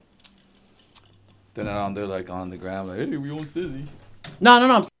They're not on there like on the ground like, hey, we own Stizzy. No.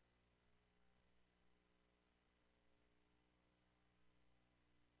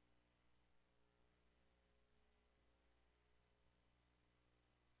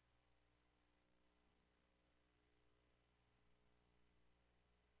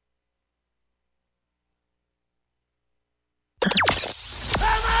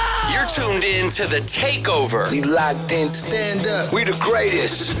 You're tuned in to The Takeover. We locked in, stand up. We the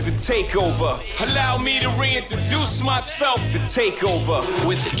greatest. The Takeover. Allow me to reintroduce myself. The Takeover.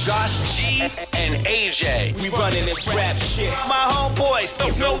 With Josh G and AJ. We running this rap shit. My homeboys,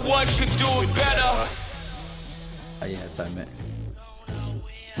 no one could do it better. Oh, yeah, that's what I meant.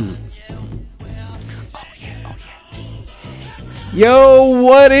 Yo,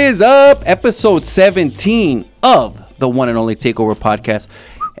 what is up? Episode 17 of the one and only Takeover Podcast.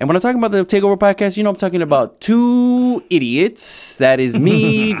 And when I'm talking about the Takeover Podcast, you know I'm talking about two idiots. That is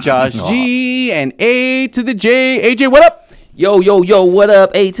me, Josh G, and A to the J. AJ, what up? Yo, what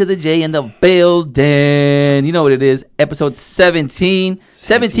up? A to the J in the building. You know what it is. Episode 17.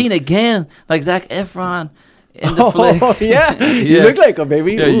 17 again, like Zac Efron in the flick. Oh, yeah. You look like a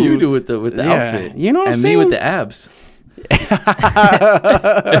baby. Yeah, Ooh. you do with the outfit. You know what I'm saying? And me with the abs.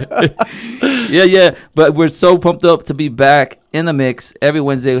 yeah, but we're so pumped up to be back in the mix every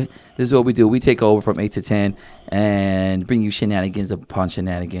Wednesday. This is what we do. We take over from 8 to 10 and bring you shenanigans upon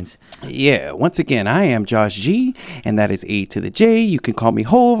shenanigans. Yeah, once again, I am Josh G, and that is A to the J. You can call me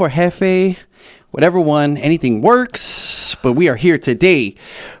Hove or Hefe, whatever one, anything works. But we are here today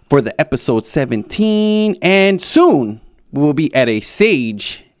for the episode 17, and soon we will be at a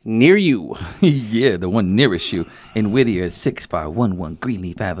Sage near you. Yeah, the one nearest you in Whittier at 6511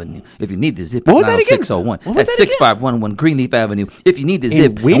 Greenleaf Avenue. If you need the zip, what was that again? 601. What was That's that again? 6511 Greenleaf Avenue. If you need the In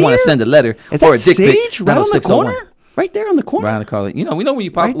zip and Whittier? want to send a letter Is or that a dick pic, Sage right on the 90601. corner? Right there on the corner? Right on the corner. You know when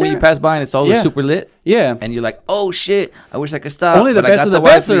you pop Right when you there? pass by and it's all Yeah. super lit. Yeah. And you're like, oh shit, I wish I could stop. Only the but I best got of the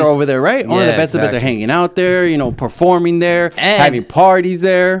wifeys. best are over there, right? Only the Yeah, best of the best are exactly. hanging out there, you know, performing there, And- having parties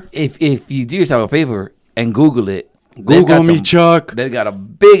there. If you do yourself a favor and Google it, they've Google got me, Chuck. They've got a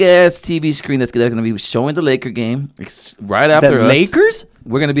big ass TV screen that's going to be showing the Laker game right after The us. Lakers?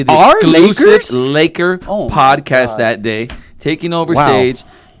 We're going to be the Our exclusive Lakers? Laker Oh, my podcast God. that day, taking over Wow. Sage.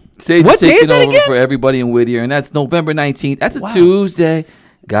 Sage What is day taking is that over again? for everybody in Whittier, and that's November 19th. That's a Wow. Tuesday.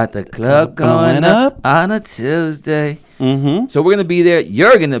 Got the club going up on a Tuesday. Mm-hmm. So we're going to be there.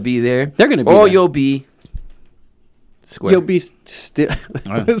 You're going to be there. They're gonna be Or there. you'll be square. You'll be still.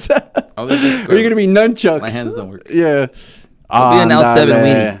 What's that? I'll just be Or square. you're gonna be nunchucks. My hands don't work. Yeah. I'll be an L7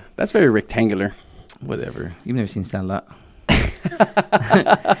 weenie. That's very rectangular. Whatever. You've never seen Sandlot.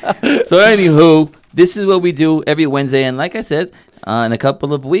 So anywho, this is what we do every Wednesday, and like I said, in a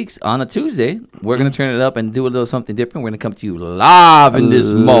couple of weeks on a Tuesday, we're gonna turn it up and do a little something different. We're gonna come to you live in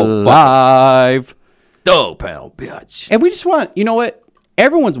this mode. Live. Oh, pal, bitch. And we just want, you know what?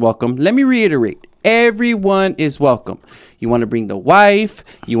 Everyone's welcome. Let me reiterate. Everyone is welcome. You want to bring the wife,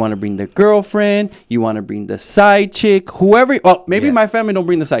 you want to bring the girlfriend, you want to bring the side chick, whoever. Well, maybe Yeah. my family don't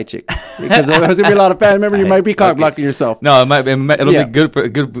bring the side chick because there's gonna be a lot of family members. You might be cock blocking yourself. No, it'll Yeah. be good for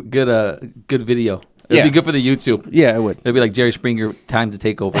good video. It'll Yeah. be good for the YouTube. Yeah, it would. It'll be like Jerry Springer, time to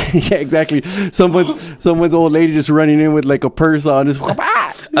take over. Yeah, exactly. Someone's old lady just running in with like a purse on. Just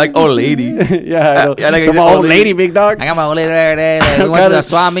Like old lady. yeah, I know. Yeah, like Some a old old lady, lady. big dog. I got my old lady there. Like, we went to the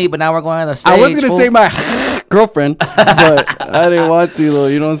Swami, but now we're going to the stage. I was gonna say my girlfriend, but I didn't want to though.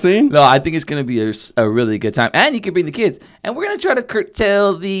 You know what I'm saying? No, I think it's going to be a really good time. And you can bring the kids. And we're going to try to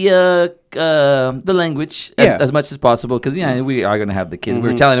curtail the language as much as possible. Because, we are going to have the kids.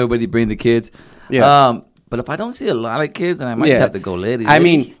 We're telling everybody to bring the kids. Yeah. But if I don't see a lot of kids, then I might just have to go ladies. I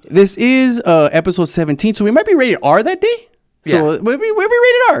mean, this is episode 17, so we might be rated R that day. So Yeah. we'll be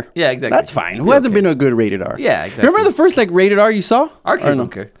rated R. Yeah, exactly. That's fine. Who Yeah, hasn't okay. been a good rated R? Yeah, exactly. Remember the first rated R you saw? Our Or kids no? don't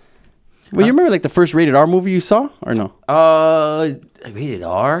care. Well, you remember the first rated R movie you saw or no? Rated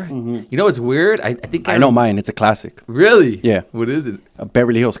R? You know what's weird? I think I know mine. It's a classic. Really? Yeah. What is it? A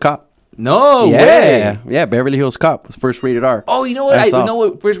Beverly Hills Cop. No yeah, way. yeah. Beverly Hills Cop was first rated R. Oh, you know what? I saw. You know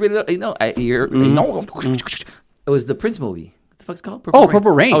what? First rated R. You know, it was the Prince movie. What the fuck's it called?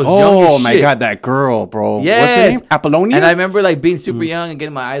 Purple Rain. I was young Oh as my shit. God, that girl, bro. Yes. What's her name? Apollonia. And I remember being super young and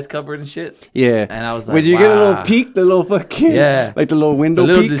getting my eyes covered and shit. Yeah. And I was like, Would you get a little wow. peek? The little fucking. Yeah. Like the little window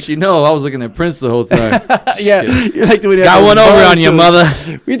Little peek. did she know, I was looking at Prince the whole time. Yeah, Shit. you like the way they Got have one those over bar on you, shows.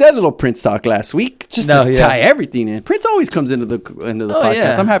 mother. We did a little Prince talk last week, just No, to yeah. tie everything in. Prince always comes into the Oh, podcast.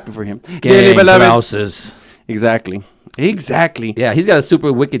 yeah. I'm happy for him. Gang beloved. Grouses. Exactly. Exactly. Yeah, he's got a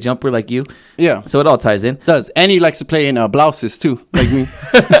super wicked jumper like you. Yeah. So it all ties in. Does. And he likes to play in blouses too, like me.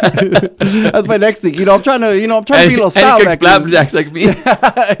 That's my next thing. I'm trying to be a little style. And he cooks flapjacks like me.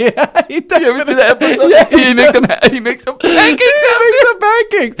 Yeah, he does. You ever see that episode? Yeah, he makes some pancakes.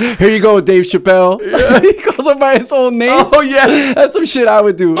 Pancakes. Here you go, Dave Chappelle. He calls him by his own name. Oh yeah, that's some shit I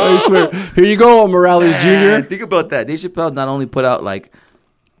would do. I swear. Here you go, Morales Jr. Think about that. Dave Chappelle not only put out like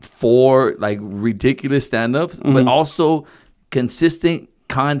 4 like ridiculous stand-ups, but also consistent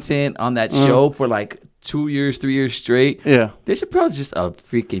content on that show for like 2 years, 3 years straight. Yeah, Dave Chappelle's just a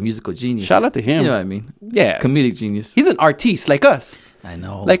freaking musical genius. Shout out to him. You know what I mean? Yeah, comedic genius. He's an artiste like us. I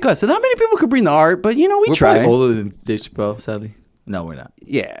know, like us. And not many people could bring the art, but we're try. Probably older than Dave Chappelle, sadly. No, we're not.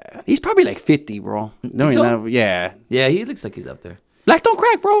 Yeah, he's probably like 50, bro. No, he's not. Yeah, he looks like he's up there. Black don't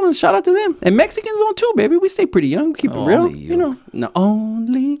crack, bro. And shout out to them. And Mexicans don't too, baby. We stay pretty young. Keep it real. No,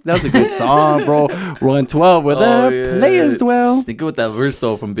 only. That was a good song, bro. 112 with the players dwell. Think about that verse,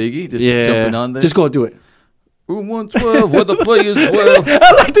 though, from Biggie. Just jumping on there. Just go do it. Room 112 where the players dwell.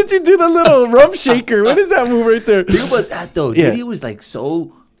 I like that you do the little rum shaker. What is that move right there? Think about that, though. Yeah. Diddy was like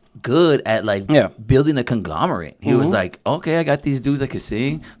so good at like building a conglomerate. He was like, okay, I got these dudes that can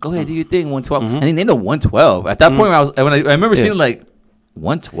sing. Go ahead, do your thing, 112. And he named it 112. At that point, I remember seeing like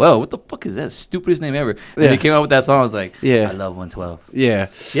 112. What the fuck is that? Stupidest name ever. And he came out with that song. I was like, I love 112. Yeah.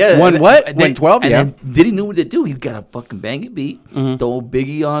 What? 112? Yeah. And then Diddy knew what to do. He got a fucking banging beat. Throw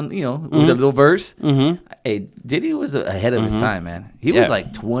Biggie on, with a little verse. Hey, Diddy was ahead of his time, man. He was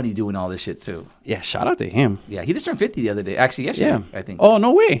like 20 doing all this shit too. Yeah, shout out to him. Yeah, he just turned 50 the other day. Actually, yesterday, I think. Oh,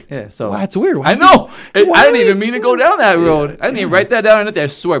 no way. Yeah, so. Wow, that's weird. I know. I didn't even mean to go down that road. I didn't even write that down. I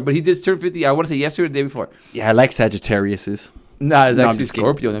swear. But he just turned 50. I want to say yesterday or the day before. Yeah, I like Sagittarius's. Nah, it's actually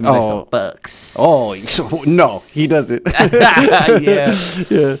Scorpio. That means like some fucks. Oh, no, he doesn't. Yeah.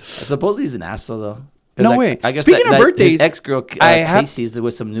 Supposedly he's an asshole, though. No way. I guess Speaking of birthdays, his ex-girl Casey's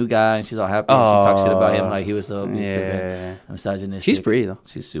with some new guy, and she's all happy. And she talks shit about him like he was so abusive and misogynistic. She's pretty, though.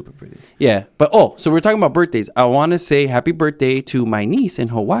 She's super pretty. Yeah. But, so we're talking about birthdays. I want to say happy birthday to my niece in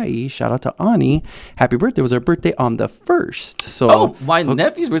Hawaii. Shout out to Ani. Happy birthday. It was her birthday on the 1st. So, my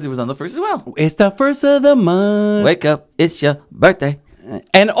nephew's birthday was on the 1st as well. It's the 1st of the month. Wake up. It's your birthday.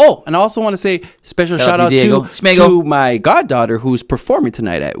 And I also want to say special shout out to my goddaughter who's performing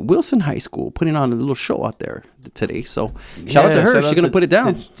tonight at Wilson High School, putting on a little show out there today. So shout out to her. She's gonna put it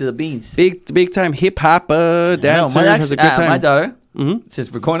down to the beans. Big time hip hop dancer. Has a good time. My daughter.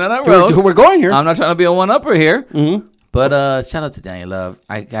 Since we're going on that road, we're going here. I'm not trying to be a one-upper here. But shout out to Daniel Love.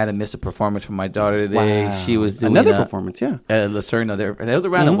 I got to miss a performance from my daughter today. Wow. She was doing another performance, at Lacerno. That was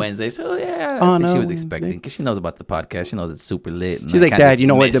around a Wednesday, so I think she was expecting because she knows about the podcast. She knows it's super lit. She's like, Dad, you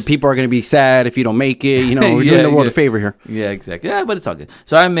know what? The people are going to be sad if you don't make it. We're doing the world a favor here. Yeah, exactly. Yeah, but it's all good.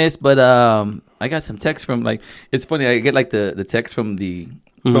 So I missed, but I got some text from it's funny. I get like the text from the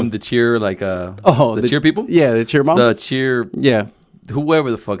cheer the cheer people. Yeah, the cheer mom. The cheer. Yeah. Whoever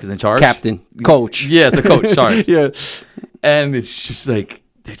the fuck is in charge. Captain. Coach. Yeah, it's the coach. Sorry. Yeah. And it's just like,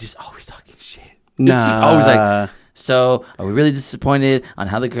 they're just always talking shit. Nah. It's just always like, so are we really disappointed on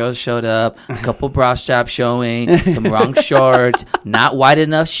how the girls showed up? A couple bra straps showing, some wrong shorts, not wide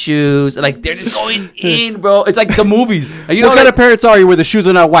enough shoes. Like, they're just going in, bro. It's like the movies. What kind of parents are you where the shoes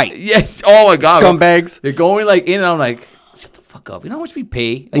are not white? Yes. Oh, my God. Scumbags. They're going like in, and I'm like, shut the fuck up. You know how much we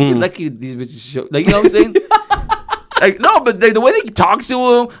pay? Like, you're lucky these bitches show. Like, you know what I'm saying? Like, no, but the way they talk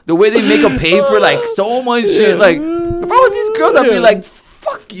to them, the way they make them pay for like so much shit. Like, if I was these girls, I'd be like,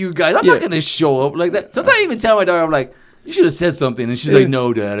 fuck you guys. I'm not gonna show up like that. Sometimes I even tell my daughter, I'm like, you should have said something, and she's like,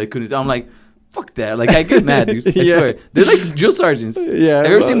 no, Dad, I couldn't. I'm like, fuck that. Like, I get mad, dude. I swear. They're like drill sergeants. Yeah. Have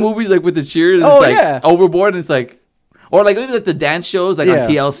you ever seen movies like with the cheers? And it's like overboard, and it's like, or like maybe like the dance shows like on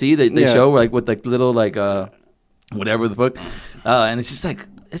TLC they show like with like little like whatever the fuck, and it's just like.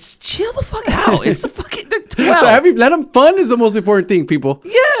 It's chill the fuck out. It's the fucking, they're 12. Let them fun is the most important thing, people.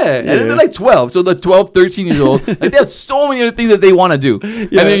 Yeah. And then they're like 12. So they're 12, 13 years old. Like, they have so many other things that they want to do.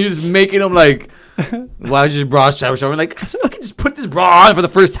 Yeah. And then you're just making them like, why is your bra shower? Like, fucking just put this bra on for the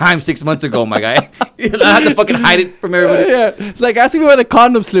first time 6 months ago, my guy. You don't have to fucking hide it from everybody. Yeah. It's like asking me why the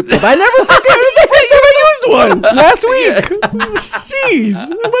condom slipped up. I never fucking, this is the first time I used one last week. Jeez.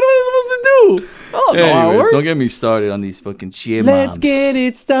 What am I supposed to do? Oh, anyways, don't get me started on these fucking cheer moms. Let's get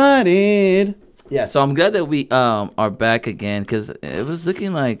it started. Yeah, so I'm glad that we are back again because it was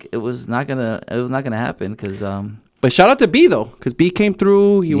looking like it was not gonna happen because But shout out to B though, because B came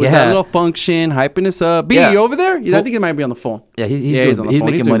through. He was at a little function, hyping us up. B, you over there? I think he might be on the phone. Yeah, he's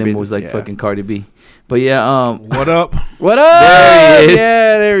making money moves like fucking Cardi B. But yeah, what up? What up? There he is.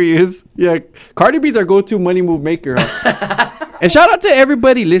 Yeah, there he is. Yeah, Cardi B's our go-to money move maker. Huh? And shout out to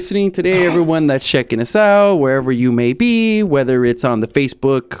everybody listening today, everyone that's checking us out, wherever you may be, whether it's on the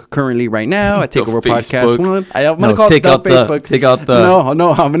Facebook currently right now at Takeover Podcast 1. I'm going to call it the Facebook. Take out the... No,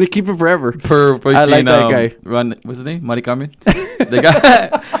 I'm going to keep it forever. I like that guy. What's his name? Mari Carmen? The guy...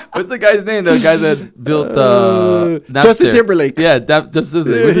 What's the guy's name? The guy that built Napster. Justin Timberlake. Yeah, what's his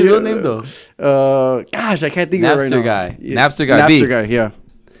real name, though? Gosh, I can't think of it right now. Napster guy. Napster guy, yeah.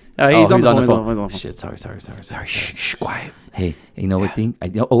 He's on the phone. Shit, sorry. Shh, quiet. Hey, you know what thing?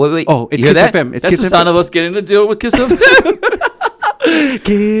 Wait. Oh, it's You hear Kiss that? FM. It's That's Kiss the sound of us getting a deal with Kiss FM.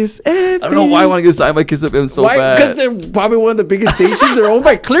 Kiss FM. I don't know why I want to get signed by Kiss FM so bad. Because they're probably one of the biggest stations. They're owned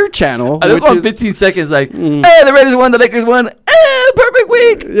by Clear Channel. I just want 15 seconds like, hey, the Raiders won, the Lakers won. Hey, perfect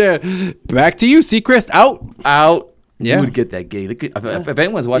week. Yeah. Back to you, Seacrest. Out. Yeah. You would get that gay. Look at, if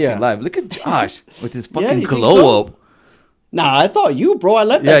anyone's watching live, look at Josh with his fucking you glow think so? up. Nah, it's all you, bro. I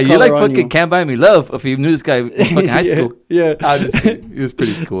love that. Yeah, you like fucking Can't Buy Me Love if you knew this guy in fucking high school. Yeah. I'm just kidding. He was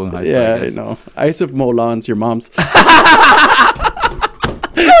pretty cool in high school. Yeah, I know. I used to mow lawns, your mom's.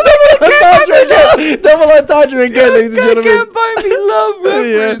 Double entendre again, ladies and gentlemen. Can't Buy Me Love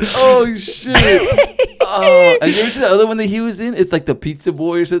reference. Oh, shit. And you ever see the other one that he was in? It's like the Pizza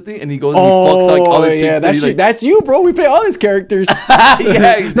Boy or something, and he goes and he fucks like all the chicks. That's you, bro. We play all these characters. Yeah,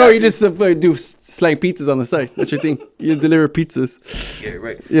 exactly. No, you just do slang pizzas on the side. That's your thing. You deliver pizzas. Yeah,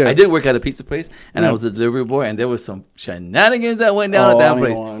 right. Yeah. I did work at a pizza place, and I was the delivery boy, and there was some shenanigans that went down at that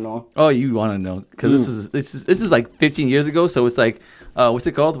place. Oh, you want to know? Because this is like 15 years ago, so it's like, what's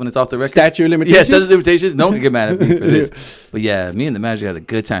it called when it's off the record? Statute of limitations. Yeah, statute of limitations. No one can get mad at me for this. But yeah, me and the manager had a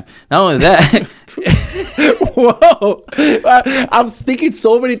good time. Not only that. Whoa! I'm thinking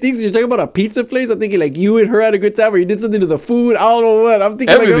so many things. You're talking about a pizza place. I'm thinking like you and her had a good time, or you did something to the food. I don't know what. I'm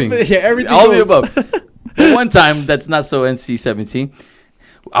thinking everything. Everything. All the above. But one time, that's not so NC-17.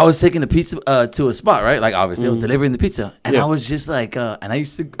 I was taking the pizza to a spot, right? Like, obviously, I was delivering the pizza. And I was just like, and I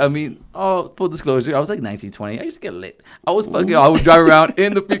used to, full disclosure, I was like 19, 20. I used to get lit. I would drive around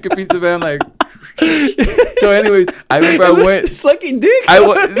in the freaking pizza van, like. So, anyways, I remember I went. Sucking dicks? No. I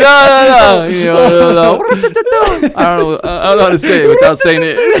don't know how to say it without saying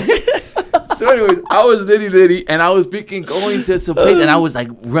it. So, anyways, I was litty, and I was freaking going to some place, and I was like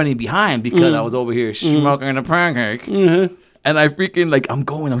running behind because I was over here smoking a pancake. And I freaking, like, I'm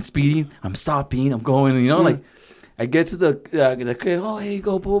speeding, I'm stopping, I'm going, like, I get to the crib, oh, hey,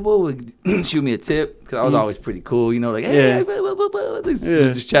 go, boo, shoot me a tip, because I was always pretty cool, like, hey,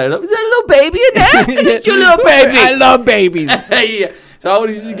 just chat it up. Is that a little baby in there? Is that your little baby? I love babies. Yeah. So I would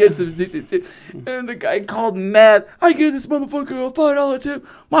usually get some decent tip. And the guy called mad, I give this motherfucker a $5 tip.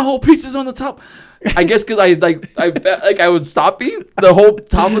 My whole pizza's on the top. I guess because I was stopping, the whole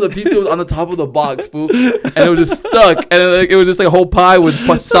top of the pizza was on the top of the box, fool, and it was just stuck, and it was just like a whole pie with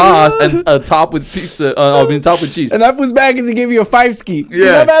sauce and a top with pizza, top with cheese. And that was mad because he gave you a 5-ski. Yeah. He's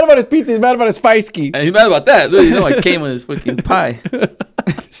not mad about his pizza. He's mad about his 5-ski. And he's mad about that. I came with his fucking pie.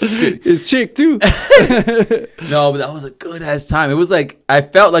 His chick too. No, but that was a good ass time. It was like I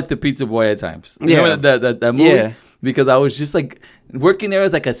felt like the pizza boy at times. Remember that movie? Yeah. Because I was just like working there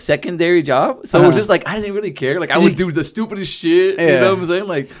as like a secondary job, so it was just like I didn't really care. Like I would do the stupidest shit. Yeah. You know what I'm saying?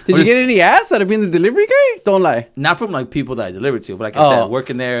 Like, did you get any ass out of being the delivery guy? Don't lie. Not from like people that I delivered to, but like I said,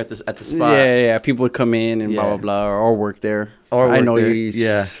 working there at the spot. Yeah. People would come in and blah blah blah, or work there. Or I know there.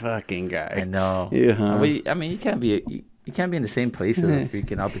 he's fucking guy. I know. Yeah. But, I mean, you can't be in the same place as a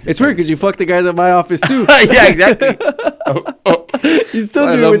freaking opposite. It's weird because you fuck the guys at my office too. Yeah, exactly. You still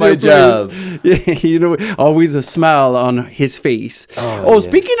I do love it with my your job. players. Yeah, always a smile on his face.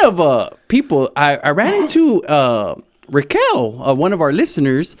 Speaking of people, I ran into Raquel, one of our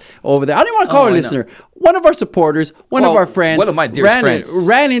listeners over there. I didn't want to call her a listener. One of our supporters, one of our friends. One of my dearest friends.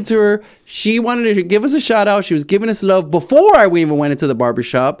 Ran into her. She wanted to give us a shout out. She was giving us love before we even went into the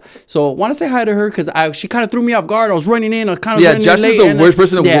barbershop. So I want to say hi to her because she kind of threw me off guard. I was running in. I was kind of running Josh in late. is the worst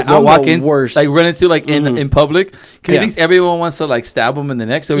person to walk in. Worst. Like run into like in public. Because he thinks everyone wants to like stab him in the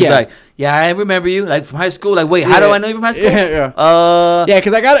neck. So he's like, yeah, I remember you like from high school. Like, wait, how do I know you from high school? Yeah,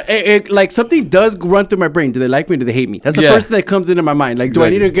 because I got like something does run through my brain. Do they like me? Do they hate me? That's the first thing that comes into my mind. Like, do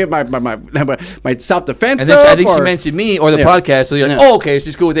I need to get my self defense? And then I think she mentioned me or the podcast. So you're like, oh, okay,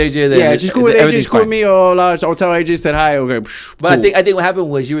 she's cool with AJ. Then yeah, she's cool with AJ. She's cool with me. Oh, I'll tell AJ said hi. Okay, but I think what happened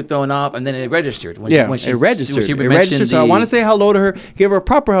was you were thrown off, and then it registered. When she registered. It registered. So I want to say hello to her. Give her a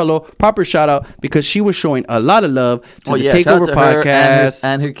proper hello, proper shout out because she was showing a lot of love to the Takeover podcast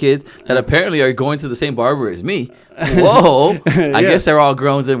and her kids that apparently are going to the same barber as me. Whoa! I guess they're all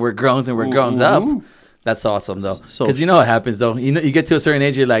growns and we're growns and we're growns up. That's awesome though. So- Because you know what happens though. You know, you get to a certain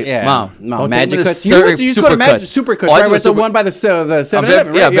age, you're like, Yeah, Mom, don't Magic take me to Cuts. You used to go to Magic Supercuts. Supercuts, Oh, I right? used With to the go one by the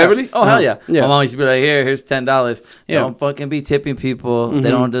 7-Eleven, Yeah, right? Beverly. Oh hell yeah. Yeah. My mom used to be like, here's $10. Yeah. Don't fucking be tipping people. They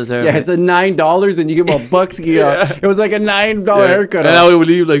don't deserve Yeah, it. it's a $9 and you give them a buck. It was like a $9 haircut. And I would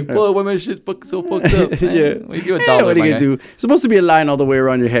leave like, boy, why my shit so fucked up? Man. Yeah. Well, you give a Yeah, dollar. what are you my gonna guy. do? It's supposed to be a line all the way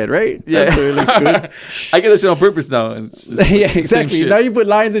around your head, right? Yeah. That's where it looks good. I get this shit on purpose now. And it's just Yeah, the same exactly. shit. Now you put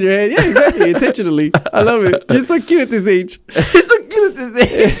lines in your head. Yeah, exactly. Intentionally. I love it. You're so cute at this age. It's so good at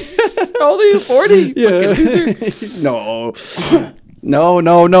this age. How old are you? 40? Yeah. Fucking loser.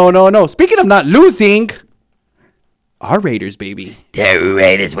 No. Speaking of not losing, our Raiders, baby. The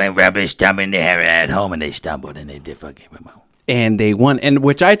Raiders went rubbish stumbling. They were at home and they stumbled and they did fucking remote. And they won, and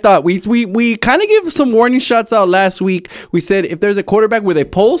which I thought we kind of gave some warning shots out last week. We said if there's a quarterback with a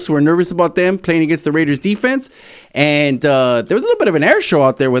pulse, we're nervous about them playing against the Raiders defense. And there was a little bit of an air show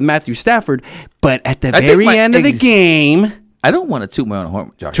out there with Matthew Stafford, but at the very end of the game, I don't want to toot my own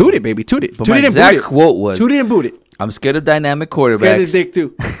horn, Josh. toot it, baby, toot it. But Toot my it and exact boot it. quote was, Toot it and boot it. I'm scared of dynamic quarterbacks. Scared of his dick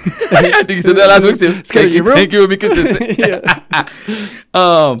too. I think you said that last week too. Scared of your room? Thank you for being consistent. Yeah.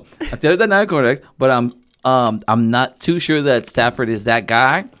 I'm scared of dynamic quarterbacks, but I'm not too sure that Stafford is that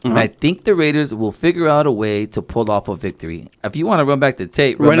guy. And I think the Raiders will figure out a way to pull off a victory. If you want to run back the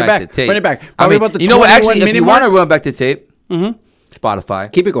tape, run it back back. the tape. Run it back. I Probably mean, about the you know what? 21 Actually, if you minute want to mark. run back the tape,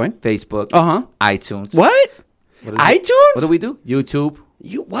 Spotify, Keep it going. Facebook, iTunes. What? What is it? iTunes? What do we do? YouTube.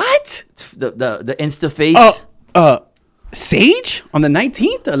 You what? The Insta face. Sage on the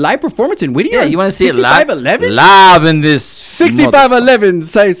 19th, a live performance in Whittier. Yeah, you want to see it live? 6511? Live in this 6511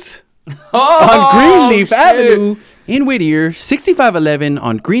 sites Oh, on Greenleaf shit. Avenue in Whittier. 6511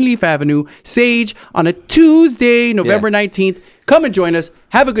 on Greenleaf Avenue. Sage on a Tuesday, November 19th. Come and join us.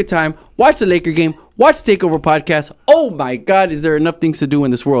 Have a good time. Watch the Laker game. Watch the Takeover podcast. Oh my God, is there enough things to do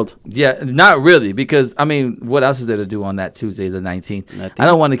in this world? Yeah, not really, because I mean, what else is there to do on that Tuesday the 19th? Nothing. I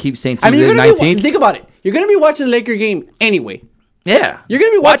don't want to keep saying I mean, Tuesday you're the gonna be 19th. think about it. You're gonna be watching the Laker game anyway. Yeah, You're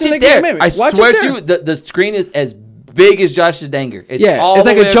gonna be watch watching it the there. game. I Watch it swear there. to you, the screen is as big as Josh's danger. It's Yeah, all it's the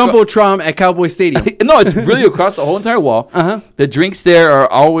like a way acro- jumbotron at Cowboy Stadium. No, it's really across the whole entire wall. The drinks there are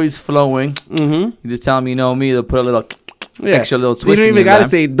always flowing. You just tell them you know me. They'll put a little extra little twist. You don't in even your gotta lime.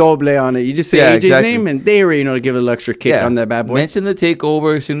 say doble on it. You just say Yeah, AJ's exactly. name, and they already know to give it a little extra kick on that bad boy. Mention the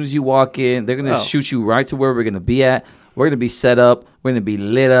takeover as soon as you walk in. They're gonna shoot you right to where we're gonna be at. We're gonna be set up. We're gonna be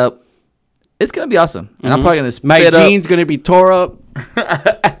lit up. It's gonna be awesome, and I'm probably gonna spit My up. jeans gonna be tore up.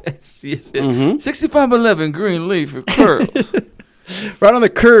 6511 green leaf with curls. Right on the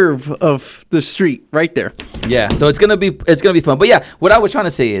curve of the street, right there. Yeah, so it's gonna be fun. But yeah, what I was trying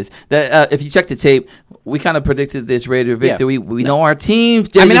to say is that if you check the tape, we kind of predicted this Raider victory. We know our team.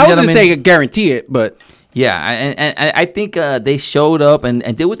 I mean, I was gonna gentlemen. say guarantee it, but Yeah, and I think they showed up and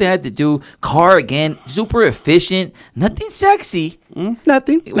did what they had to do. Carr again, super efficient, nothing sexy.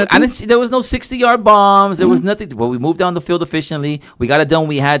 nothing. I didn't see there was no 60-yard bombs. There was nothing. Well, we moved down the field efficiently. We got it done when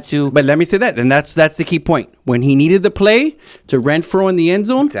we had to. But let me say that, and that's the key point. When he needed the play to Renfro in the end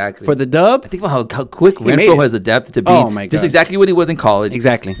zone Exactly. for the dub, Think about how quick made Renfro it. has adapted to be. Oh, my Just God. exactly what he was in college.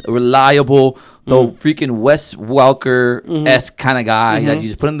 Exactly. Reliable, the freaking Wes Welker-esque kind of guy that you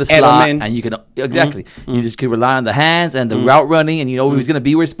just put in the slot Edelman. and you can exactly. You just can rely on the hands and the route running, and you know he's gonna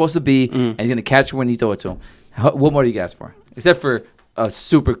be where he's supposed to be, and he's gonna catch it when you throw it to him. What more do you guys for? Except for a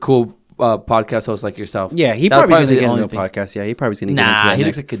super cool podcast host like yourself. yeah, he That was probably gonna the get only into a thing. podcast. Yeah, he probably gonna get into Nah, that he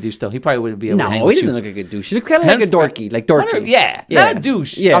next. looks like a douche still. He probably wouldn't be able to hang No, with he doesn't you. look like a douche. He looks kind of like a dorky, like dorky. Yeah, not a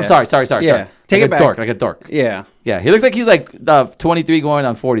douche. Yeah. I'm sorry. Yeah. Take like it a back. dork, like a dork. Yeah. Yeah, he looks like he's like 23 going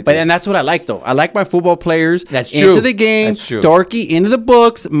on 43. But and that's what I like though. I like my football players. That's true. Into the game, That's true. dorky into the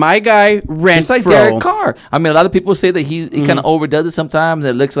books. My guy Renfro. It's like Derek Carr. I mean, a lot of people say that he kind of overdoes it sometimes.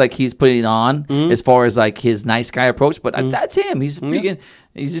 It looks like he's putting it on as far as like his nice guy approach. But that's him. He's freaking.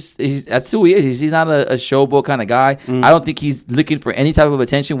 He's that's who he is. He's not a showboat kind of guy. I don't think he's looking for any type of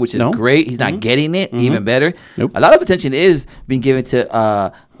attention, which is No. great. He's not getting it. Even better. Nope. A lot of attention is being given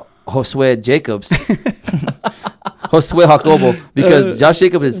to Josue Jacobs. Josue Jacobo, because Josh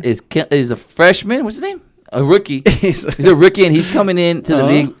Jacobs is a freshman. What's his name? A rookie. He's a rookie, and he's coming into the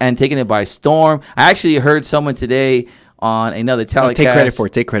league and taking it by storm. I actually heard someone today on another telecast. Take credit for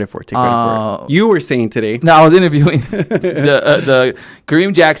it. Take credit for it. Take credit for it. You were saying today. No, I was interviewing the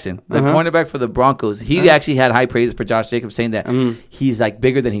Kareem Jackson, the cornerback for the Broncos. He actually had high praise for Josh Jacobs, saying that he's like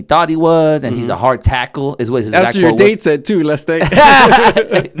bigger than he thought he was, and he's a hard tackle. Is what his That's exact what your quote date said too last night.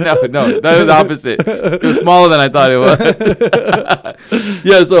 no, that was the opposite. It was smaller than I thought it was.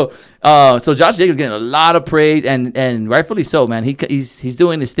 Yeah, so Josh Jacobs getting a lot of praise, and rightfully so, man. He's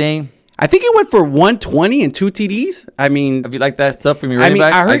doing his thing. I think it went for 120 and 2 TDs. I mean, If you like that stuff from your running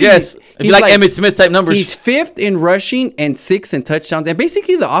back, I heard guess. he's If you like Emmitt Smith type numbers. He's 5th in rushing and 6th in touchdowns. And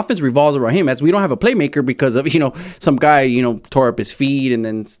basically the offense revolves around him, as we don't have a playmaker because of, some guy, tore up his feet and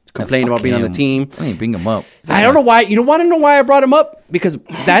then complained about being on the team. I didn't bring him up. I don't know why. You don't want to know why I brought him up? Because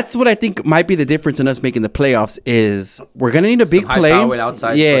that's what I think might be the difference in us making the playoffs is we're going to need a big play.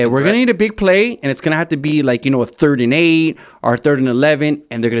 Outside Yeah, we're going to need a big play, and it's going to have to be like, a 3rd and 8 or 3rd and 11,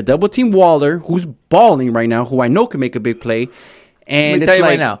 and they're going to double team Waller, who's balling right now, who I know can make a big play. And Let me it's tell you like,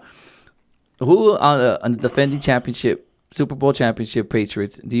 right now, who on the defending championship, Super Bowl championship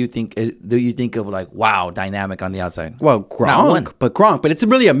Patriots, do you think of like, wow, dynamic on the outside? Well, Gronk, but it's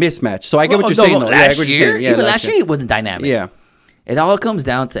really a mismatch. So I get what you're saying, though. Last I get what you're year, saying. Yeah, even last year, it wasn't dynamic. Yeah. It all comes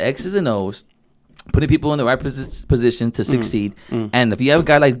down to X's and O's, putting people in the right position to succeed. And if you have a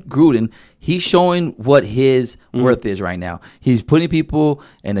guy like Gruden, he's showing what his worth is right now. He's putting people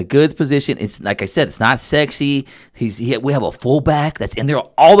in a good position. It's like I said, it's not sexy. We have a fullback that's in there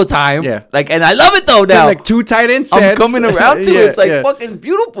all the time. Yeah. And I love it though now. Like 2 tight end sets. I'm coming around to Yeah, it. It's like yeah. fucking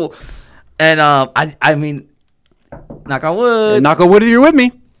beautiful. And I mean, knock on wood. Knock on wood if you're with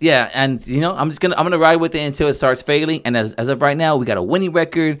me. Yeah, and I'm gonna ride with it until it starts failing. And as of right now, we got a winning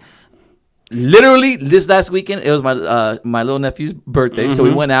record. Literally, this last weekend, it was my little nephew's birthday, so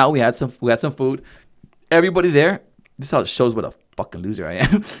we went out. We had some food. Everybody there. This how it shows what a fucking loser I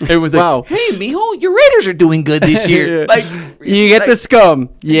am. Everyone's like, Wow. "Hey, mijo, your Raiders are doing good this year." Yeah. Like You get the scum.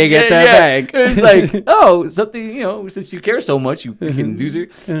 You get that bag. It's like, oh, something, since you care so much, you fucking loser.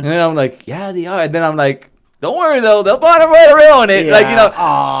 And then I'm like, yeah, they are. And then I'm like, don't worry though, they'll bottom right around it. Yeah. Like,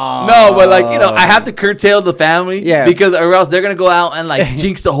 no, but like, I have to curtail the family, Yeah. because or else they're gonna go out and like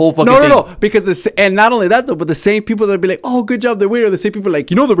jinx the whole fucking thing. No, because and not only that though, but the same people that'll be like, "Oh, good job, the Raiders." The same people like,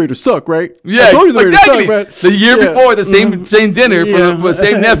 the Raiders suck, right? Yeah, I told you the Raiders exactly. suck, man. The year Yeah. before, the same dinner Yeah. for the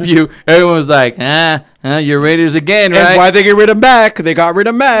same nephew, everyone was like, your Raiders again, right? And why they get rid of Mac? They got rid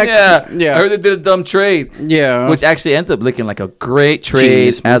of Mac. Yeah. I heard they did a dumb trade. Yeah. Which actually ends up looking like a great trade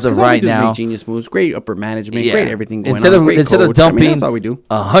Genius moves, as of 'cause all we right do is now. make genius moves, great upper management, Yeah. great everything going Instead on. of great instead of coach. I mean, dumping that's all we do.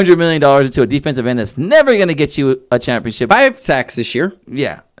 $100 million into a defensive end that's never going to get you a championship. 5 sacks this year.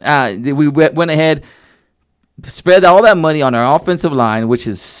 Yeah. We went ahead, spread all that money on our offensive line, which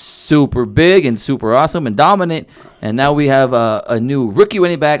is super big and super awesome and dominant. And now we have a new rookie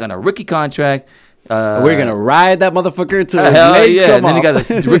running back on a rookie contract. We're gonna ride that motherfucker until his Hell legs yeah! come And then you off.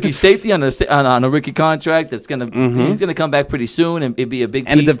 got a rookie safety on a rookie contract that's gonna he's gonna come back pretty soon and it'd be a big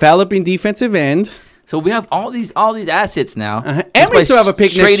and a piece. developing defensive end. So we have all these assets now, And just we by still have a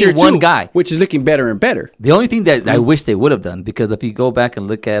pick next trading year one too, guy. which is looking better and better. The only thing that I wish they would have done, because if you go back and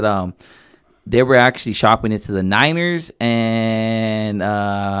look at they were actually shopping it to the Niners and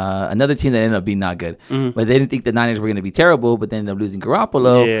another team that ended up being not good. But they didn't think the Niners were going to be terrible, but they ended up losing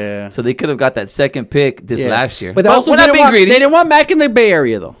Garoppolo. Yeah. So they could have got that second pick this last year. But they also we're not being greedy. They didn't want Mac in the Bay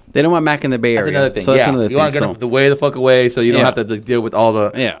Area though. They didn't want Mac in the Bay That's Area. another thing. So Yeah, that's another you thing. want to get the way the fuck away, so you don't Yeah. have to like, deal with all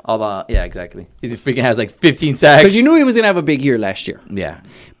the Yeah. exactly. He just freaking has like 15 sacks. Because you knew he was gonna have a big year last year. Yeah.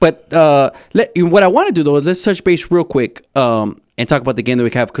 But what I want to do though is let's touch base real quick and talk about the game that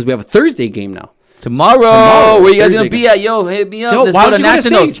we have because we have a Thursday game now. Tomorrow, where you guys Thursday gonna be game. at? Yo, hit me up. So Let's why go don't to you go to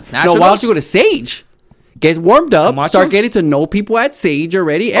Nationals. Sage? No, why don't you go to Sage? Get warmed up, Come on, start Chunks. getting to know people at Sage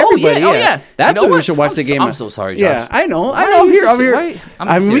already. Oh, yeah. Everybody, Oh, yeah. That's You know when we what? should watch the game. I'm so sorry, Josh. Yeah, I know. Why I'm are you here. so I'm here. why- I'm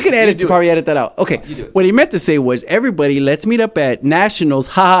I mean, we serious. can You edit do it. probably edit that out. Okay. You do it. What he meant to say was, everybody, let's meet up at Nationals.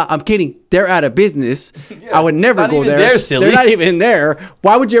 Haha, I'm kidding. They're out of business. I would never not go even there. there, silly. They're not even there.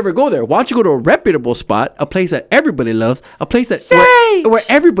 Why would you ever go there? Why don't you go to a reputable spot, a place that everybody loves, a place that where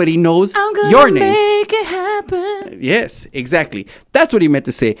everybody knows your name. Make it happen. Yes, exactly. That's what he meant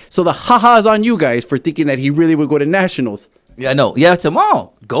to say. So the haha's on you guys for thinking that he really would go to Nationals. Yeah, no. Yeah,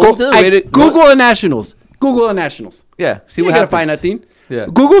 tomorrow. Go to the Raiders. Google the Nationals. Google the Nationals. Yeah, see You're what gonna happens. find nothing. Yeah.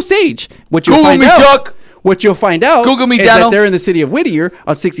 Google Sage. What you'll Google find me, out, Chuck. What you'll find out Google me, is Dano. that they're in the city of Whittier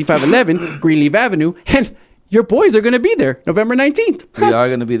on 6511 Greenleaf Avenue, and your boys are gonna be there November 19th. We are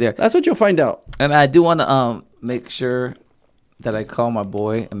gonna be there, That's what you'll find out. and I do want to make sure that I call my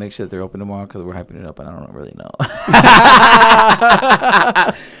boy and make sure that they're open tomorrow because we're hyping it up, and I don't really know.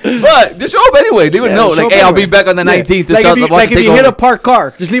 But just show up anyway. They would know. show Like, up hey, I'll be anyway. back on the 19th. To Like start if you, the watch like if the you hit a takeover. parked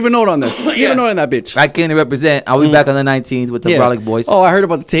car, just leave a note on there. Leave a note on that bitch. I came to represent. I'll be back on the 19th with the Brolic boys. Oh, I heard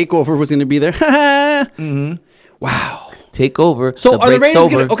about the takeover was going to be there. Wow. Take over. So are the break's Raiders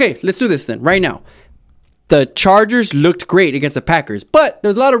over. going to... Okay, let's do this then, right now. The Chargers looked great against the Packers, but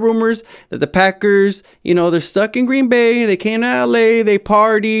there's a lot of rumors that the Packers, they're stuck in Green Bay. They came to LA, they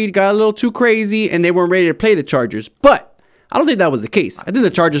partied, got a little too crazy, and they weren't ready to play the Chargers. But I don't think that was the case. I think the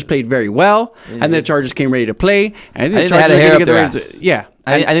Chargers played very well, and the Chargers came ready to play. And I think the think they had Chargers a hair are up going to their get the ass. Raiders. Yeah,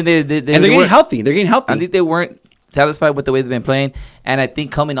 I think they and they're getting weren't- healthy. They're getting healthy. I think they weren't satisfied with the way they've been playing, and I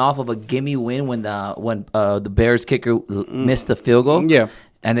think coming off of a gimme win when the Bears kicker missed the field goal, Yeah.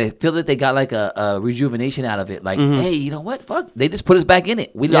 and they feel that they got like a rejuvenation out of it. Like, hey, you know what? Fuck, they just put us back in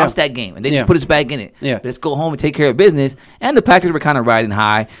it. We lost that game, and they Yeah. just put us back in it. Yeah. Let's go home and take care of business. And the Packers were kind of riding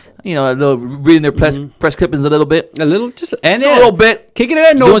high, you know, a little reading their press clippings a little bit, a little, just a little bit, kicking it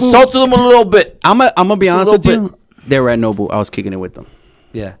at doing Nobu. salt to them a little bit. I'm gonna be Just a honest with little you. They were at Nobu. I was kicking it with them.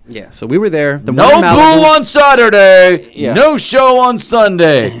 Yeah. Yeah, so we were there. The No one in boo Malibu- on Saturday. Yeah. No show on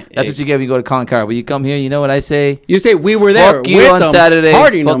Sunday. That's what you get when you go to Concar. When you come here, you know what I say? You say we were there Fuck you with on them, Saturday.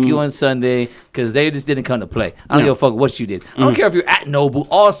 partying Fuck them. you on Sunday. Because they just didn't come to play. I don't No. give a fuck what you did. I don't care if you're at Nobu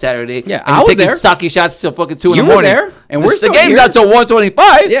all Saturday. Yeah, and I you're was taking there. sake shots till fucking 2 in You the were morning. there, and we're the still game's here. not till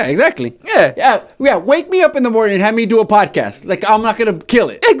 1:25. Yeah, exactly. Yeah. Yeah. Wake me up in the morning and have me do a podcast. Like, I'm not gonna kill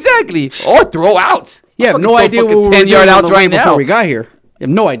it. Exactly. Or throw out. You have Fucking no throw idea what fucking we were 10-yard doing outs on the way right now. before we got here. You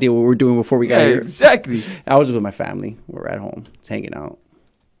have no idea what we were doing before we got Yeah, here. exactly. I was with my family. We were at home, just hanging out.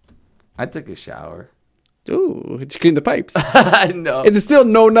 I took a shower. Ooh, did you clean the pipes? I know. Is it still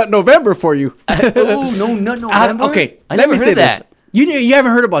No Nut November for you? Ooh, no, November. Okay, I let never me heard say of that. this. You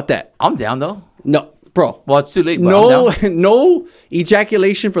haven't heard about that? I'm down though. No, bro. Well, it's too late. But I'm down. No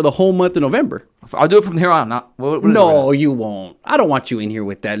ejaculation for the whole month of November. I'll do it from here on. Not what is No, it? you won't. I don't want you in here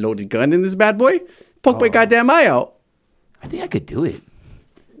with that loaded gun in this bad boy. Poke Oh. my goddamn eye out. I think I could do it.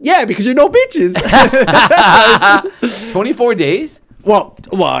 Yeah, because you're no bitches. 24 days? well,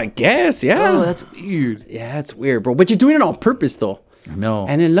 I guess, yeah. Oh, that's weird. Yeah, it's weird, bro. But you're doing it on purpose, though. No.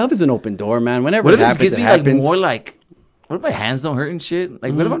 And then love is an open door, man. Whenever What it if this happens, gives it me like happens. more like? What if my hands don't hurt and shit?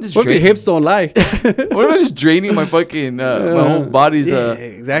 Like, what if I'm just What if your draining? hips don't lie? What if I'm just draining my fucking my whole body's? Yeah,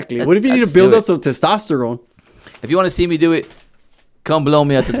 exactly. let's- What if you need to let's build do up some testosterone? If you want to see me do it, come below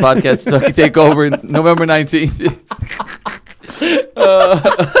me at the podcast so I can take over November 19th.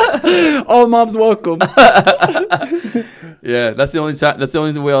 All moms welcome. Yeah, that's the only time. That's the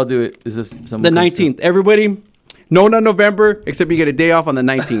only way I'll do it. Is if someone The comes to- 19th. Everybody, no, not November, except you get a day off on the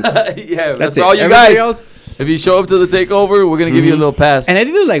 19th. Yeah, that's That's for it. all you Everybody guys. else- If you show up to the takeover, we're gonna give you a little pass. And I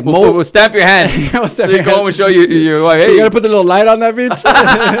think there's like we'll stamp your hand. We'll So stamp you your go hand. home and show your wife. Hey, You gotta put the little light on that bitch.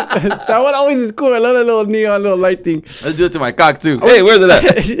 That one always is cool. I love that little neon little light thing. let's do it to my cock too. Hey, where's it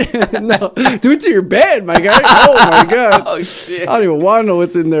at? No, do it to your bed, my guy. Oh my god. Oh shit. I don't even want to know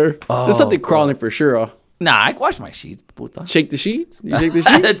what's in there. Oh, There's something bro. crawling for sure. Nah, I wash my sheets, puta. Shake the sheets. You shake the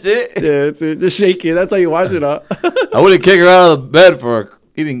sheets. That's it. Yeah, that's it. Just shake it. That's how you wash it up. I wouldn't kick her out of the bed for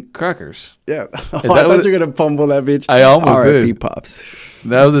eating crackers. Yeah. Oh, I that thought what- you were gonna pumble that bitch. I almost R.I.P. did. Pops.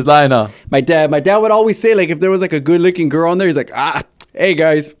 That was his line off. My dad would always say, like, if there was like a good looking girl on there, he's like, hey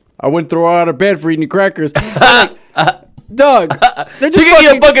guys, I wouldn't throw her out of bed for eating crackers. I'm like, Dog, they're She can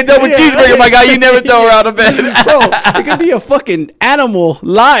eat a fucking double cheeseburger, my guy. You never throw her out of bed. Bro, it could be a fucking animal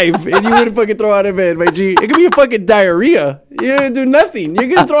live, and you wouldn't fucking throw out of bed, my G. It could be a fucking diarrhea. You didn't do nothing. You're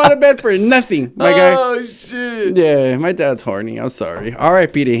gonna throw out of bed for nothing, my guy. Oh shit. Yeah, my dad's horny. I'm sorry.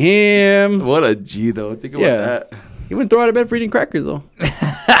 R.I.P. to him. What a G though. Think about Yeah. that. He wouldn't throw out of bed for eating crackers though.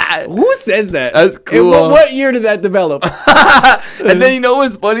 Who says that? That's And cool. what year did that develop? And then you know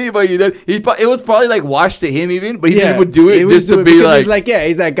what's funny about your dad? It was probably like washed to him even, but he just would do he it would just do to it be because like, he's like, yeah,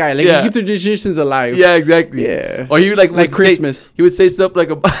 he's that guy. Like, Yeah. he keeps the traditions alive. yeah, exactly. Yeah. Or he would like Like would Christmas. Say, he would say stuff like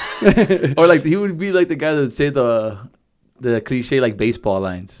a, or like he would be like the guy that would say the cliche like baseball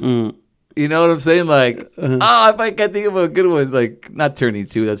lines. Mm. You know what I'm saying? Like, if I can't think of a good one, like not turning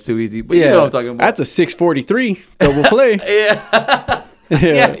two, that's too easy. But you know what I'm talking about. That's a 643 double play. Yeah.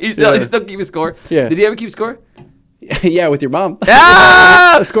 Yeah, he still keep his score. Yeah. Did he ever keep score? Yeah, with your mom.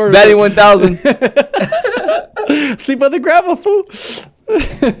 Ah! Score. Batting 1,000. Sleep on the gravel, fool.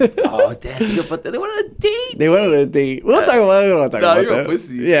 Oh, damn. They went on a date. They went on a date. We'll talk about. I don't want to talk Nah, about you're a that.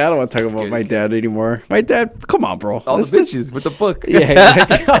 pussy. Yeah, I don't want to talk about kidding. my dad anymore. My dad, come on, bro. All Let's- the let's- bitches with the book. Yeah,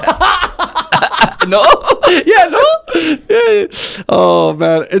 exactly. No? Yeah, no. Yeah. Oh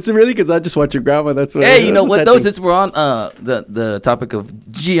man, it's really because I just want your grandma. That's what. Hey, you know that's what the though? sad thing. Since we're on the topic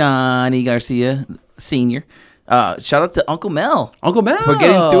of Gianni Garcia Sr., shout out to Uncle Mel Uncle Mel for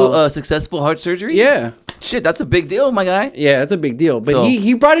getting through a successful heart surgery. Yeah, Shit, that's a big deal, my guy. yeah, that's a big deal. But So-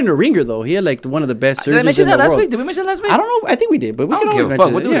 he brought in a ringer though. He had like one of the best Did I surgeons mention in that the last world. week? Did we mention that last week? I don't know. I think we did, but we I can don't always give a mention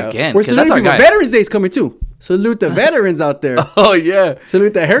fuck. We'll do it yeah. again, We're 'cause that's saluting our people. guy. Veterans Day's coming too. Salute the veterans out there. Oh, yeah.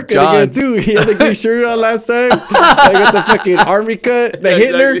 Salute the haircut John. again too. He had the green shirt on last time. I got the fucking army cut. The Yeah,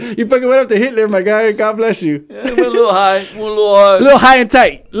 Hitler. exactly. You fucking went up to Hitler, my guy. God bless you. Yeah, went a little high. Went a little high. A little high and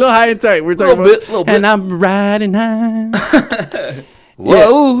tight. A little high and tight. We're talking Little about. bit, little bit. And I'm riding high.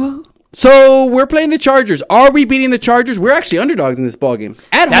 Whoa. So we're playing the Chargers. Are we beating the Chargers? We're actually underdogs in this ballgame.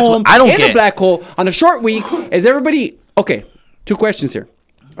 At That's home, what I don't in the get. black hole, on a short week. Is everybody okay? 2 questions here.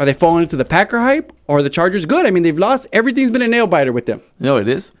 Are they falling into the Packer hype or are the Chargers good? I mean, they've lost. Everything's been a nail biter with them. You know what it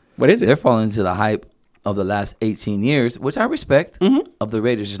is? What is it? They're falling into the hype of the last 18 years, which I respect, of the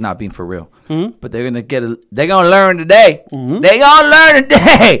Raiders just not being for real. But they're gonna learn today. They're gonna learn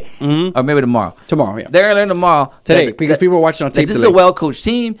today, or maybe tomorrow. Tomorrow, yeah. They're gonna learn tomorrow Today, because people are watching on tape This is today. a well-coached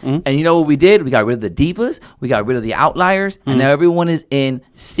team, and you know what we did? We got rid of the divas, we got rid of the outliers, and now everyone is in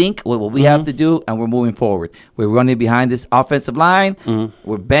sync with what we have to do, and we're moving forward. We're running behind this offensive line.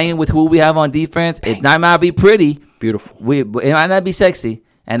 We're banging with who we have on defense. It might not be pretty. Beautiful. It might not be sexy.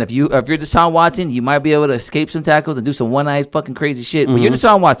 And if you're Deshaun Watson, you might be able to escape some tackles and do some one-eyed fucking crazy shit. But you're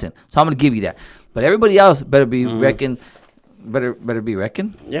Deshaun Watson, so I'm gonna give you that. But everybody else better be recking. Better be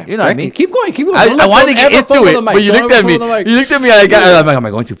recking. Yeah, you know what I mean. Keep going. I wanted to get into it, but you looked at me. You looked at me like, I'm like, am I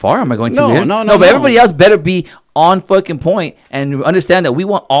going too far? Am I going too near? No. But everybody else better be on fucking point and understand that we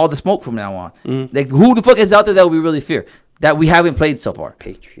want all the smoke from now on. Like, who the fuck is out there that we really fear that we haven't played so far?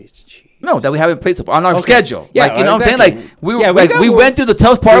 Patriots, Chiefs. No, that we haven't played so far on our schedule. Yeah, like, you know exactly. what I'm saying? Like we went through the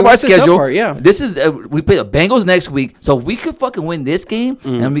tough part of our went through the tough schedule. part, yeah. This is we play the Bengals next week, so we could fucking win this game.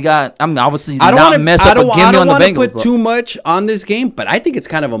 And we got. I mean, obviously I don't not want to mess up again on the want to Bengals. put but too much on this game, but I think it's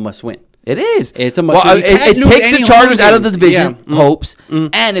kind of a must-win. it is. It's a must. Well, You can't it lose takes any the Chargers home out of the games. division Yeah. hopes,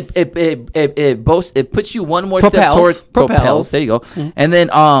 and it puts you one more step Propels. towards. There you go.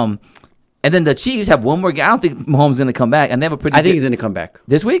 And then the Chiefs have one more game. I don't think Mahomes is going to come back, and they have a pretty. I think he's going to come back.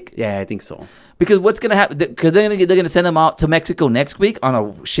 this week. Yeah, I think so. Because what's gonna happen? Because they're gonna send them out to Mexico next week on a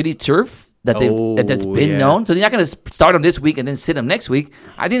shitty turf that's been known. So they're not gonna start them this week and then sit them next week.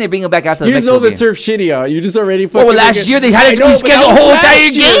 I think they bring them back after You the just Mexico know the game. turf shitty out. You just already. Well, last year they had to reschedule a whole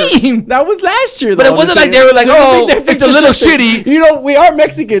entire game. That was last year, though. But it wasn't like they were like, oh, it's a little shitty. You know, we are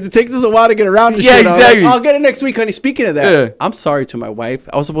Mexicans. It takes us a while to get around to Yeah, shit. exactly. I'll get it next week, honey. Speaking of that, Yeah. I'm sorry to my wife.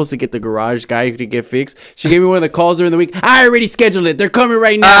 I was supposed to get the garage guy to get fixed. She gave me one of the calls during the week. I already scheduled it. They're coming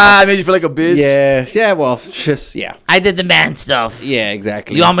right now. I made you feel like a bitch. Yeah. Well, just yeah. I did the man stuff. Yeah,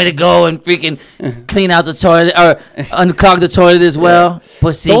 exactly. You want me to go and freaking clean out the toilet or unclog the toilet as well?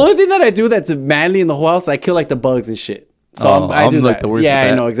 Pussy. The only thing that I do that's manly in the whole house, I kill like the bugs and shit. So I do like that. the worst Yeah, at I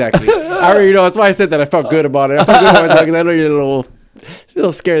that. know exactly. I already know. That's why I said that. I felt good about it. I felt good about myself because I know you're a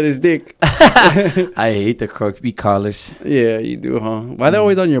little scared of this dick. I hate the crooked collars. Yeah, you do, huh? Why are they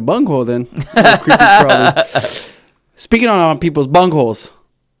always on your bunghole then? Little creepy crawlers. Speaking on people's bungholes,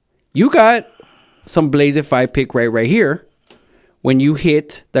 you got some Blaze It 5 pick right here when you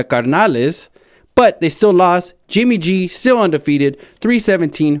hit the Carnales, but they still lost. Jimmy G still undefeated,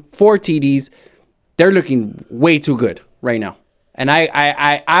 317, 4 TDs. They're looking way too good right now. And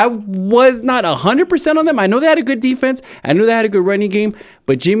I was not 100% on them. I know they had a good defense. I knew they had a good running game.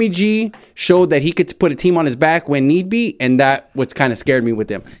 But Jimmy G showed that he could put a team on his back when need be. And that what's kind of scared me with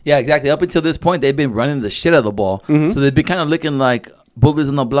them. Yeah, exactly. Up until this point, they've been running the shit out of the ball. So they've been kind of looking like bullets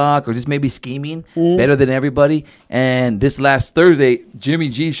on the block or just maybe scheming better than everybody. And this last Thursday, Jimmy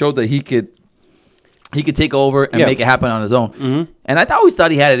G showed that he could take over and make it happen on his own. And I always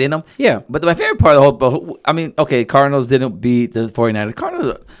thought he had it in him. Yeah. But my favorite part of the whole, I mean, okay, Cardinals didn't beat the 49ers.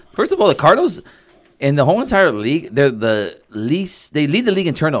 Cardinals, first of all, the Cardinals in the whole entire league, they're the least, they lead the league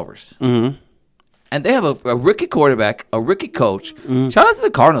in turnovers. And they have a rookie quarterback, a rookie coach. Shout out to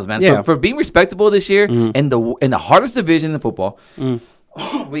the Cardinals, man, Yeah. for being respectable this year in the hardest division in football.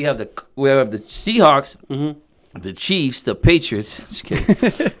 We have the Seahawks, the Chiefs, the Patriots. Just kidding.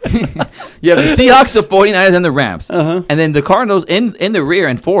 You have the Seahawks, the 49ers, and the Rams. And then the Cardinals in the rear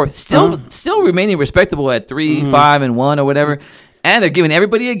and fourth, still remaining respectable at 3, 5, and 1 or whatever. And they're giving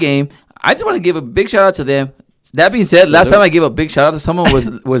everybody a game. I just want to give a big shout out to them. That being said, last time I gave a big shout out to someone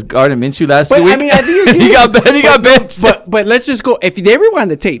was Gardner Minshew last week. I mean, I think he got benched. But let's just go. If they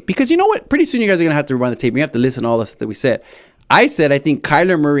rewind the tape, because you know what? Pretty soon you guys are going to have to rewind the tape. You have to listen to all the stuff that we said. I said I think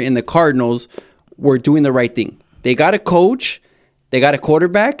Kyler Murray and the Cardinals were doing the right thing. They got a coach. They got a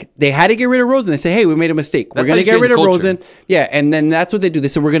quarterback. They had to get rid of Rosen. They said, hey, we made a mistake. We're going to get rid of Rosen. Yeah, and then that's what they do. They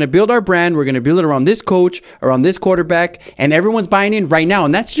said, we're going to build our brand. We're going to build it around this coach, around this quarterback, and everyone's buying in right now.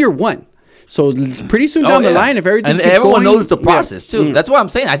 And that's year one. So pretty soon down the line, if everything keeps everyone going, knows the process too. That's why I'm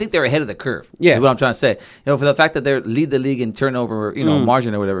saying I think they're ahead of the curve. Yeah, is what I'm trying to say. For the fact that they lead the league in turnover,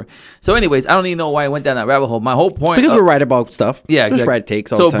 margin or whatever. So, anyways, I don't even know why I went down that rabbit hole. My whole point because we're right about stuff. Yeah, just exactly. right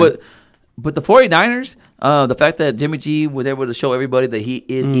takes all the time. But the 49ers, the fact that Jimmy G was able to show everybody that he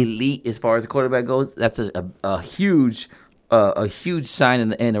is elite as far as the quarterback goes, that's a huge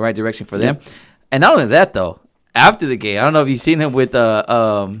sign in the right direction for them. And not only that, though, after the game, I don't know if you've seen him with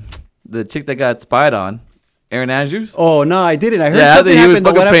the chick that got spied on, Aaron Andrews. Oh no, I didn't. I heard something he was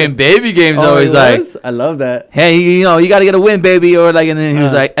happened. fucking playing baby games. Though he's like, I love that. hey, you got to get a win, baby, or like, and then he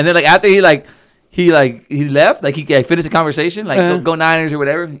was like, and then like after he he left, like he finished the conversation, like go Niners or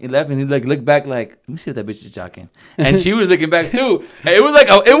whatever. He left and he like looked back, like let me see if that bitch is jogging, and she was looking back too. And it was like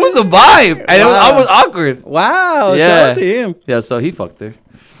it was a vibe, and it was almost awkward. Wow, Yeah. shout out to him. Yeah, so he fucked her.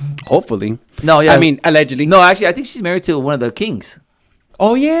 Hopefully. No, yeah, I mean, allegedly. no, actually, I think she's married to one of the kings.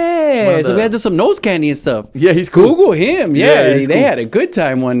 Oh, yeah. One of So the- we had some nose candy and stuff. Yeah, he's cool. Google him. Yeah, Yeah, he's they cool. had a good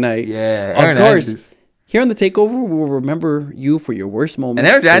time one night. Yeah, Of Aaron course. Andrews. Here on the Takeover, we'll remember you for your worst moment. And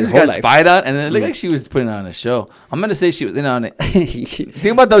Aaron of your Andrews whole got life. spied on, and it looked like she was putting on a show. I'm gonna say she was in on it. Think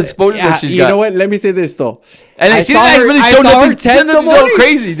Think about the exposure that she's you got. know what? Let me say this though. And I she saw didn't her- really I show saw nothing. her She didn't go testimony.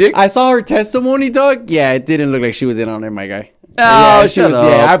 crazy, dick. I saw her testimony, dog. Yeah, it didn't look like she was in on it, my guy. Oh, yeah, she shut was, up.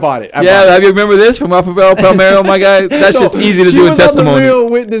 Yeah, I bought it. I Yeah, bought it. have you remember this from Alphabet Palmero, my guy? That's just easy to she do in was on the testimony. real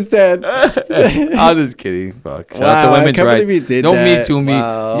witness stand. I'm just kidding. Fuck. Shout out Wow, to I women's can't rights. believe you did Don't that. me too me.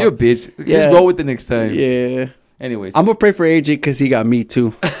 Wow. You're a bitch. Yeah. Just roll with it next time. Yeah. Anyways. I'm gonna pray for AJ because he got me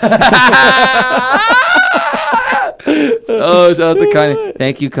too. Oh, shout out to Kanye.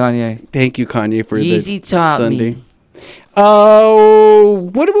 Thank you, Kanye. Thank you, Kanye, for Easy this taught Sunday. me.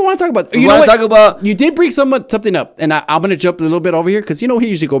 What do we want to talk about? We You know want to what? talk about. You did bring something up, and I'm gonna jump a little bit over here because we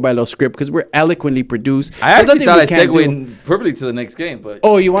usually go by a little script because we're eloquently produced. I There's actually nothing thought we I can't segued do. perfectly to the next game, but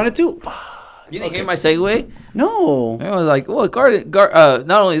Oh, you wanted to? you didn't hear my segue. No. I was like, well,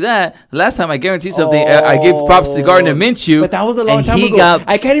 not only that, the last time I guaranteed something, I gave props to Gardner Minshew. But that was a long and time he ago. got,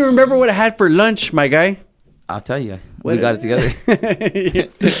 I can't even remember what I had for lunch, my guy. I'll tell you. We got it together.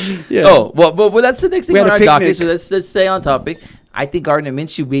 Yeah. Oh, well, that's the next thing We had on a our picnic. docket. So let's stay on topic. I think Gardner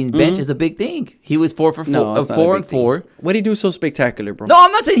Minshew being benched is a big thing. He was 4 for 4, No, it's not a 4 big and thing. 4. What did he do so spectacular, bro? No,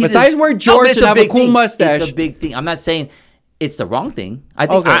 I'm not saying he Besides did- wear No, but jorts it's and have a big cool thing. mustache. It's a big thing. I'm not saying it's the wrong thing. I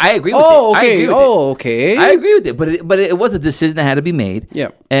think Okay. I agree with Oh, it. I okay. agree with Oh, it. okay. I agree with it. But it was a decision that had to be made. Yeah.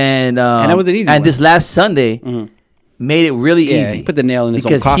 And that was an easy And one. this last Sunday made it really Yeah, easy. he put the nail in his own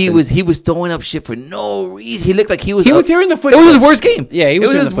because coffin. he was throwing up shit for no reason. He looked like he was hearing the It was his footsteps. worst game. Yeah, he was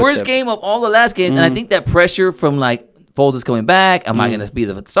It hearing was his the worst footsteps. game of all the last games. And I think that pressure from like Foles is coming back. Am I going to be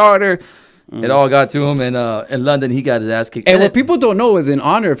the starter? It all got to him, and in London he got his ass kicked. And what people don't know is in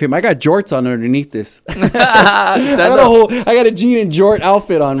honor of him, I got jorts on underneath this. I I got a jean and jort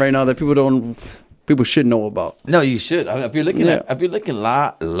outfit on right now that people should know about. No, you should. I mean, if you're looking Yeah. if you're looking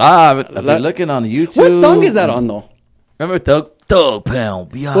live, if you're looking on YouTube. What song is that on though? Remember Thug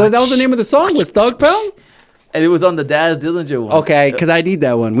Pound? Biatch. Well, that was the name of the song. Was Thug Pound? And it was on the Daz Dillinger one. Okay, because I need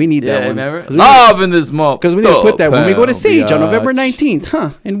that one. We need Yeah, that one. remember? 'Cause we- Love in this month. Because we need to put that when we go to Sage on Biatch. November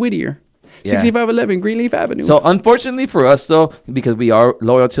 19th, in Whittier. Yeah. 6511 Greenleaf Avenue. So unfortunately for us though, because we are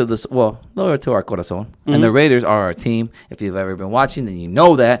loyal to our corazon, and the Raiders are our team. If you've ever been watching, then you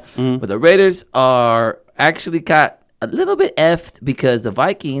know that. But the Raiders are actually got a little bit effed because the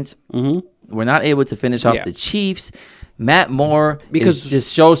Vikings were not able to finish off Yeah. the Chiefs. Matt Moore Because-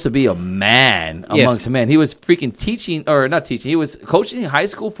 just shows to be a man Yes. amongst men. He was freaking not teaching. He was coaching high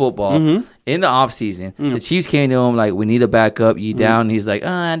school football in the offseason. The Chiefs came to him like, we need a backup. You down? And he's like,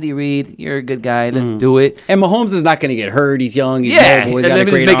 Andy Reid, you're a good guy. Let's do it. and Mahomes is not going to get hurt. He's young. He's Yeah, mobile. He's and got a let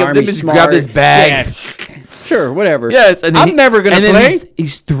me just great make arm. let me He's just smart. grab this bag. Yeah. Sure, whatever. Yes, and I'm never going to then play.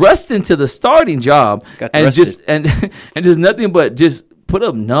 He's thrust into the starting job, Got and thrusted. just and just nothing but just put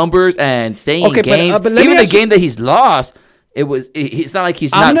up numbers and staying Okay, in games. but let me Even the ask you- game that he's lost, it's not like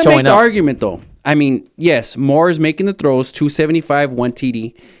he's I'm not going to showing make the up. argument, though. I mean, yes, Moore is making the throws, 275, 1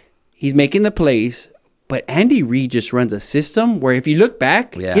 TD. He's making the plays. But Andy Reid just runs a system where if you look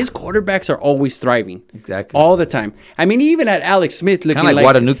back, Yeah. his quarterbacks are always thriving. Exactly. All the time. I mean, he even had Alex Smith looking like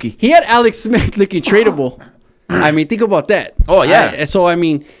Watanuki. He had Alex Smith looking tradable. I mean, think about that. Oh, yeah. So, I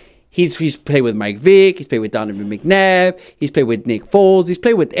mean, he's played with Mike Vick. He's played with Donovan McNabb. He's played with Nick Foles. He's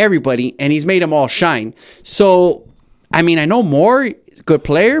played with everybody, and he's made them all shine. So, I mean, I know Moore is a good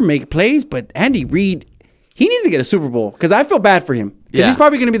player, make plays, but Andy Reid, he needs to get a Super Bowl because I feel bad for him. Because Yeah. he's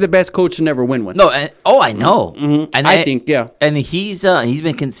probably going to be the best coach to never win one. No, I know. And I think, yeah. And he's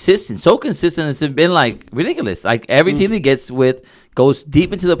been consistent, so consistent. It's been like ridiculous. Like every team he gets with goes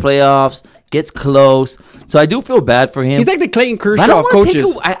deep into the playoffs, gets close. So I do feel bad for him. He's like the Clayton But I Kershaw don't of wanna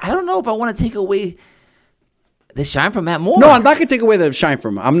coaches. I don't know if I want to take away the shine from Matt Moore. No, I'm not going to take away the shine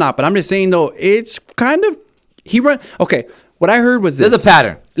from him. I'm not. But I'm just saying, though, it's kind of... Okay, what I heard was this. There's a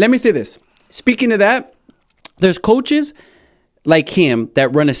pattern. Let me say this. Speaking of that, there's coaches like him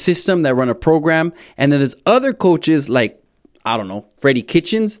that run a system, that run a program, and then there's other coaches like, I don't know, Freddie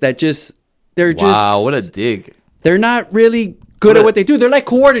Kitchens that just... Wow, what a dig. They're not really good at what they do. They're like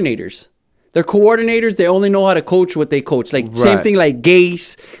coordinators. They're coordinators. They only know how to coach what they coach. Like same Right. thing like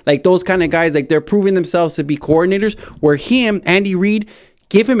Gase, like those kind of guys. Like they're proving themselves to be coordinators. Where Andy Reid,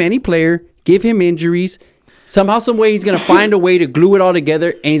 give him any player, give him injuries, Somehow, some way, he's gonna find a way to glue it all together,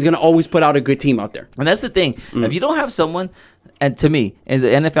 and he's gonna always put out a good team out there. And that's the thing. If you don't have someone, and to me, in the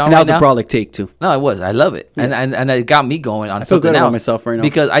NFL And right that was now, a brolic take too. no, it was. I love it, and it got me going on. I feel good something about else. myself right now.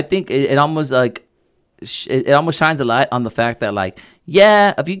 Because I think it almost like it almost shines a light on the fact that like,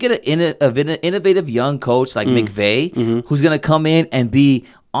 yeah, if you get an innovative young coach like McVay, who's gonna come in and be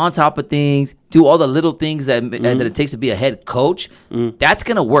on top of things, do all the little things that it takes to be a head coach, that's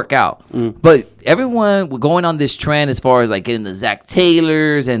gonna work out. But everyone going on this trend as far as like getting the Zach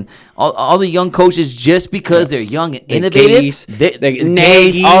Taylors and all the young coaches just because they're young and innovative.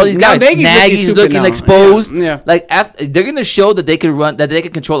 Nagy, all these guys. Nagy's looking Nagy's stupid looking now. exposed. Yeah. Like they're gonna show that they could run, that they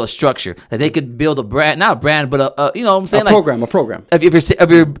could control a structure, that they could build a brand, not a brand, but a you know what I'm saying, A program.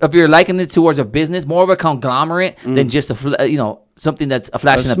 If you're likening it towards a business, more of a conglomerate than just something that's a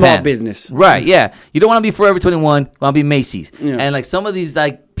flash A in the small pan. business. Right, yeah. You don't want to be Forever 21, you want to be Macy's. Yeah. And like some of these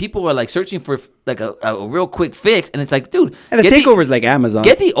like people are like searching for like a real quick fix, and it's like, dude, And the get takeover's like Amazon.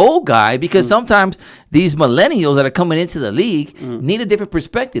 Get the old guy, because sometimes these millennials that are coming into the league need a different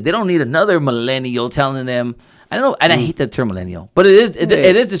perspective. They don't need another millennial telling them. I don't know, and I hate the term millennial, but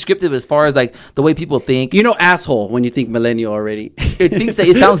it is descriptive as far as like the way people think. You know, asshole when you think millennial already. It thinks that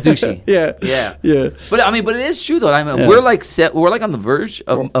it sounds douchey. Yeah. But I mean, but it is true though. I mean, we're like on the verge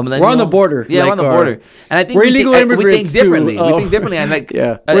of a millennial. We're on the border. Yeah, we're on the border. And I think we're we illegal think immigrants differently. too. We think differently. And like,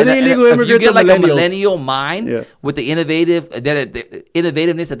 Yeah. and- We're the and illegal if immigrants you get of like a millennials. millennial mind Yeah. with the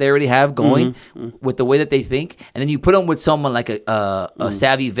innovativeness that they already have going, with the way that they think, and then you put them with someone like a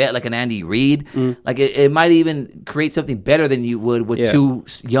savvy vet like an Andy Reid, like it might even create something better than you would with two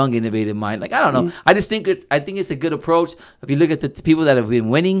young innovative mind. Like, I don't know. I just think it's a good approach. If you look at the people that have been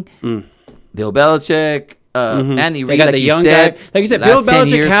winning, Bill Belichick, Andy They Reid, got like the you young said, guy. Like you said, last Bill 10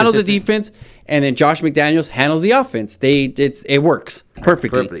 Belichick years handles the consistent. defense, and then Josh McDaniels handles the offense. It works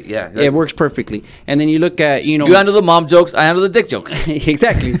perfectly. Perfectly, yeah. It works perfectly. And then you look at, You handle the mom jokes, I handle the dick jokes.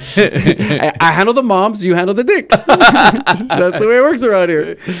 exactly. I handle the moms, you handle the dicks. That's the way it works around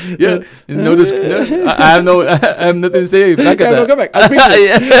here. Yeah, I have nothing to say back Yeah, at no, that. come back. I'm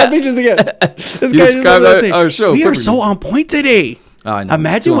speechless. I'm speechless again. This You guy described just our saying, show we are perfectly. so on point today. Oh, I know.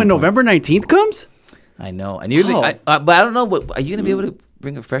 Imagine Too when on point. November 19th comes. I know, and usually, Oh. but I don't know. What are you gonna be able to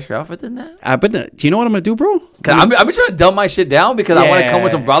bring a fresher outfit than that? But do you know what I'm gonna do, bro? Cause I've been trying to dumb my shit down because I want to come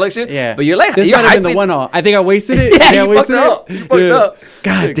with some brolic shit. Yeah. But you're like, this you're might have been the hyping- one off. I think I wasted it. Yeah, I you fucked wasted up. You fucked up.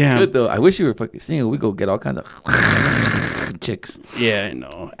 God Good, damn. Good though. I wish you were fucking single. We go get all kinds of chicks. Yeah, I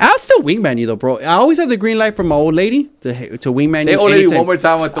know. I'll still wingman you though, bro. I always have the green light from my old lady to wingman Say you. old lady anytime. one more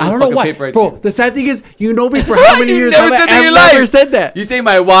time with the I don't know fucking why, paper at bro. you. The sad thing is, you know me for how many You years? never said that in your life. Never said that. You say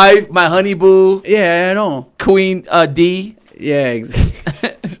my wife, my honey boo, Yeah, I know. Queen D. Yeah,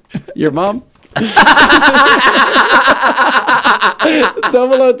 your mom.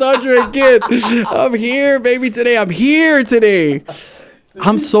 Double entendre again. I'm here, baby. Today, I'm here today.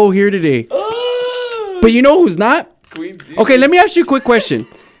 I'm so here today. But you know who's not? Queen D. Okay, let me ask you a quick question.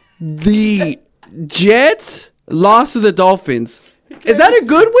 The Jets lost to the Dolphins. Is that a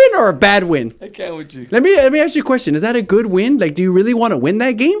good win or a bad win? I can't with you. Let me ask you a question. Is that a good win? Like, do you really want to win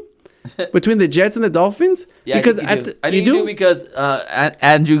that game between the Jets and the Dolphins? Yeah, because I think you you do because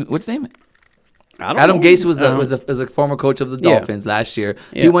Andrew, what's his name? I don't Adam know. Gase was a former coach of the Yeah. Dolphins last year.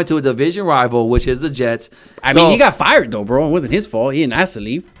 Yeah. He went to a division rival, which is the Jets. I So- mean, he got fired though, bro. It wasn't his fault. He didn't ask to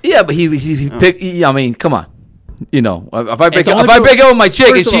leave. yeah, but he picked. I mean, come on. You know, if I break It's up, only if I for- break up with my chick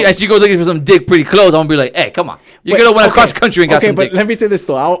and first of all- she goes looking for some dick pretty clothes, I'm gonna be like, hey, come on, you could have went across country and got okay, some but dick. let me say this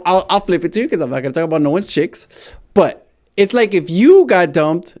though. I'll flip it to you because I'm not gonna talk about no one's chicks. But it's like if you got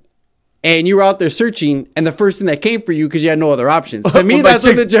dumped and you were out there searching, and the first thing that came for you because you had no other options. To me, With my that's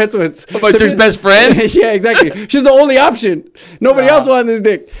what the chick's- Jets was. my To chick's me- best friend? Yeah, exactly. She's the only option. Nobody else wanted this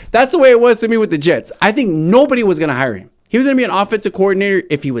dick. That's the way it was to me with the Jets. I think nobody was gonna hire him. He was gonna be an offensive coordinator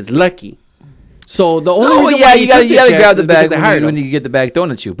if he was lucky. So the only Oh reason yeah, why you gotta Jets grab the is because bag they hired when him. you get the bag thrown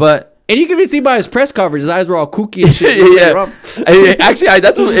at you. But And you can even see by his press coverage, his eyes were all kooky and shit. yeah, actually,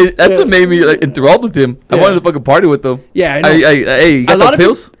 that's what made me like enthralled with him. I Yeah. wanted to fucking party with him. Yeah, I know. Hey, you got the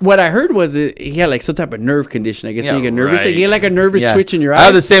pills? What I heard was he had like some type of nerve condition. I guess when you get nervous, right. like, you get like a nervous Yeah. twitch in your I have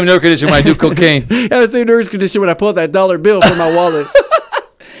eye. the same nerve condition when I do cocaine. I have the same nervous condition when I pull out that dollar bill from my wallet.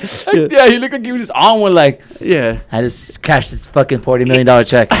 Yeah, he looked like he was just on one. Like, Yeah. I just cashed this fucking $40 million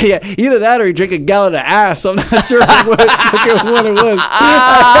check. Yeah, either that or he drank a gallon of ass. I'm not sure what it was.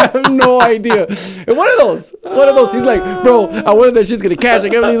 I have no idea. And one of those. He's like, bro, I wanted that shit's gonna cash. I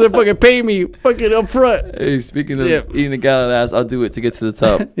can't believe they're fucking paying me fucking up front. Hey, speaking of Yeah. eating a gallon of ass, I'll do it to get to the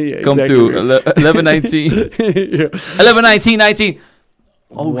top. Yeah, Come exactly. through. 11-19. Yeah. 11-19-19.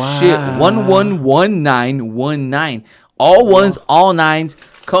 Oh, Wow. shit. 111919. All ones, all nines.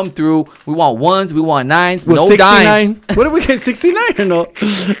 come through. We want ones. We want nines. Well, no 69. dimes. What did we get? 69 or no?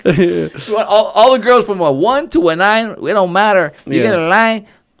 We want all the girls from a 1 to a 9. It don't matter. You Yeah. get a line.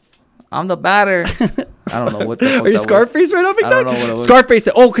 I'm the batter. I don't know what the fuck Are you that Scarface right now, Big I don't Dog? know what it was. Scarface.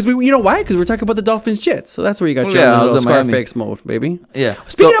 Oh, because you know why? Because we're talking about the Dolphins Jets. So that's where you got your Yeah, I little was in Miami. Scarface mode, baby. Yeah.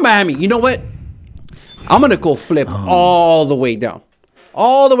 Speaking So- of Miami, you know what? I'm gonna go flip all the way down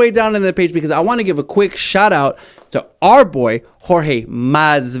in the page because I want to give a quick shout out to our boy Jorge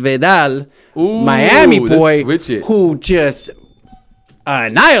Masvidal, Ooh, Miami let's boy, switch it. who just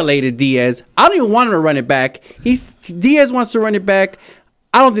annihilated Diaz. I don't even want him to run it back. Diaz wants to run it back.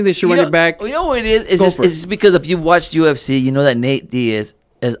 I don't think they should run it back. You know what it is? It's Go just, for it. it's just because if you've watched UFC, you know that Nate Diaz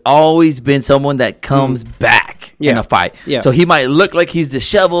has always been someone that comes back in Yeah. a fight. Yeah. So he might look like he's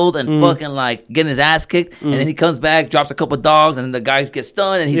disheveled and fucking like getting his ass kicked, and then he comes back, drops a couple dogs, and then the guys get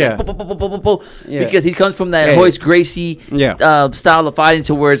stunned, and he's Yeah. like, "Bo, bo, bo, bo, bo, bo," Yeah. because he comes from that Hey. Royce Gracie Yeah. style of fighting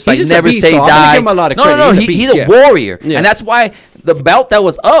to where it's like just a never beast, say though. I'm gonna die. give him a lot of no, credit. no, He's a he's beast, a yeah. warrior, Yeah. and that's why the belt that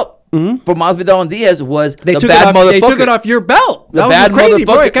was up for Masvidal and Diaz was They the took bad it off. motherfucker. They took it off your belt. The That bad was crazy,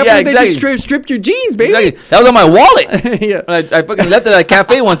 bro. I motherfucker. can't Yeah, believe they just exactly. stripped your jeans, baby. Exactly. That was on my wallet. Yeah. I fucking left it at a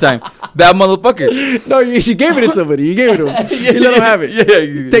cafe one time. Bad motherfucker. No, you gave it to somebody. You gave it to him. You let him have it.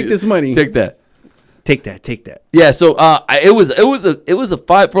 Yeah. Take this money. Take that. Take that. Yeah. So it was a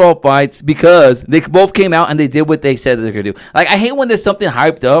fight for all fights because they both came out and they did what they said that they're gonna do. Like I hate when there's something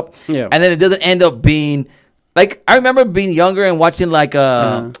hyped up, Yeah. and then it doesn't end up being. Like I remember being younger and watching like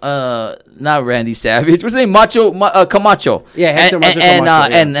not Randy Savage, what's his name, Camacho, Yeah, Hector and Macho and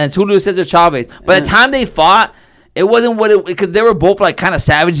Camacho, yeah. and Julio Cesar Chavez. By the time they fought, it wasn't what it because they were both like kind of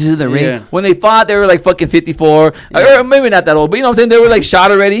savages in the ring. Yeah. When they fought, they were like fucking 54, or maybe not that old, but you know what I'm saying? They were like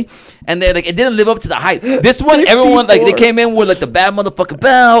shot already, and they like it didn't live up to the hype. This one, everyone like they 54. came in with like the bad motherfucking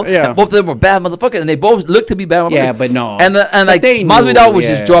belt. Yeah. And both of them were bad motherfuckers, and they both looked to be bad motherfuckers. Yeah, but no. And But like they Masvidal knew, was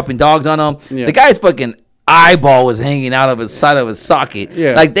yeah. just dropping dogs on him. Yeah. The guy's fucking eyeball was hanging out of his side of his socket.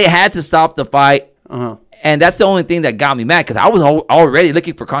 Yeah. Like they had to stop the fight. Uh-huh. And that's the only thing that got me mad because I was already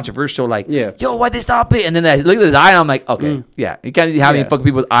looking for controversial, like, Yeah. yo, why'd they stop it? And then I look at his eye and I'm like, okay, yeah, you can't have any Yeah. fucking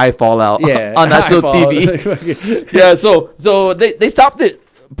people's eye fall out Yeah. on national Eyeball. TV. Yeah, so they stopped it.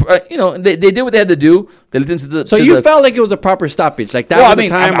 You know, they did what they had to do. They listened to the. So to you the, felt like it was a proper stoppage. Like that well, was I mean,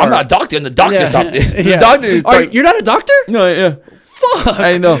 the time. I'm not a doctor, and the doctor stopped it. The Yeah. doctor. Are, you're not a doctor? No, yeah. Fuck.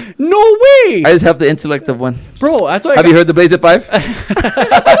 I know. No way. I just have the intellect of one. Bro, that's why Have you heard the Blaze at 5? Shout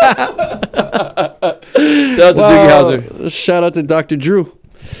out to Doogie Howser. Shout out to Dr. Drew.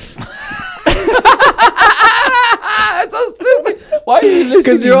 That's so stupid. Why are you listening?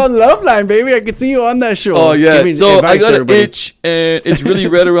 Because you're on Love Line, baby. I can see you on that show. Oh yeah. Giving So I advice got to an everybody. itch and it's really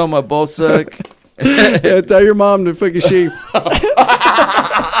red around my ball sack. Yeah, tell your mom to fucking shave.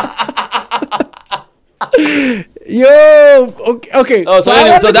 Yo, okay. Oh, so I anyway,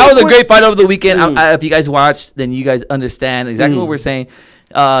 wanna so go that was a quick- great fight over the weekend. If you guys watched, then you guys understand exactly what we're saying.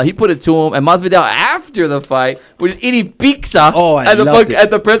 He put it to him, and Masvidal after the fight was just eating pizza. Oh, I at the loved it. at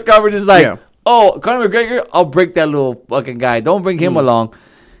the press conference, is like, Yeah. "Oh, Conor McGregor, I'll break that little fucking guy. Don't bring him along."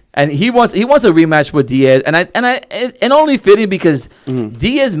 And he wants a rematch with Diaz, and only fitting because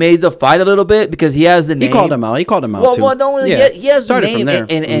Diaz made the fight a little bit because he has the name. He called him out. He called him out Well, too. well, no, Yeah. he has the Started name from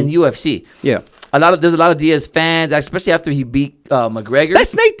there. in UFC. Yeah. There's a lot of Diaz fans, especially after he beat McGregor.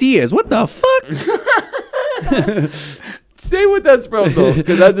 That's Nate Diaz. What the fuck? Say what that's from though,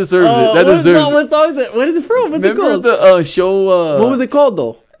 because that deserves it. That deserves it. what song is it? What is it from? What's it Remember called? the show? What was it called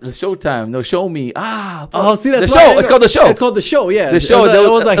though? The Showtime. No, Show Me. Oh, see, that's the why I show. know. It's called The Show. It's called The Show, yeah. The Show. It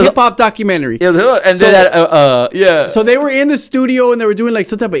was a hip hop documentary. Yeah, and So- then that, yeah. So they were in the studio and they were doing like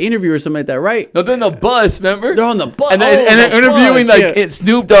some type of interview or something like that, right? no, then the bus. Remember? They're on the bus. And then, Oh, and then the interviewing bus, like yeah. it's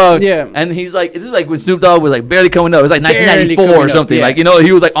Snoop Dogg. Yeah. And he's like, this is like when Snoop Dogg was like barely coming up. It was like Barely 1994 coming or up, something. yeah. Like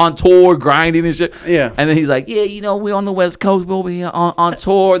he was like on tour grinding and shit. Yeah. And then he's like, yeah, we're on the West Coast, we're over here on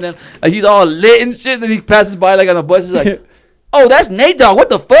tour. And then he's all lit and shit. And then he passes by like on the bus. He's like, oh, that's Nate Dogg. What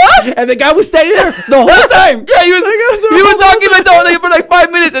the fuck? And the guy was standing there the whole time. Yeah, he was talking like the whole thing for like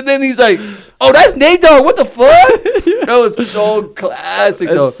 5 minutes, and then he's like, "Oh, that's Nate Dogg. What the fuck?" That was so classic,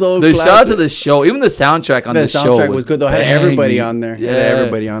 though. It's so the shout out to classic. the show, even the soundtrack on The the show soundtrack was good though. Had everybody on there. Yeah, Had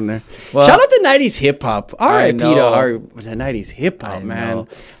everybody on there. Well, Shout out to 90s hip hop. R.I.P. to know. our the 90s hip hop, I man. know.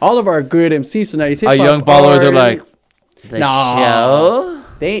 All of our good MCs from 90s hip Our hop. young followers are like, the Nah. show.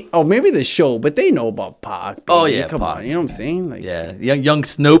 Maybe the show, but they know about Pac. baby. Oh, yeah, come Pac. on. You know what I'm saying? Like, Yeah, young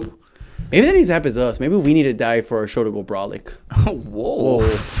Snoop. maybe that needs to happen as us. Maybe we need to die for our show to go brolic. Whoa,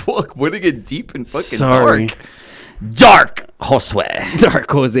 fuck! Where to get deep and fucking Sorry. dark? Josue.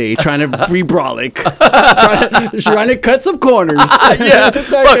 Dark Jose trying to free Brolic. trying to cut some corners. Yeah. Look,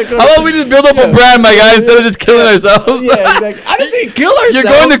 how about we just build up a brand, my guy, instead of just killing ourselves? Yeah, exactly. I didn't say kill ourselves. You're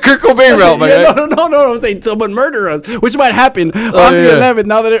going the Kurt Cobain route, my guy. No. I'm saying someone murder us, which might happen on the 11th.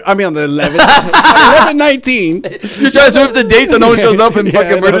 Now that on the 11th, 11/19. You're trying to switch the date so no one shows up and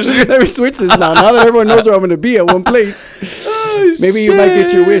fucking murders you. Let me switch this now. Now that everyone knows where I'm going to be at one place, maybe you might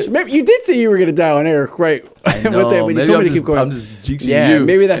get your wish. Maybe you did say you were going to die on air, right? I know. But you told me to keep going. I'm just jinxing you. Yeah,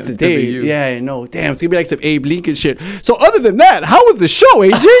 maybe that's the day. You. Yeah, I know. Damn, it's gonna be like some Abe Lincoln shit. So other than that, how was the show,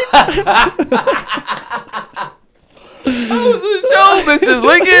 AJ? How was the show, Mrs.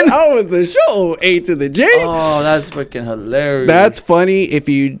 Lincoln? How was the show, A to the J? Oh, that's freaking hilarious. That's funny. If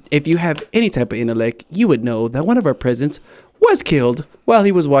you have any type of intellect, you would know that one of our presidents was killed while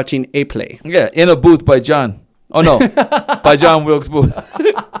he was watching a play. Yeah, in a booth by John. Oh no, by John Wilkes Booth.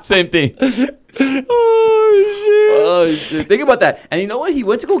 Same thing. Oh shit! Think about that. And you know what? He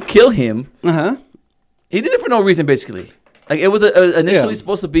went to go kill him. He did it for no reason, basically. Like it was initially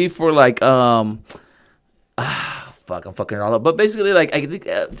supposed to be for like fuck, I'm fucking it all up. But basically, like I think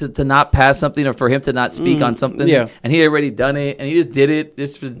to not pass something or for him to not speak on something. Yeah. And he had already done it, and he just did it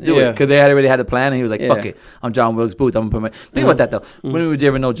just to do it because they had already had a plan. And he was like, "Fuck it, I'm John Wilkes Booth. I'm gonna put my." Think about that though. When would you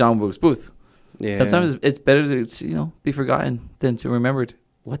ever know John Wilkes Booth? Yeah. Sometimes it's better to be forgotten than to remembered.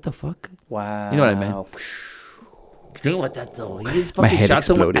 What the fuck? Wow. You know what I mean? Think about that though. He just fucking shot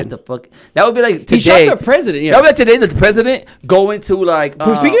someone at the fuck. That would be like today. He shot the president. Yeah. That would be like today. The president going to like.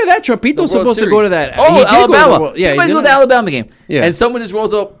 Speaking of that, Trumpito's supposed to go to that. Oh, Alabama. Yeah, he's going to the Alabama game. Yeah. And someone just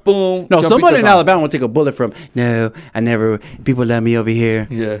rolls up. Boom. No, someone in Alabama will take a bullet from. No, I never. People love me over here.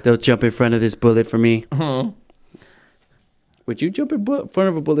 Yeah. They'll jump in front of this bullet for me. Would you jump in front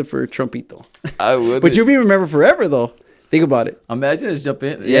of a bullet for Trumpito? I would. But you'll be remembered forever, though. Think about it. Imagine just jump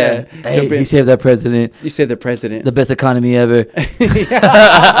in. Yeah. Hey, jump in. He saved that president. You saved the president. The best economy ever.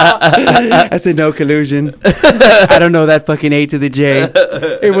 I said no collusion. I don't know that fucking A to the J.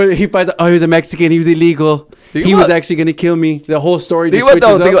 He finds out, he was a Mexican. He was illegal. He was actually going to kill me. The whole story just switches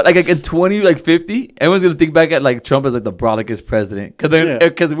up. Think about, like in 2050, everyone's going to think back at like Trump as like the broadest president.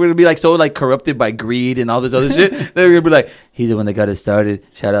 Because we're going to be like so like corrupted by greed and all this other shit. They're going to be like, he's the one that got it started.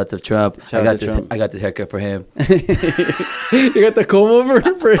 Shout out to Trump. I got this haircut for him. You got the comb over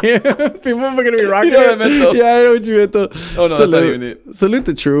for him. People are going to be rocking you know what I meant, though? Yeah, I know what you meant though. Oh no, that's not even it. Salute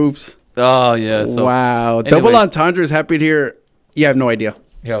the troops. Oh yeah. So, wow. anyways. Double entendre is happy to hear. You have no idea.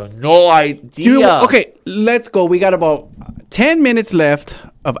 You have no idea. Okay, let's go. We got about 10 minutes left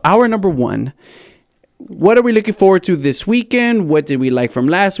of hour number 1. What are we looking forward to this weekend? What did we like from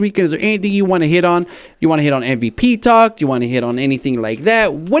last weekend? Is there anything you want to hit on? You want to hit on MVP talk? Do you want to hit on anything like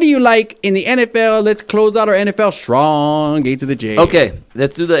that? What do you like in the NFL? Let's close out our NFL strong. A to the J. Okay,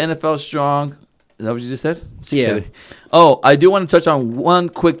 let's do the NFL strong. Is that what you just said? Yeah. Oh, I do want to touch on one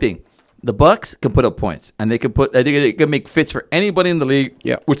quick thing. The Bucks can put up points, and I think they can make fits for anybody in the league,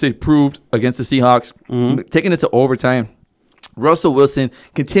 which they proved against the Seahawks, taking it to overtime. Russell Wilson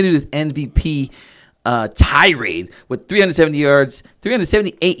continued his MVP tirade with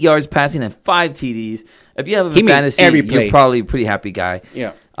 378 yards passing and 5 TDs. If you have him in fantasy, you're probably a pretty happy guy.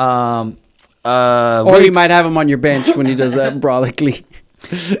 Yeah. Or you might have him on your bench when he does that broadly.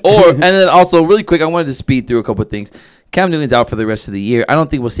 And then also really quick, I wanted to speed through a couple of things. Cam Newton's out for the rest of the year. I don't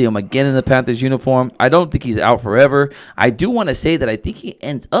think we'll see him again in the Panthers uniform. I don't think he's out forever. I do want to say that I think he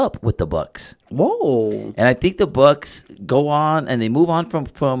ends up with the Bucks. Whoa! And I think the Bucks go on and they move on from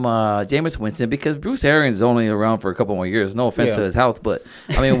Jameis Winston because Bruce Arians is only around for a couple more years. No offense to his health, but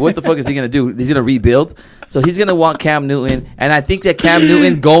I mean, what the fuck is he gonna do? He's gonna rebuild. So he's gonna want Cam Newton, and I think that Cam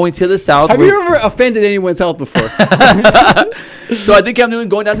Newton going to the South. Have you ever offended anyone's health before? So I think Cam Newton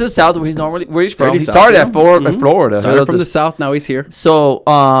going down to the South where he's from. He started at Florida. Started from the South, now he's here. So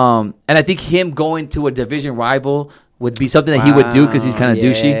and I think him going to a division rival would be something that he would do because he's kind of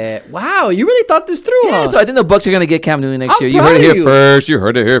douchey. Wow, you really thought this through, Yeah, so I think the Bucks are going to get Cam Newton next year. You heard it here first.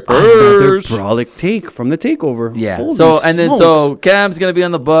 Another brolic take from the takeover. Yeah. Holy smokes. So Cam's going to be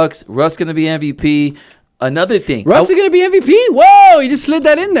on the Bucks. Russ going to be MVP. Another thing. Russ is going to be MVP? Whoa, you just slid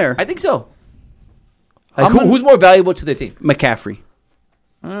that in there. I think so. Like, who's more valuable to their team? McCaffrey.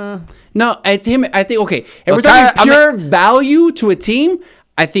 No, it's him. I think, okay. If we're talking pure value to a team,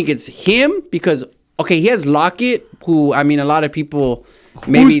 I think it's him because, he has Lockett, who, I mean, a lot of people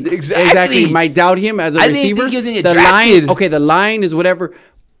maybe exactly might doubt him as a receiver. I think he was going to get drafted. The line is whatever.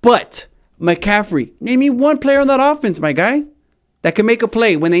 But McCaffrey, name me one player on that offense, my guy, that can make a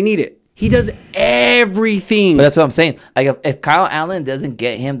play when they need it. He does everything. But that's what I'm saying. Like, if Kyle Allen doesn't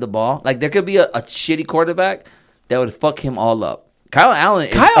get him the ball, like, there could be a shitty quarterback that would fuck him all up. Kyle Allen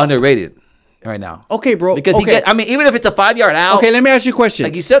is underrated. right now. Okay, bro. Because okay. even if it's a 5-yard out. Okay, let me ask you a question.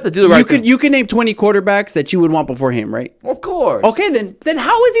 Like, you still have to do the right thing. You could name 20 quarterbacks that you would want before him, right? Of course. Okay, then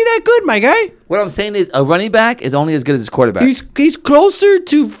how is he that good, my guy? What I'm saying is a running back is only as good as his quarterback. He's closer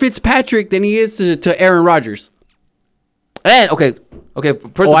to Fitzpatrick than he is to Aaron Rodgers. And okay. First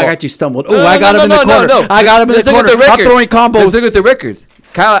of all, I got you stumbled. No, I got him in the corner. No. I got him in the corner. I'm throwing combos. Let's look at the records.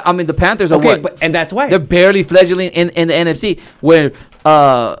 Kyle, the Panthers are what? And that's why they're barely fledgling in the NFC. Where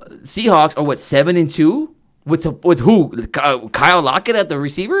Seahawks are what, 7-2 with who? Kyle Lockett at the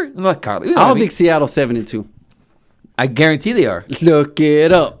receiver? Not Kyle. I don't think Seattle's 7-2. I guarantee they are. Look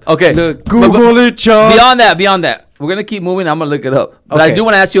it up. Okay. Google it, Chuck. Beyond that, we're gonna keep moving. I'm gonna look it up. But I do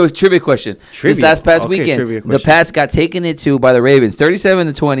want to ask you a trivia question. This past weekend, the Pats got taken into by the Ravens,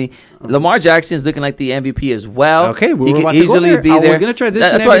 37-20. Lamar Jackson is looking like the MVP as well. Okay, he can easily be there. I was gonna transition.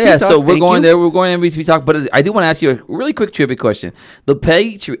 That's MVP right. talk. So we're going there. We're going MVP talk. But I do want to ask you a really quick trivia question. The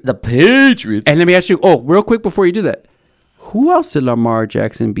Patriots. And let me ask you. Real quick before you do that, who else did Lamar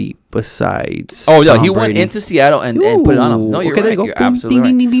Jackson beat besides? He went into Seattle and put it on him. No, you're right. There you go. You're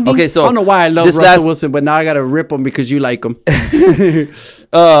absolutely right. Ding. Okay, so I don't know why I love Russell Wilson, but now I gotta rip him because you like him. They're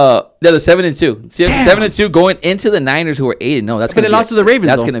 7-2. 7-2 going into the Niners, who are 8-0. That's but they lost to the Ravens.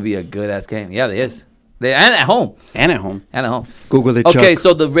 That's gonna be a good ass game. Yeah, it is. And at home. Google it. Okay,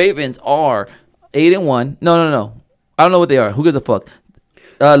 so the Ravens are 8-1. No. I don't know what they are. Who gives a fuck?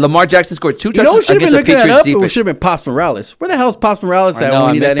 Lamar Jackson scored 2 touchdowns should have been against the looking that Patriots up. It defense. should have been Pops Morales. Where the hell is Pops Morales at when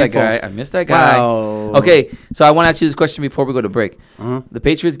we need that info? I missed that guy. Wow. Okay, so I want to ask you this question before we go to break. The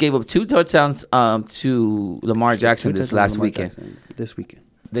Patriots gave up 2 touchdowns to Lamar Jackson this last weekend.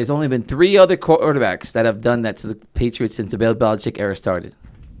 There's only been 3 other quarterbacks that have done that to the Patriots since the Bill Belichick era started.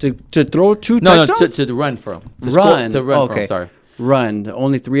 To throw 2 touchdowns? No, to run from. To run. from, sorry. Run.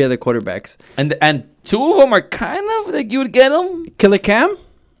 Only 3 other quarterbacks. And 2 of them are kind of like you would get them. Killer Cam?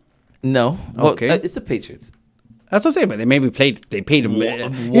 No. Okay. Well, it's the Patriots. That's what I'm saying, but they paid him.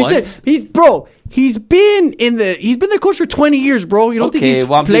 Once? He's been the coach for 20 years, bro. You don't think he's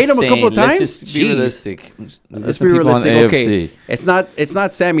played him a couple of times? Let's just be realistic. Let's be realistic. Okay. It's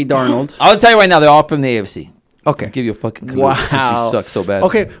not Sammy Darnold. I'll tell you right now, they're all from the AFC. Okay. I'll give you a fucking clue. Wow. You suck so bad.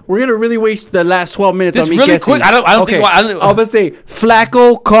 Okay, we're gonna really waste the last 12 minutes Just on me really guessing. quick. I don't think. I'm gonna say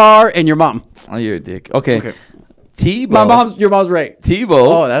Flacco, Carr, and your mom. Oh, you're a dick. Okay. Tebow. Your mom's right. Tebow.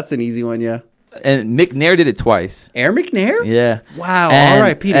 Oh, that's an easy one. Yeah. And McNair did it twice. Aaron McNair? Yeah. Wow. And,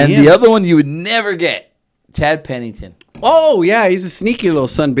 R.I.P. to And him. the other one you would never get, Chad Pennington. Oh yeah, he's a sneaky little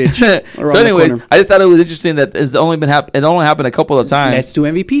son bitch. So, anyways, I just thought it was interesting that it only happened a couple of times. Let's do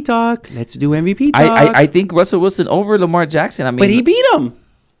MVP talk. I think Russell Wilson over Lamar Jackson. I mean, but he beat him.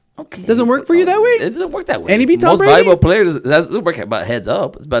 Okay. Doesn't work for you that way? It doesn't work that way. And he beat Tom Most Brady? valuable players, that doesn't work about heads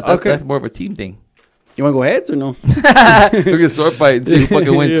up. But that's more of a team thing. You want to go heads or no? We can sword fight and see who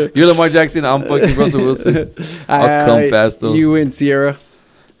fucking wins. Yeah. You're Lamar Jackson. I'm fucking Russell Wilson. I'll come fast though. You win, Sierra.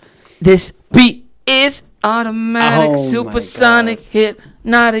 This beat is automatic, Oh, supersonic,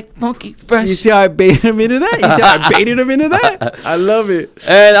 hypnotic, funky, fresh. You see how I baited him into that? I love it.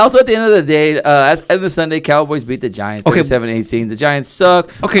 And also at the end of the day, at the end of the Sunday, Cowboys beat the Giants 37-18. The Giants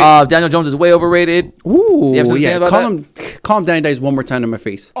suck. Okay. Daniel Jones is way overrated. Ooh, You have something to say about call him Danny Dimes one more time to my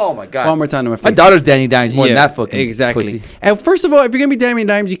face. Oh my god. One more time to my face. My daughter's Danny Dimes more than that fucking exactly. pussy. And first of all, if you're gonna be Danny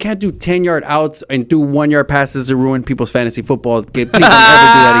Dimes, you can't do 10-yard outs and do 1-yard passes to ruin people's fantasy football. Please don't ever do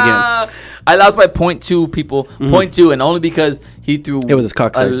that again. I lost by 0.2 people, 0.2, and only because he threw. It was his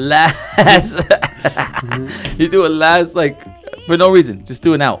cock size. He threw a last for no reason, just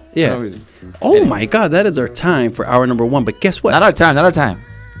do an out. Yeah. For no reason. Oh my God, that is our time for hour number 1. But guess what? Not our time. Not our time.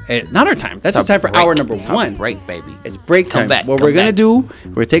 That's just time for hour number 1. Break, baby. It's break time. What we're gonna do?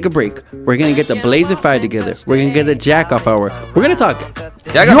 We're gonna take a break. We're gonna get the Blazing 5 together. We're gonna get the Jack Off Hour. We're gonna talk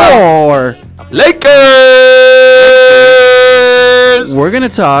your Lakers. We're gonna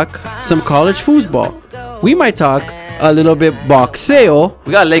talk some college foosball. We might talk a little bit boxeo.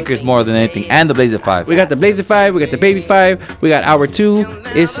 We got Lakers more than anything, and the Blazing 5. We got the Blazing 5. We got the Baby 5. We got hour 2.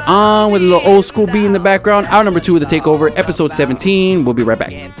 It's on with a little old school beat in the background. Hour number 2 of the Takeover, episode 17. We'll be right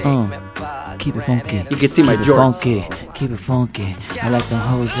back. Keep it funky. You can see my jorts. Keep it funky. I like the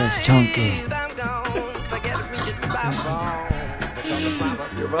hoes that's chunky.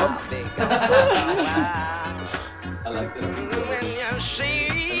 I like that. When you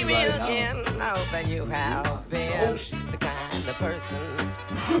see me again, know that you have been the kind of person.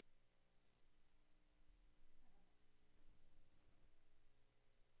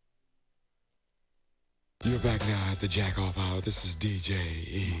 You're back now at the Jack Off Hour. This is DJ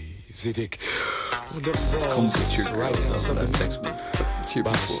Easy Dick. Come get your right now, something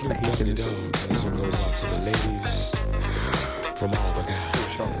by Snoop Doggy Dogg. And this one goes out to the ladies from all the guys.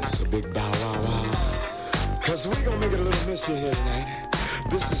 It's a big bow wow wow. Cause we gonna make it a little mystery here tonight.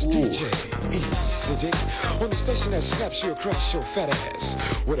 This is DJ Easy Dick on the station that slaps you across your fat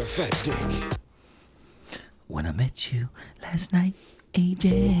ass with a fat dick. When I met you last night,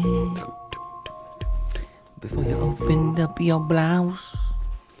 AJ, before you opened up your blouse.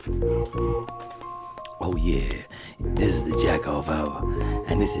 Oh yeah, this is the Jack Off Hour,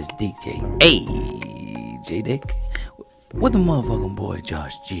 and this is DJ AJ Dick with the motherfucking boy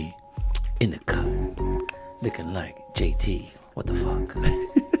Josh G in the cut, looking like JT. What the fuck?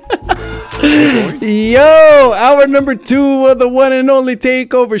 Yo, hour number 2 of the one and only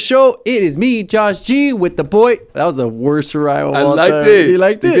Takeover show. It is me, Josh G, with the boy. That was a worst rhyme of all time. it. You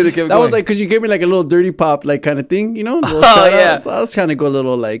liked You it? could've kept That was going. like, because you gave me like a little dirty pop, like kind of thing, you know? Little Oh, shout out. yeah. So I was trying to go a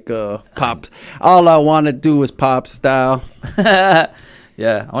little like pops. All I want to do is pop style.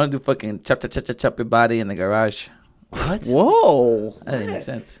 Yeah, I want to do fucking chop your body in the garage. What? Whoa. That didn't make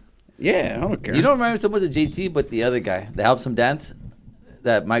sense. Yeah, I don't care. You don't remember someone was a JT, but the other guy that helps him dance?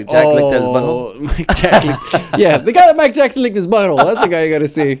 That Mike Jack licked his butthole? Mike Jack yeah, the guy that Mike Jackson licked his butthole. That's the guy you got to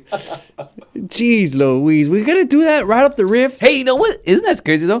see. Jeez Louise. We're going to do that right up the riff? Hey, you know what? Isn't that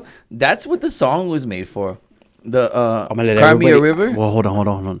crazy, though? That's what the song was made for. The I'm gonna let Crimea everybody- River? Well, hold on.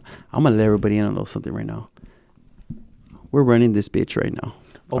 I'm going to let everybody in on a little something right now. We're running this bitch right now.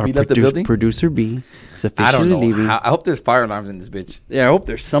 Oh, we left the building? Producer B is officially I don't know. leaving. I hope there's fire alarms in this bitch. Yeah, I hope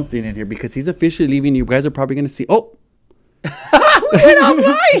there's something in here because he's officially leaving. You guys are probably going to see. Oh,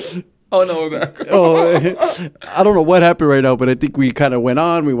 Oh, no, we're back. oh, I don't know what happened right now, but I think we kind of went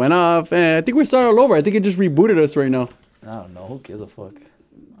on, we went off, and I think we're starting all over. I think it just rebooted us right now. I don't know. Who gives a fuck?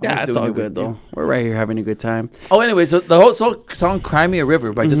 Yeah, it's all good though. We're right here having a good time. Oh, anyway, so the whole song "Crimea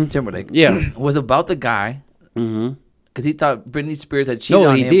River" by Justin Timberlake, Yeah. was about the guy because he thought Britney Spears had cheated No,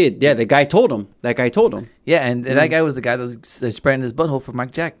 on he him. did. Yeah, the guy told him. That guy told him. Yeah, and that guy was the guy that spraying his butthole for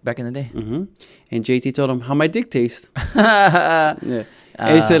Mike Jack back in the day. And JT told him how my dick tastes. Yeah.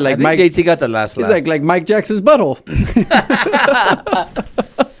 And he said I like think Mike. JT got the last He's laugh. like Mike Jackson's butthole.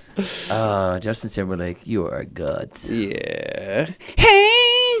 Justin Timberlake, you are a guts. Yeah.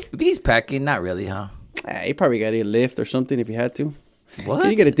 Hey. He's packing, not really, huh? He probably got a lift or something if he had to. What?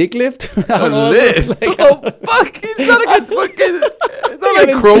 Did you get a dick lift? I A don't know. lift? Like, Oh, fuck! It's not like a fucking. It's not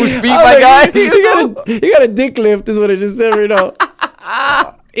like crow's feet, I'm my like, guy. he got a dick lift, is what I just said right now.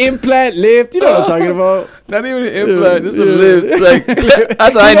 Implant lift. You know what I'm talking about. Not even an implant. This is a Yeah. lift. Like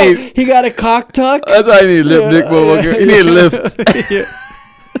that's what I need. He got a cock tuck. That's what I need. Lip, Nick, motherfucker. You need a lift.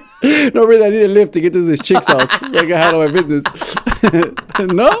 No, really, I need a lift to get to this chick's house. Like I handle my business.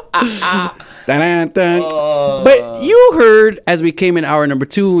 No? Dun-dun-dun. But you heard, as we came in hour number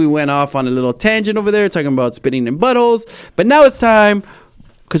 2, we went off on a little tangent over there talking about spitting in buttholes. But now it's time,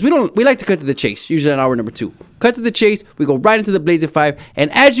 because we like to cut to the chase, usually in hour number 2. Cut to the chase, we go right into the Blaze at 5.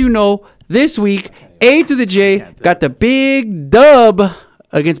 And as you know, this week, A to the J got the big dub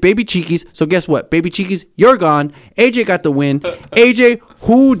against Baby Cheekies. So guess what? Baby Cheekies, you're gone. AJ got the win. AJ,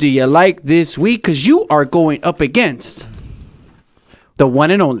 who do you like this week? Because you are going up against the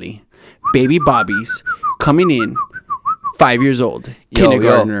one and only Baby Bobby's coming in 5 years old.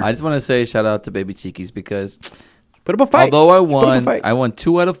 Kindergartner. I just want to say shout out to Baby Cheekies because Put up a fight. although I Put up a won, fight. I won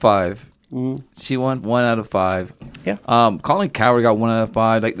 2 out of 5. She won 1 out of 5. Yeah. Colin Coward got 1 out of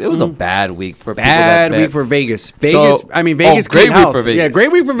 5. Like it was a bad week for people Bad that week bet. for Vegas. Vegas. So- Vegas. great clean week house. for Vegas. Yeah,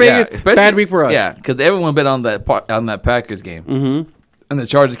 great week for Vegas. especially- Bad week for us. Yeah, because everyone bet on that Packers game. Mm-hmm. And the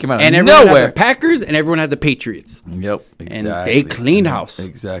Chargers came out And of everyone nowhere. had the Packers and everyone had the Patriots. Yep, exactly. And they cleaned house.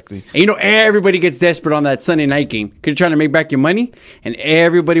 Exactly. And you know, everybody gets desperate on that Sunday night game because you're trying to make back your money. And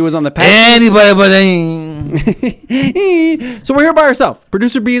everybody was on the Packers. Anybody but they. So we're here by ourselves.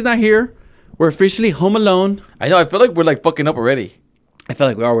 Producer B is not here. We're officially home alone. I know. I feel like we're like fucking up already. I feel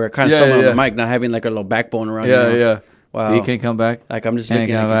like we are. We're kind of Yeah, someone on yeah. the mic, not having like a little backbone around. Yeah, you know? yeah. Wow. You can't come back. Like I'm just Can't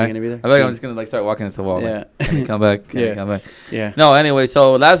looking like come he's back. gonna be there. I feel like I'm just gonna like start walking into the wall. Yeah. Like, can you come back? Can Yeah. you come back? Yeah. No. Anyway,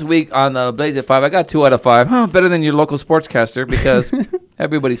 so last week on the Blaze at 5, I got 2 out of 5. Huh? Better than your local sportscaster because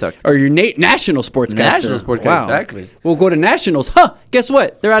everybody sucked. Or your national sportscaster. National sportscaster, exactly. We'll go to nationals. Huh? Guess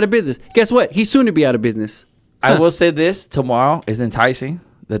what? They're out of business. Guess what? He's soon to be out of business. I will say this: tomorrow is enticing.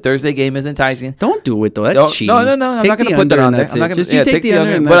 The Thursday game is enticing. Don't do it though. That's Don't- cheating. No. I'm not Take going the to put that under on and there. that's I'm not it. going Just to you take the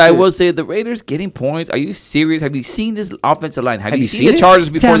under and But that's I it. will say the Raiders getting points. Are you serious? Have you seen this offensive line? Have you seen seen the it? Chargers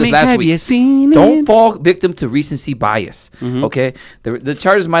before Tell this me, last have week? you seen Don't it? fall victim to recency bias. Okay, the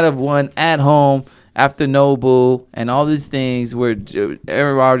Chargers might have won at home after Noble and all these things where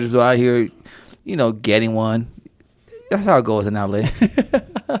Aaron Rodgers was out here, getting one. That's how it goes in LA.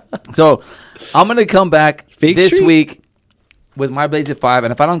 So I'm gonna come back Fake this Street? week with my Blaze at 5,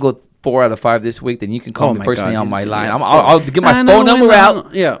 and if I don't go 4 out of 5 this week, then you can call Oh me my personally God, on my he's- line. yeah, I'll give my I phone know, number I out.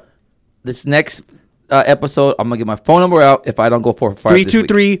 know. Yeah. This next episode, I'm gonna get my phone number out if I don't go 4 for 5 this week.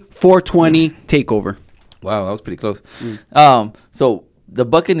 323-420 takeover. Wow, that was pretty close. Mm. So the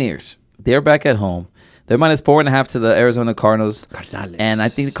Buccaneers, they're back at home. They're minus 4.5 to the Arizona Cardinals. Cardinals. And I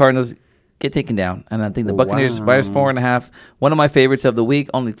think the Cardinals get taken down. And I think the Buccaneers Wow. minus 4.5. One of my favorites of the week.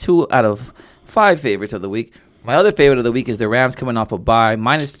 Only 2 out of 5 favorites of the week. My other favorite of the week is the Rams coming off a bye.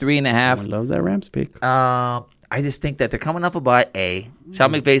 Minus 3.5. Everyone loves that Rams pick. I just think that they're coming off a bye. A.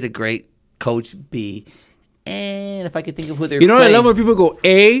 Sean McVay's a great coach. B. And if I could think of who they're You know what I playing, love when people go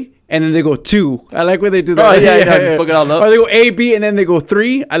A and then they go 2. I like when they do that. Oh, yeah, just fuck it all up. Or they go A, B, and then they go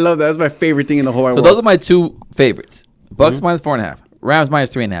 3. I love that. That's my favorite thing in the whole wide So world. those are my 2 favorites. Bucks Mm-hmm. minus 4.5. Rams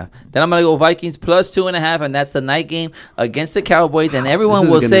minus 3.5. Then I'm gonna go Vikings plus 2.5, and that's the night game against the Cowboys. And everyone This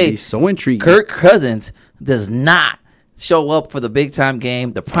is will gonna say be so intriguing. Kirk Cousins does not show up for the big time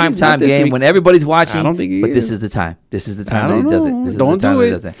game, the prime He's not time this game week. when everybody's watching. I don't think he but this is. is the time. This is the I time that he don't does it. know. This is Don't the time do that he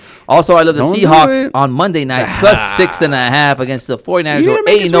it. does it. Also, I love the Don't do Seahawks it. on Monday night plus 6.5 against the 49ers. You Or gonna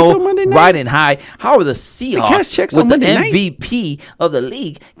make us wait till Monday 8-0, night? riding high. How are the cash Seahawks checks with on the Monday night? MVP of the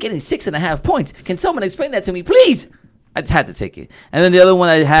league getting 6.5 points? Can someone explain that to me, please? I just had to take it. And then the other one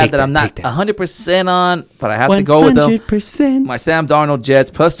I have Take that that, I'm not take that. 100% on, but I have to go with them. 100%. My Sam Darnold Jets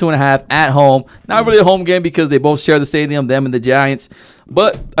plus 2.5 at home. Not really a home game because they both share the stadium, them and the Giants.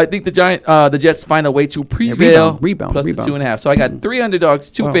 But I think the Jets find a way to prevail. rebound. Plus the 2.5. So I got 3 underdogs,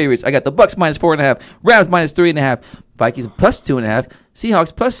 2 favorites. I got the Bucks minus 4.5, Rams minus 3.5, Vikings plus 2.5,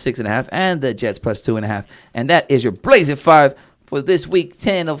 Seahawks plus 6.5, and the Jets plus 2.5. And that is your Blazing 5 for this week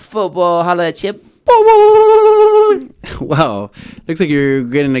 10 of football. Holla at you. Wow. Looks like you're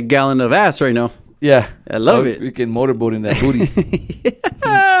getting a gallon of ass right now. Yeah, I love was it. Freaking motorboating that booty.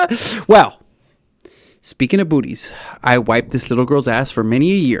 Well, speaking of booties, I wiped this little girl's ass for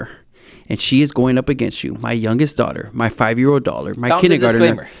many a year, and she is going up against you, my youngest daughter, my 5-year-old daughter, my Tell 'em the kindergartner.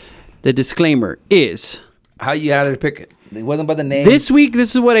 disclaimer. The disclaimer is How you had to pick it? It wasn't by the name. this week.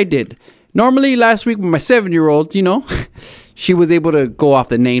 This is what I did. Normally, last week with my 7-year-old, she was able to go off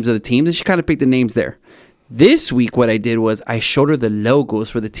the names of the teams, and she kind of picked the names there. This week, what I did was I showed her the logos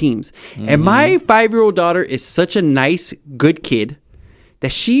for the teams. And my 5-year-old daughter is such a nice, good kid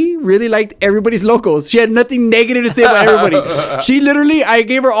that she really liked everybody's logos. She had nothing negative to say about everybody. She literally, I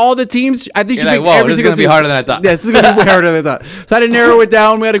gave her all the teams. I think You're she like, picked whoa, every this is single gonna be team. harder than I thought. Yeah, this is going to be way harder than I thought. So I had to narrow it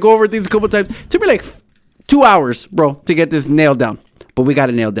down. We had to go over things a couple times. Took me like 2 hours, bro, to get this nailed down. But we got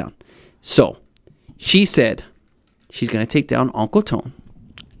it nailed down. So she said she's going to take down Uncle Tone.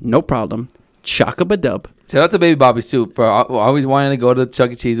 No problem. Chaka-ba-dub. Shout out to Baby Bobby too for always wanting to go to Chuck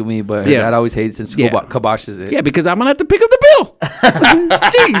E. Cheese with me, but her Yeah. dad always hates it and Yeah. kiboshes it. Yeah, because I'm going to have to pick up the bill.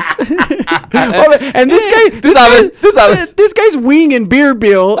 Jeez. And this guy's wing and beer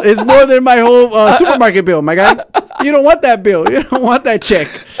bill is more than my whole supermarket bill, my guy. You don't want that bill. You don't want that check.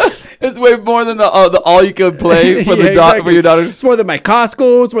 It's way more than the all you can play for Yeah, exactly. for your daughters. It's more than my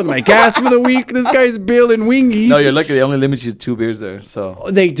Costco. It's more than my gas for the week. This guy's bill and wingies. No, you're lucky. They only limit you to 2 beers there. So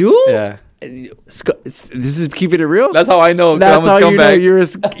They do? yeah, This is keeping it real? that's how I know. 'cause That's I'm a how you know scumbag. you're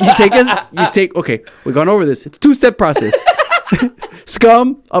you take okay, we've gone over this. It's a 2-step process.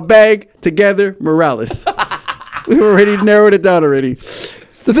 Scum, a bag, together, Morales. We already narrowed it down already.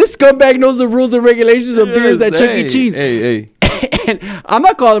 So this scumbag knows the rules and regulations of beers at Chuck E. Cheese. Hey. And I'm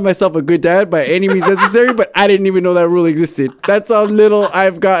not calling myself a good dad by any means necessary, but I didn't even know that rule existed. That's how little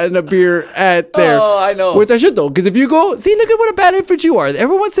I've gotten a beer at there. Oh, I know. Which I should though, because if you go, see, look at what a bad infant you are.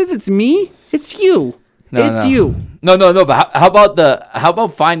 Everyone says it's me. It's you. It's you. No. But how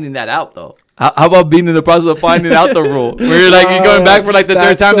about finding that out though? How about being in the process of finding out the rule? Where you're like you're going back for like the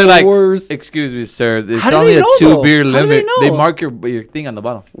third That's time. They're the like, worst. "Excuse me, sir. It's How do only they a know, 2 though? beer How do they limit." know? They mark your thing on the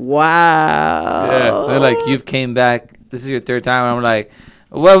bottom. Wow. Yeah, they're like, "You've came back. This is your 3rd time." And I'm like,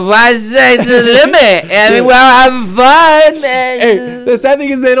 "Well, why say the limit? I mean, well, I'm fun." Hey, the sad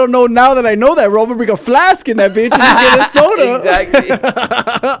thing is they don't know now that I know that. Roman, bring a flask in that bitch and you get a soda. Exactly.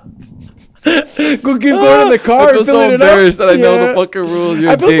 Go keep going in the car I feel and so filling it up. embarrassed that I know Yeah. the fucking rules.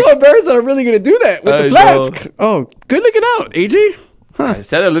 You're I a feel dick. so embarrassed that I'm really going to do that with I the flask. know. Oh, good looking out, AJ. I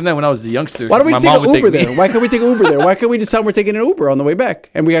said I learned that when I was a youngster. Why don't we My just take mom an would Uber me. there? Why can't we take an Uber there? Why can't we just tell them we're taking an Uber on the way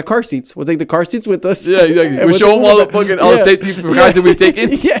back? And we got car seats. We'll take the car seats with us. Yeah, exactly. And We we'll show take them all Uber the back. fucking all the safety precautions we've taken.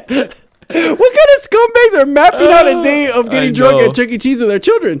 Yeah. What kind of scumbags are mapping out a day of I getting drunk know. at Chuck E. Cheese with their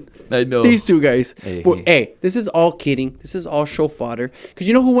children? I know. These two guys. Hey, Well, hey. hey, this is all kidding. This is all show fodder. Because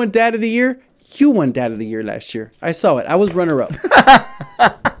you know who won Dad of the Year? You won Dad of the Year last year. I saw it. I was runner-up.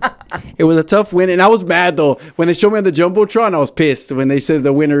 It was a tough win. And I was mad, though. When they showed me on the Jumbotron, I was pissed when they said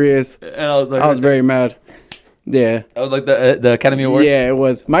the winner is. And I was like, I was very mad. Yeah. Oh, like the Academy Award. Yeah, it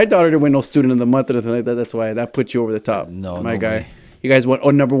was. My daughter didn't win no Student of the Month or anything like that. That's why that put you over the top. No, my no guy. way. You guys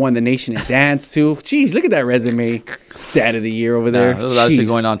won number one the nation in dance too. Jeez, look at that resume. Dad of the year over there. There's a lot of shit Jeez.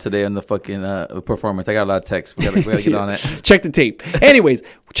 going on today in the fucking performance. I got a lot of texts. We gotta get on it. Check the tape. Anyways,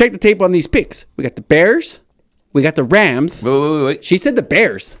 check the tape on these picks. We got the Bears. We got the Rams. Wait. She said the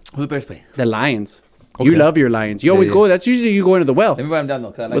Bears. Who the Bears play? The Lions. Okay. You love your Lions. You always yeah. go. That's usually you go into the well Let me write them down though.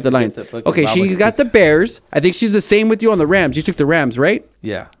 'Cause I like with the to get Lions. fucking Okay, Bob she's with got the Bears. I think she's the same with you on the Rams. You took the Rams, right?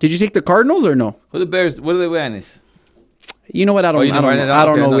 Yeah. Did you take the Cardinals or no? Who the Bears? What are they wearing? This? You know what? I don't. you I know don't right know. now? I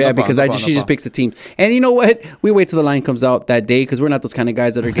don't Okay, know. no Yeah, problem, because no she problem, just no picks the teams. And you know what? We wait till the line comes out that day because we're not those kind of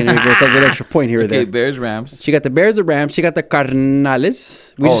guys that are getting to go as an extra point here or Okay, there. Bears, Rams. She got the Bears, the Rams. She got the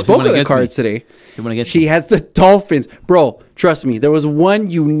Cardinals. We Oh, just she spoke went of the against cards me. today. You want to get? She has the Dolphins, bro. Trust me. There was one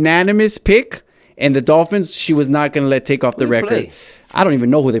unanimous pick, and the Dolphins she was not going to let take off the Who they record. play? I don't even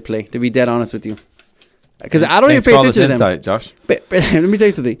know who they play. To be dead honest with you, because I don't Thanks even for pay all this attention to them. insight, Josh. But let me tell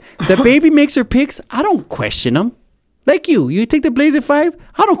you something. The baby makes her picks. I don't question them. Like you take the Blaze at 5.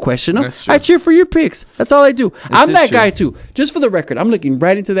 I don't question them. That's true. I cheer for your picks. That's all I do. I'm is that true. guy too. Just for the record, I'm looking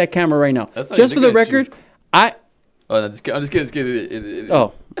right into that camera right now. That's not Just for even the looking at record, I. Oh, no, I'm just kidding.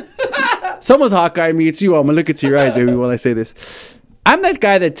 Oh, someone's hawk-eyed me. It's you. I'm gonna look into your eyes, baby, while I say this. I'm that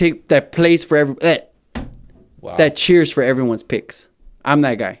guy that plays for Wow. that cheers for everyone's picks. I'm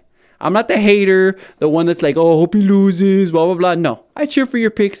that guy. I'm not the hater, the one that's like, oh, hope he loses, blah, blah, blah. No, I cheer for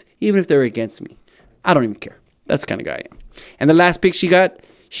your picks, even if they're against me. I don't even care. That's the kind of guy I am. And the last pick she got,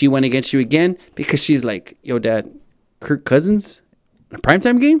 she went against you again because she's like, yo, Dad, Kirk Cousins in a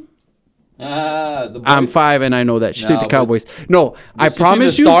primetime game? The I'm boys. 5 and I know that. She took No, the but- Cowboys. No, I she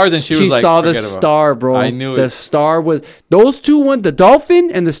promise seen you. the stars and she was like, saw the forget about it. star, bro. I knew the it. star was those two won the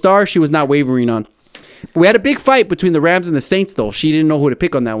Dolphin and the star. She was not wavering on. We had a big fight between the Rams and the Saints, though. She didn't know who to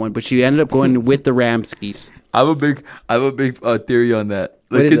pick on that one, but she ended up going with the Ramskis. I have a big theory on that.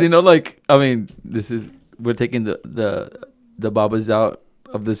 What Like, is cause it? you know, like, I mean, we're taking the babas out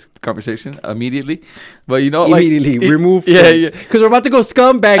of this conversation immediately, but you know, like, Immediately remove. Yeah. Because we're about to go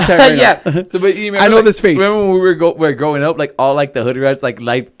scumbag time. Right Yeah. now. So, but you remember, I know like, this face. Remember when we were growing up, like all like the hood rats,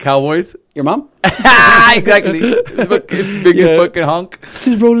 like Cowboys. Your mom? Exactly. Biggest Yeah. fucking hunk.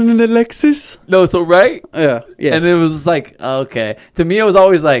 She's rolling in the Lexus. No, so right. Yeah. Yes. And it was like, okay. To me, it was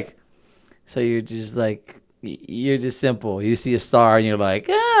always like, so you're just like, you're just simple. You see a star and you're like,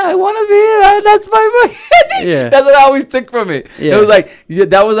 I want to be, that's my Yeah. That's what I always took from it. Yeah. It was like,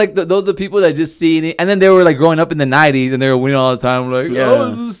 that was like, those are the people that just see it. And then they were like growing up in the 90s and they were winning all the time. Like, Yeah. oh,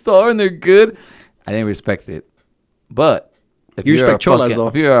 this is a star and they're good. I didn't respect it. But if You you're respect a Cholas, fucking- though.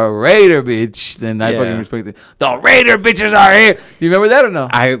 if you're a Raider bitch, then I Yeah. fucking respect it. The Raider bitches are here. Do you remember that or no?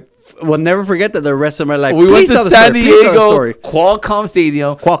 I will never forget that the rest of my life. We went Please tell to the San story. Please tell the Diego story. Qualcomm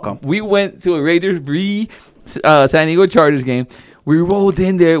Stadium. Qualcomm. We went to a Raiders San Diego Chargers game. We rolled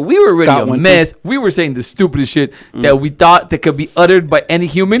in there. We were already Got a one, too. mess. We were saying the stupidest shit that we thought that could be uttered by any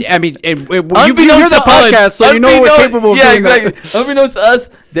human. I mean, you hear Unbeknownst the to us- podcast, so you know we're capable of yeah, doing exactly. that. Unbeknownst to us,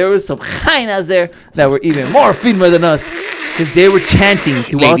 there was some hyenas there that were even more female than us because they were chanting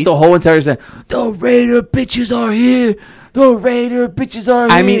throughout Ladies. the whole entire time. The Raider bitches are here. The Raider bitches are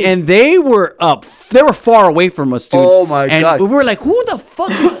here. I mean, and they were far away from us, dude. Oh, my and God. we were like, who the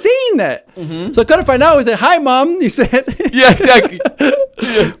fuck is saying that? So I couldn't find out. We said, hi, Mom. He said, yeah, exactly.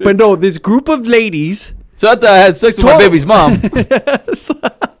 but no, this group of ladies. So after I had sex with my Total- baby's mom,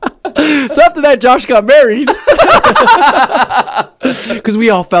 So after that, Josh got married. Because we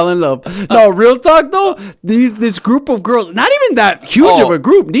all fell in love. No, real talk though, this group of girls, not even that huge of Oh. a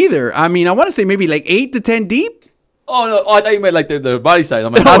group neither. I mean, I want to say maybe like 8 to 10 deep. oh no, I thought you meant like their body size.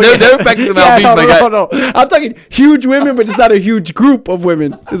 I'm like, Oh, they're, yeah. they're back to the Yeah, Maldives, my guy. no. I'm talking huge women, but just not a huge group of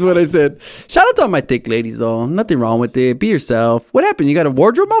women, is what I said. Shout out to all my thick ladies, though. Nothing wrong with it. Be yourself. What happened? You got a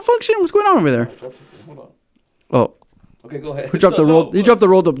wardrobe malfunction? What's going on over there? Oh, Okay, go ahead. he dropped the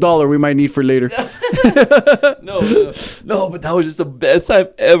rolled up dollar we might need for later. No, but that was just the best time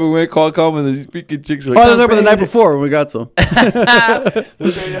ever when Qualcomm and the freaking chicks were like, Oh, that's over the night before when we got some. the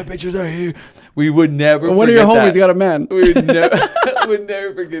Raider bitches are here. We would never. One of your forget homies that. got a man. We would never, would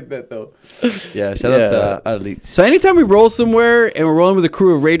never forget that though. Yeah, shout out to our elites. So anytime we roll somewhere and we're rolling with a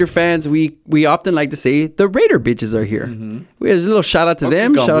crew of Raider fans, we often like to say the Raider bitches are here. We have a little shout out to Okay,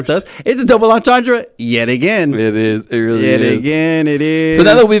 them, shout out to us. Gumbers. It's a double entendre yet again. It is. It really Yet is. again, it is. So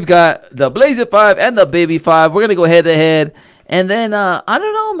now that we've got the Blaze at 5 and the Baby 5, we're gonna go head to head, and then I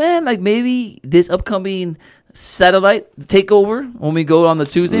don't know, man. Like maybe this upcoming satellite takeover when we go on the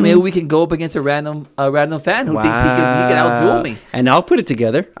Tuesday. Maybe we can go up against a random fan who thinks he can outduel me. And I'll put it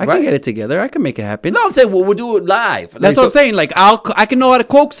together. I can get it together. I can make it happen. No, I'm saying we'll do it live. That's what I'm saying. Like I can know how to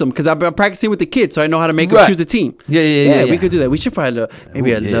coax them because I'm practicing with the kids, so I know how to make them choose a team. Yeah. We could do that. We should find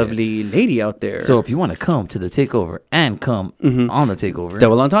maybe a lovely lady out there. So if you want to come to the takeover and come on the takeover,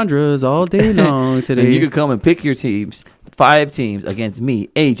 double entendres all day long today. And you can come and pick your teams, 5 teams against me,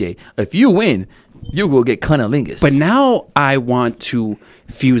 AJ. If you win, you will get cunnilingus. But now I want to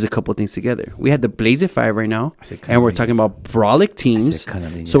fuse a couple things together. We had the Blaze at 5 right now, and we're talking about Brawlic teams.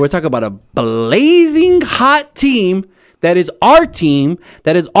 So we're talking about a blazing hot team that is our team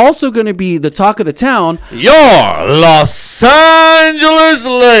that is also going to be the talk of the town. Your Los Angeles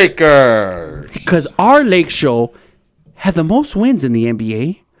Lakers. Because our Lake Show have the most wins in the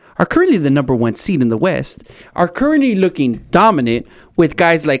NBA, are currently the number 1 seed in the West, are currently looking dominant with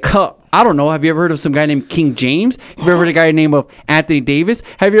guys like, I don't know, have you ever heard of some guy named King James? Have you ever heard of a guy named Anthony Davis?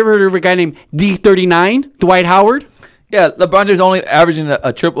 Have you ever heard of a guy named D39, Dwight Howard? Yeah, LeBron James only averaging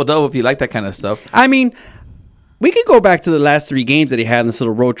a triple-double if you like that kind of stuff. I mean, we could go back to the last 3 games that he had on this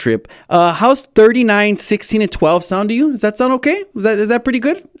little road trip. How's 39, 16, and 12 sound to you? Does that sound okay? Is that pretty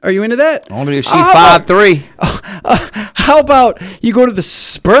good? Are you into that? Only if she's 5'3". How about you go to the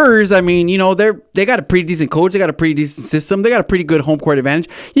Spurs? I mean, they got a pretty decent coach. They got a pretty decent system. They got a pretty good home court advantage.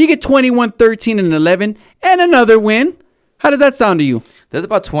 You get 21, 13, and 11, and another win. How does that sound to you? There's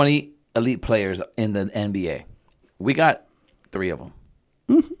about 20 elite players in the NBA. We got 3 of them.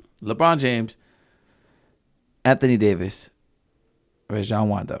 Mm-hmm. LeBron James, Anthony Davis, Rajon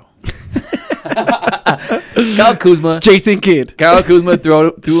Rondo. Kyle Kuzma. Jason Kidd. Kyle Kuzma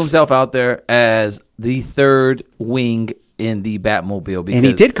threw himself out there as the 3rd wing in the Batmobile. And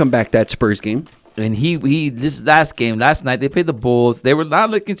he did come back that Spurs game. And this last night, they played the Bulls. They were not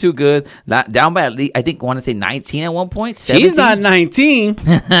looking too good. Down by at least, I want to say 19 at one point. 17? He's not 19.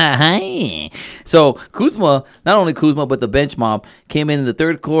 So Kuzma, not only Kuzma, but the bench mob came in the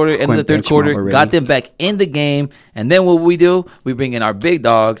third quarter, got them back in the game. And then what we do, we bring in our big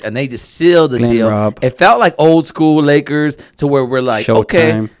dogs, and they just seal the deal. Robb. It felt like old school Lakers to where we're like, Showtime.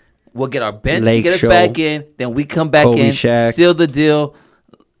 Okay, we'll get our bench to get us back in. Then we come back Kobe, in, Shaq. seal the deal.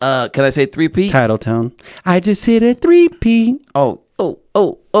 Can I say 3-peat? Titletown. I just hit a 3-peat. Oh.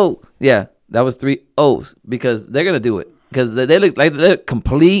 Yeah, that was 3 O's because they're going to do it. Because they look like they're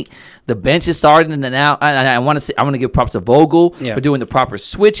complete. The bench is starting and now. I want to give props to Vogel for doing the proper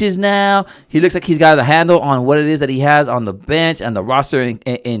switches now. He looks like he's got a handle on what it is that he has on the bench and the roster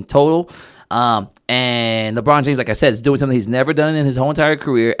in total. And LeBron James, like I said, is doing something he's never done in his whole entire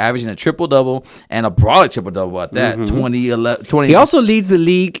career, averaging a triple-double and a broad triple-double at that. 20. He also leads the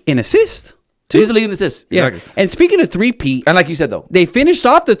league in assists. He's the league in assists. Yeah. Exactly. And speaking of 3-peat, and like you said, though, they finished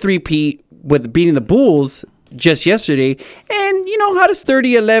off the 3-peat with beating the Bulls just yesterday. And, how does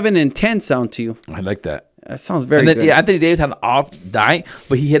 30, 11, and 10 sound to you? I like that. That sounds very good. Yeah, Anthony Davis had an off night,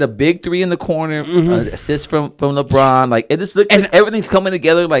 but he hit a big 3 in the corner, assist from LeBron. Like, it just looks like everything's coming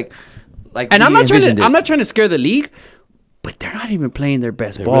together and I'm not trying to scare the league, but they're not even playing their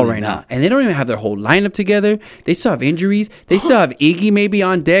best ball right now. And they don't even have their whole lineup together. They still have injuries. They still have Iggy maybe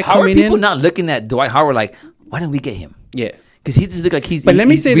on deck How coming are people in. not looking at Dwight Howard like, why didn't we get him? Yeah. Because he just look like he's. But let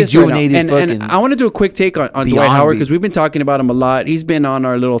me say this right now, and fucking I want to do a quick take on Dwight Howard because we've been talking about him a lot. He's been on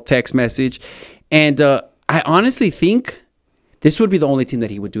our little text message, and I honestly think this would be the only team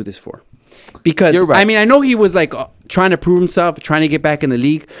that he would do this for. Because, You're right. I mean, I know he was like trying to prove himself, trying to get back in the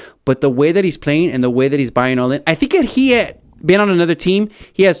league, but the way that he's playing and the way that he's buying all in, I think if he had been on another team,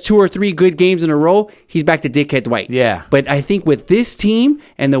 he has 2 or 3 good games in a row, he's back to Dickhead Dwight. Yeah. But I think with this team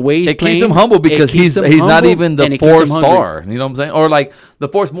and the way he's playing, keeps him humble because he's not even the 4th star. hungry. You know what I'm saying? Or like the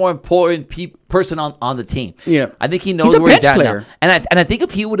 4th more important person on the team. Yeah. I think he knows He's a where he's bench at player. now. And I think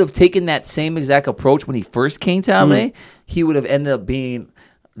if he would have taken that same exact approach when he first came to LA, he would have ended up being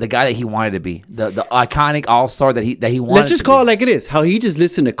the guy that he wanted to be, the iconic all-star that he wanted. Let's just call it like it is. How he just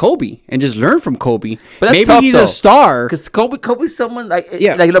listened to Kobe and just learned from Kobe. But that's maybe tough, he's though, a star. because Kobe's someone like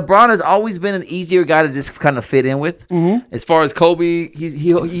Yeah. like LeBron has always been an easier guy to just kind of fit in with. As far as Kobe, he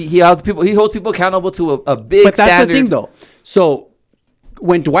holds people accountable to a big. But that's standard. the thing, though. So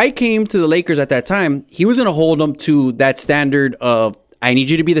when Dwight came to the Lakers at that time, he was going to hold them to that standard of, I need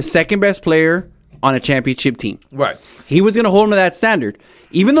you to be the second best player on a championship team. Right. He was going to hold them to that standard.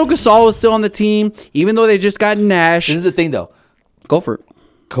 Even though Gasol was still on the team, even though they just got Nash. This is the thing, though. Go for it.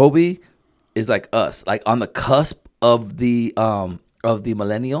 Kobe is like us, like on the cusp of the of the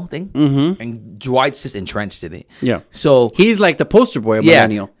millennial thing, and Dwight's just entrenched in it. Yeah. So He's like the poster boy of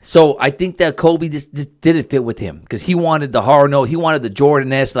millennial. So I think that Kobe just didn't fit with him because he wanted the hard note. He wanted the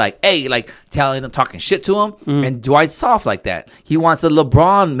Jordan-esque, like, hey, like telling him, talking shit to him. And Dwight's soft like that. He wants the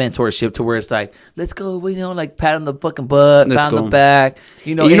LeBron mentorship to where it's like, let's go, like pat on the fucking butt, Let's pat on go. the back.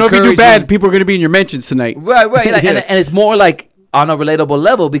 You know, If you encourage do bad, him. people are going to be in your mentions tonight. Right. Like, Yeah. and it's more like on a relatable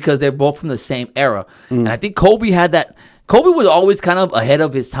level because they're both from the same era. And I think Kobe had that. Kobe was always kind of ahead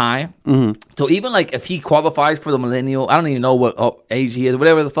of his time. So even like if he qualifies for the millennial, I don't even know what age he is,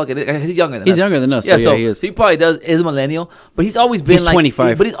 whatever the fuck it is. He's younger than us. He's younger than us, Yeah, so yeah, he is. So he probably is a millennial, but he's always been He's like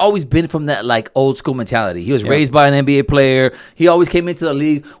 25. But he's always been from that like old school mentality. He was raised by an NBA player. He always came into the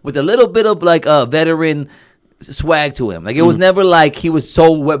league with a little bit of like a veteran swag to him. Like it was never like he was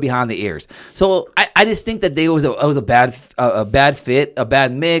so wet behind the ears. So I just think that it was a bad fit, a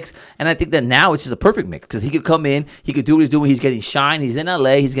bad mix, and I think that now it's just a perfect mix because he could come in, he could do what he's doing. He's getting shine. He's in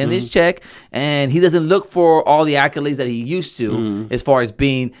LA. He's getting his check, and he doesn't look for all the accolades that he used to as far as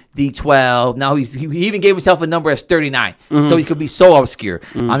being the 12. Now he even gave himself a number as 39, so he could be so obscure.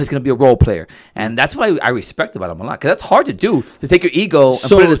 I'm just gonna be a role player, and that's what I respect about him a lot because that's hard to do, to take your ego and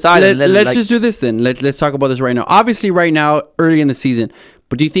put it aside and let it, let's like, just do this then. Let's talk about this right now. Obviously, right now, early in the season.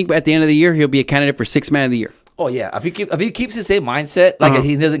 But do you think at the end of the year he'll be a candidate for Sixth Man of the Year? Oh yeah, if he keeps the same mindset, like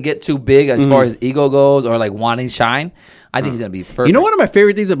he doesn't get too big as far as ego goes or like wanting shine, I think he's gonna be perfect. You know one of my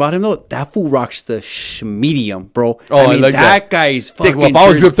favorite things about him though? That fool rocks the medium, bro. Oh, I like that. guy's Think, fucking. well, if I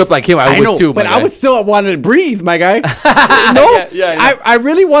was jersey- ripped up like him, I would know, too. but my I guy. would still wanted to breathe, my guy. No, Yeah, I know. I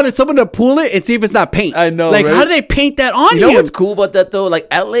really wanted someone to pull it and see if it's not paint. I know, like right? how do they paint that on You know him? what's cool about that though? Like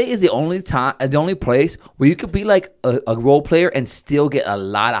LA is the only place where you could be like a role player and still get a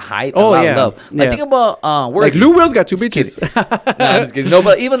lot of hype, and Oh, a lot yeah. of love. Like Yeah. think about Like Worthy. Lou Will's got two Just bitches. kidding. No, I'm just kidding. No,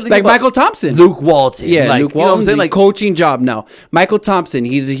 but even think Like about Michael Thompson. Luke Walton. Yeah, like, Luke you know what I'm Walton's saying? the Like coaching job now. Michael Thompson,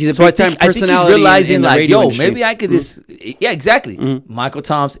 he's a So I big time think he's personality. realizing in the like, radio yo, industry. maybe I could just, yeah, exactly. Michael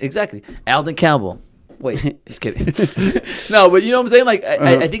Thompson, exactly. Alden Campbell. Wait, just kidding. No, but you know what I'm saying? Like,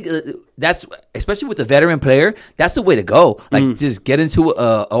 I think that's, especially with the veteran player, that's the way to go. Like, just get into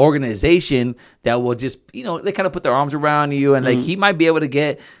a organization that will just, you know, they kind of put their arms around you, and like he might be able to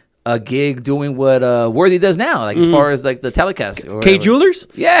get a gig doing what Worthy does now, like as far as like the telecast. Or K whatever. Jewelers?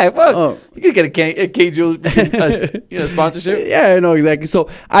 Yeah, well, Oh. you could get a K Jewelers sponsorship. Yeah, I know exactly. So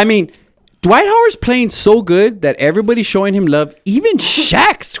I mean, Dwight Howard's playing so good that everybody's showing him love. Even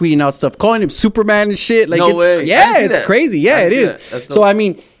Shaq's tweeting out stuff, calling him Superman and shit. Like, No it's, way. I yeah, see it's that. crazy. Yeah, I it see is. that. That's So dope. I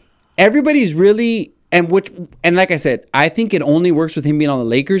mean, everybody's really and like I said, I think it only works with him being on the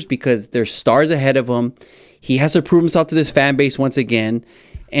Lakers because there's stars ahead of him. He has to prove himself to this fan base once again.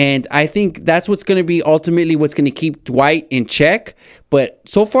 And I think that's what's going to be ultimately what's going to keep Dwight in check. But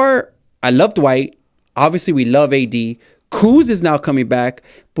so far, I love Dwight. Obviously, we love AD. Kuz is now coming back.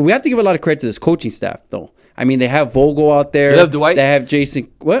 But we have to give a lot of credit to this coaching staff, though. I mean, they have Vogel out there. You love Dwight? They have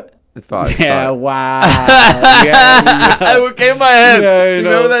Jason. What? It's fine. Yeah, wow. yeah, It came in my head. Yeah, you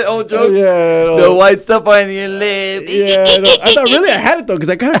remember that old joke? Yeah, I know. The white stuff on your lip. Yeah, no, I thought really I had it though because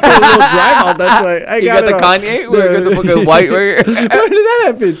I kind of put a little drive out. That's why I You got got the it Kanye? out. Where you got the fucking white right here? When did that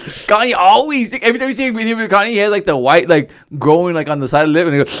happen? Kanye always, every time you see a video with Kanye, he has like the white like growing like on the side of the lip,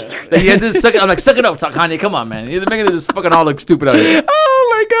 and he goes, and he had this suck it. I'm like, suck it up, Kanye. Come on, man. You're making this fucking all look stupid out here. Oh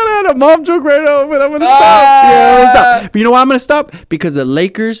my god, I had a mom joke right now, but I'm gonna stop. Yeah, I'm gonna stop. But you know why I'm gonna stop? Because the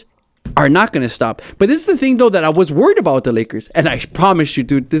Lakers are not gonna stop. But this is the thing though that I was worried about with the Lakers, and I promise you,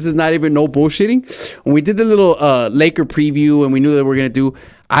 dude, this is not even no bullshitting. When we did the little Laker preview and we knew that we were gonna do,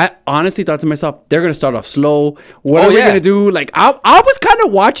 I honestly thought to myself, they're gonna start off slow. What are we gonna do? Like I was kind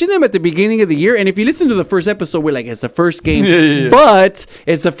of watching them at the beginning of the year, and if you listen to the first episode, we're like, it's the first game, but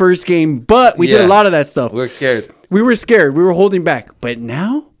it's the first game, but we did a lot of that stuff. We're scared. We were scared. We were holding back. But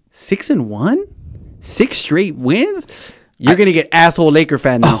now, 6-1, 6 straight wins. You're gonna get asshole Laker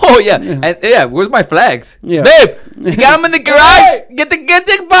fan now. Oh yeah, and yeah. Where's my flags? Yeah. Babe, you got them in the garage. Get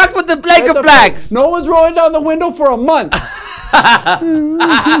the box with the Laker flags. No one's rolling down the window for a month.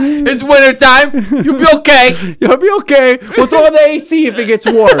 It's winter time. You'll be okay. You'll be okay. We'll throw on the AC if it gets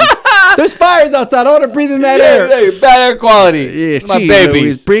warm. There's fires outside. I want to breathe in that air. Yeah, bad air quality. Yeah, my gee, babies.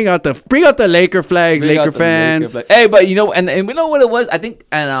 Louise, bring out the Laker flags, Bring out Laker the fans. Laker flag. Hey, but you know, and we know what it was. I think,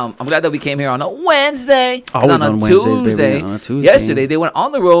 and I'm glad that we came here on a Wednesday. Always on on a Wednesdays, baby, Tuesday. on a Tuesday. Yesterday, they went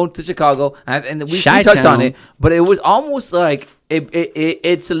on the road to Chicago, and we touched Chi-town. on it. But it was almost like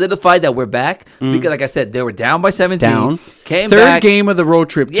it solidified that we're back because, like I said, they were down by 17. Came Third back. game of the road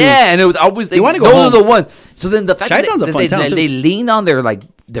trip, too. Yeah, and it was always You wanna go those home. are the ones. So then the fact that Chi-town's a fun town, too. they leaned on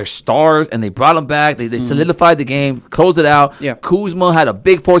their stars and they brought them back. They solidified the game, closed it out. Yeah. Kuzma had a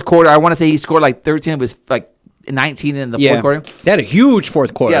big fourth quarter. I want to say he scored like 13 of his like 19 in the fourth quarter. They had a huge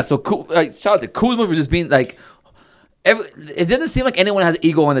fourth quarter. Yeah, so shout out to Kuzma for just being like. It doesn't seem like anyone has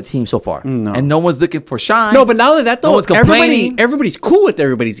ego on the team so far, and no one's looking for shine. No, but not only that though, No one's complaining. everybody's cool with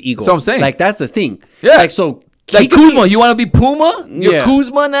everybody's ego. That's what I'm saying. Like that's the thing. Yeah. Like so. Like Kuzma, you want to be Puma? You're Yeah.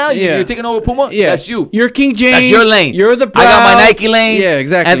 Kuzma now? Yeah. You're taking over Puma? Yeah, That's you. You're King James. That's your lane. You're the I got my Brown. Nike lane. Yeah,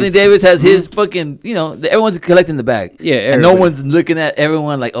 exactly. Anthony Davis has his fucking, everyone's collecting the bag. Yeah, and no everybody. one's looking at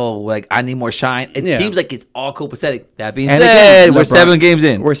everyone like, oh, like I need more shine. It Yeah. seems like it's all copacetic. That being And said, again, we're LeBron, 7 games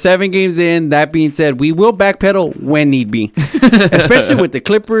in. We're 7 games in. That being said, we will backpedal when need be, especially with the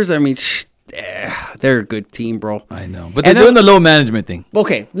Clippers. I mean, they're a good team, bro. I know. But they're And doing the load management thing.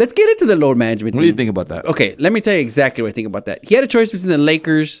 Okay, let's get into the load management. What do you think about that? Okay, let me tell you exactly what I think about that. He had a choice between the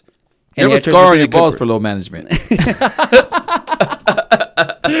Lakers You and have a scar on your balls for load management.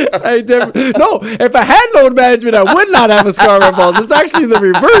 No, if I had load management, I would not have a scar on my balls. It's actually the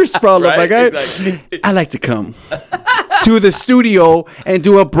reverse problem, Right, my guy. exactly. I like to come to the studio and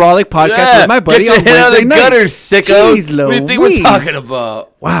do a Brawlic podcast Yeah, with my buddy get your on head out of Wednesday the night. gutter, sickos. Jeez What do you think we're Louise. talking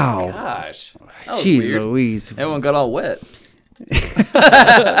about? Wow. Gosh. That was Jeez weird. Louise. Everyone got all wet.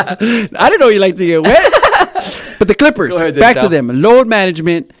 I didn't know you like to get wet. But the Clippers, Go ahead, back to Dal. them. Load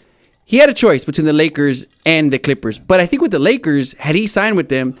management. He had a choice between the Lakers and the Clippers. But I think with the Lakers, had he signed with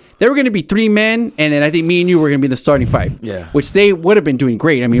them, they were going to be 3 men, and then I think me and you were going to be the starting 5. Yeah. Which they would have been doing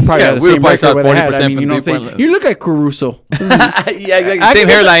great. I mean, probably Yeah, had the we same would've record probably what they had. shot I mean, 40% you know what I'm from saying? three-point You look like Caruso. Yeah, exactly. I Same could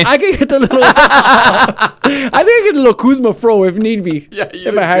hairline. I could get the little. I think I get the little Kuzma fro if need be. Yeah, you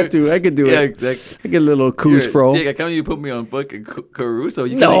if look I had good. to, I could do Yeah, it. exactly. I get a little Kuz fro. Dick, I can't believe you put me on fucking Caruso.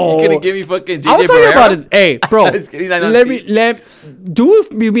 You No. couldn't give me fucking JJ I was talking Barea? about his. Hey, bro, Just kidding, I don't let see. do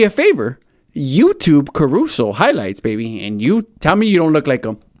me a favor. YouTube Caruso highlights, baby, and you tell me you don't look like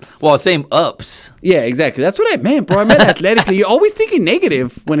him. Well, same ups. Yeah, exactly. That's what I meant, bro. I meant athletically. You're always thinking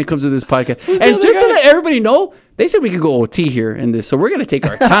negative when it comes to this podcast. And just to let everybody know, they said we could go OT here in this, so we're gonna take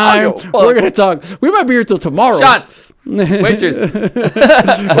our time. Yo, fuck. We're gonna talk. We might be here till tomorrow. Shots. Waitress.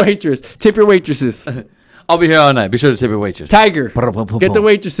 Waitress, tip your waitresses. I'll be here all night. Be sure to tip your waitress. Tiger, get the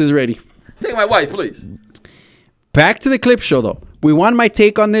waitresses ready. Take my wife, please. Back to the clip show, though. We want my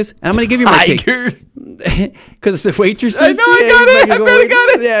take on this, and I'm going to give you my take. Tiger. Because it's the waitresses. I know, I got you it. fucking I go barely got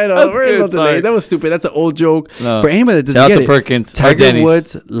waitresses. it. Yeah, I know. That's We're good, not sorry. that was stupid. That's an old joke. No. For anybody that Shout out doesn't to get it, Perkins or Tiger Denny's.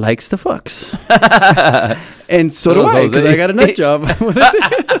 Woods likes the fucks. And so So do does I, because Jose. I got a nut job. What is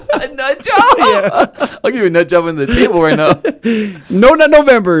it? A nut job. I'll give you a nut job on the table right now. No Nut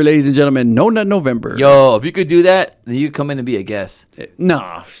November, ladies and gentlemen. No Nut November. Yo, if you could do that, then you come in and be a guest.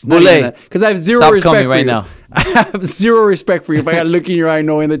 No. Boule. Because I have zero Stop respect coming for right you. now. I have zero respect for you if I got to look in your eye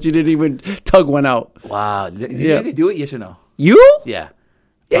knowing that you didn't even tug one out. Wow. You Yeah. could do it, yes or no? You? Yeah.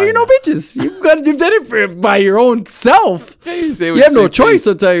 Yeah, you're no bitches. You've done it by your own self. You say what You have no you choice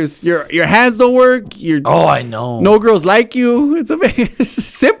think. sometimes. Your hands don't work. Oh, I know. No girls like you. It's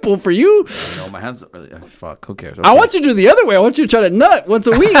simple for you. No, my hands don't really. Fuck, who cares? I want you to do the other way. I want you to try to nut once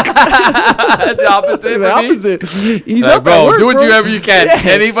a week. the opposite. The for me. opposite. He's Like, up bro, at work, do it bro. wherever you can.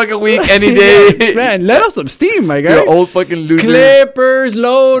 Yeah. Any fucking week, any day. Man, let off some steam, my guy. You're old fucking loser. Clippers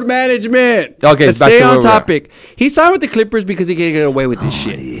load management. Okay, Let's back stay to where on we're at. topic. He signed with the Clippers because he could get away with this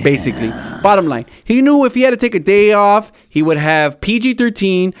shit. Basically, bottom line, he knew if he had to take a day off, he would have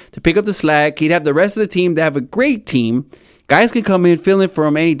PG-13 to pick up the slack. He'd have the rest of the team to have a great team. Guys can come in, fill in for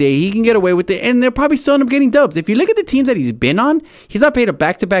him any day. He can get away with it, and they're probably still end up getting dubs. If you look at the teams that he's been on, he's not played a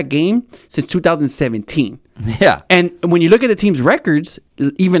back-to-back game since 2017. Yeah. And when you look at the team's records,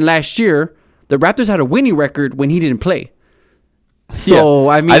 even last year, the Raptors had a winning record when he didn't play. So,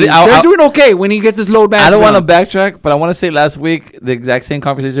 Yeah. I mean, I- they're doing okay when he gets his load back. I don't want to backtrack, but I want to say last week the exact same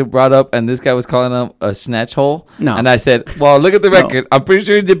conversation brought up, and this guy was calling him a snatch hole. No. And I said, well, look at the record. I'm pretty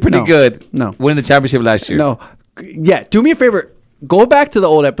sure he did pretty No. good. No. Winning the championship last year. No. Yeah, do me a favor. Go back to the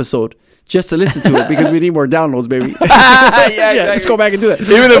old episode just to listen to it because we need more downloads, baby. yeah, just go back and do that.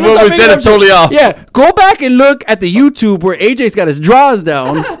 Even if Let's what we not said make is totally off. Yeah, go back and look at the YouTube where AJ's got his draws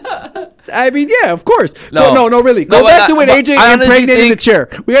down. I mean, yeah, of course. No, really. Go No, back but to when but AJ I honestly impregnated the think- chair.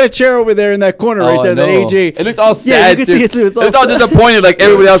 We got a chair over there in that corner right Oh, there that no. AJ. It looks all Yeah, sad. you can see it too. It's all It's all sad. disappointed like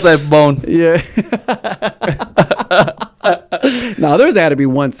everybody else that bone. Yeah. No, there's had to be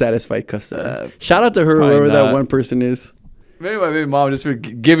one satisfied customer. Shout out to her, probably whoever that not. one person is. Maybe my baby mom just for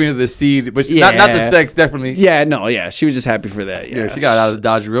giving her the seed, but Yeah. not the sex, definitely. Yeah, no, yeah. She was just happy for that. Yeah, Yeah, she got out of the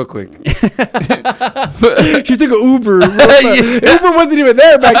Dodge real quick. She took an Uber. Uber wasn't even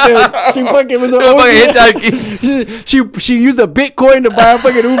there back then. She fucking was an Fucking OG. hitchhiking. She used a Bitcoin to buy a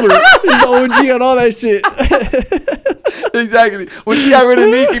fucking Uber. She's the OG on all that shit. Exactly. When she got rid of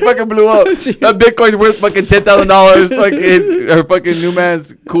me, she fucking blew up. That Bitcoin's worth fucking $10,000. Fucking her fucking new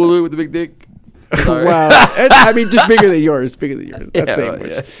man's cooler with the big dick. Sorry. Wow. I mean, just bigger than yours. Bigger than yours. That's Yeah, saying right, much.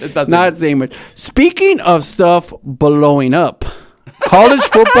 yeah. It's not Not saying much. Speaking of stuff blowing up, college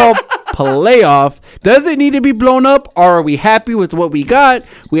football playoff, does it need to be blown up, or are we happy with what we got?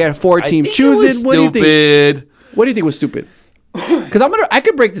 We had 4 teams It was choosing. What do you think? stupid. What do you think was stupid? Because I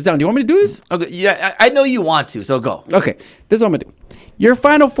could break this down. Do you want me to do this? Okay, yeah, I know you want to, so go. Okay, this is what I'm gonna do. Your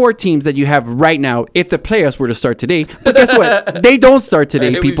final 4 teams that you have right now, if the playoffs were to start today, but guess what? They don't start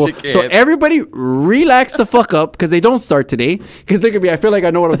today, We people. should So get- everybody relax the fuck up because they don't start today. Because they're gonna be, I feel like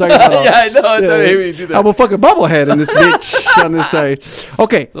I know what I'm talking about. Yeah, I know. I thought I hear you do that. I'm a fucking bubblehead in this bitch on this side.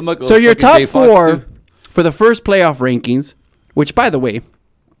 Okay, I'm like a so your fucking top Jay Fox, 4 too. for the first playoff rankings, which by the way,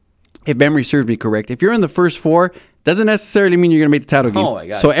 if memory serves me correct, if you're in the first 4, doesn't necessarily mean you're gonna make the title game. Oh my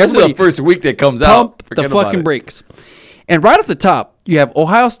god! So Especially everybody the first week that comes pump out. the Forget about fucking it. brakes. And right off the top, you have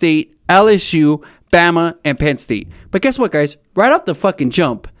Ohio State, LSU, Bama, and Penn State. But guess what, guys? Right off the fucking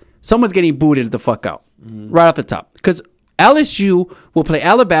jump, someone's getting booted the fuck out. Right off the top. Because LSU will play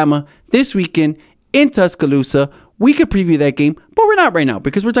Alabama this weekend in Tuscaloosa. We could preview that game, but we're not right now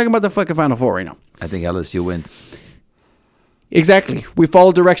because we're talking about the fucking Final Four right now. I think LSU wins. Exactly. We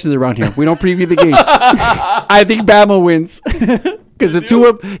follow directions around here. We don't preview the game. I think Bama wins. Because the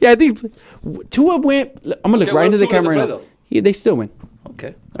Tua, I think Tua went. I'm going to look Okay, right what into the else Tua camera right gonna now. play, Yeah, they still win.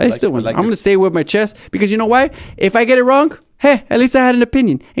 Okay. I still win. like I'm it. going to say it with my chest because you know why? If I get it wrong, hey, at least I had an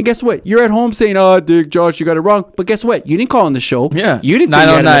opinion. And guess what? You're at home saying, "Oh, Dick, Josh, you got it wrong." But guess what? You didn't call on the show. Yeah. You didn't say you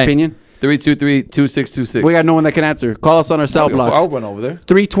had an opinion. 323-2626. We got no one that can answer. Call us on our cell I'll blocks. run over there.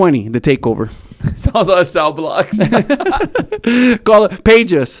 320, the takeover. Sounds like cell blocks. Call it.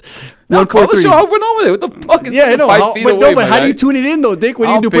 Page us. Now call the 143. show. I'll run over there. What the fuck is Yeah, I know. 5 feet But away, no, but my how do guy? you tune it in though, Dick? When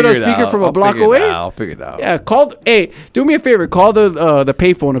I'll you do put a figure it speaker out. from a I'll block figure it away? out. I'll figure it out. Yeah, call. Hey, do me a favor. Call the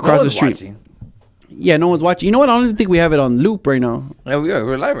payphone across No the one's street. watching. Yeah, no one's watching. You know what? I don't even think we have it on loop right now. Yeah, we are.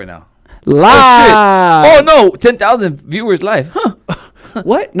 We're live right now. Live. Oh no, 10,000 viewers live. Huh?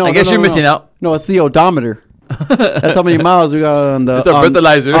 What? No, I guess you're missing out. No, it's the odometer. That's how many miles we got on the. It's a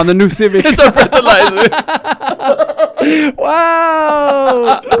breathalyzer. on the new Civic. It's a fertilizer.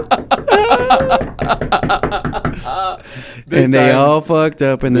 Wow. And they time. all fucked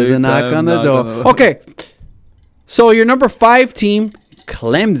up, and there's a Big knock time on the knock door. on the door. Okay. So your number 5 team,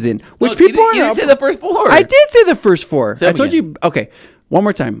 Clemson, which Look, people you didn't say the first 4. I did say the first 4. Say I them told again. you. Okay, one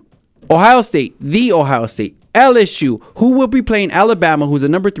more time. Ohio State, the Ohio State, LSU, who will be playing Alabama, who's a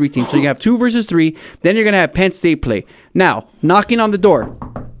number 3 team. So you have 2 versus 3. Then you're gonna have Penn State play. Now, knocking on the door,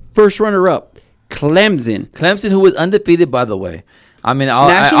 first runner-up, Clemson. Clemson, who was undefeated, by the way. I mean,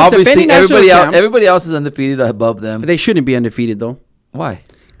 National- obviously defending national champ. everybody else is undefeated above them. They shouldn't be undefeated though, Why?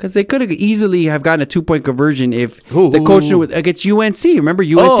 because they could have easily have gotten a 2-point conversion if Who- the who- coach who? knew with against UNC. Remember,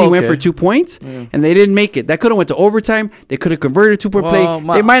 UNC went okay. for 2 points and they didn't make it. That could have went to overtime. They could have converted a 2-point Well,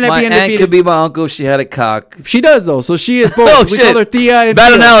 play. They might not my be aunt undefeated. could be my uncle. She had a cock. She does though, so she is both. Oh, we shit. call her Thea. And Bad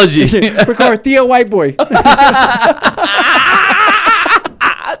Thea. analogy. We call her Thea White Boy.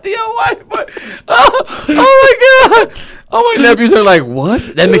 Theo White boy. Oh my god. Oh, my nephews are like, what?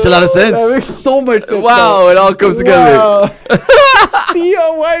 That makes a lot of That sense. makes so much sense. Wow, it all comes together. Wow.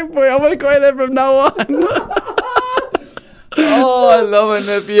 Thea White Boy. I'm gonna call you that from now on. Oh, I love my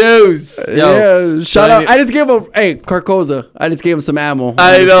nephews. Yo, Yeah, shout out. I I just gave him Carcosa. I just gave him some ammo.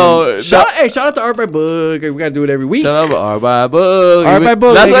 I know. Shout out to Art by Book. We gotta do it every week. Shout out R by Boog. R by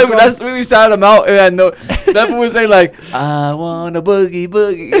Boog, That's make why it call. that's when we shout him out. And I know that was saying like, I want a boogie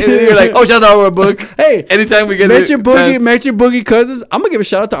boogie. And then you're like, oh, shout out to R by Boog. Hey, anytime we get mention Boogie Cousins. I'm gonna give a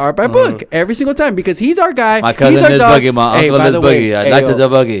shout out to Art by Book every single time because he's our guy. My he's cousin our is dog. boogie. My Hey, uncle by is the way, boogie. I hey, like yo, to do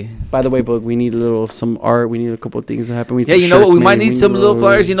boogie. By the way, Boog, we need some art. We need a couple of things to happen. We need Yeah, some you know what? shirts We might made. need some little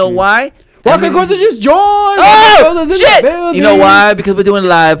flyers. You know why? Rocket Costa just joined. Oh, Rocket Costa's in the shit! building. You know why? Because we're doing a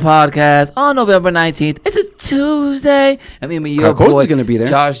live podcast on November 19th. It's a Tuesday. I mean, your Carcosa's boy, gonna be there.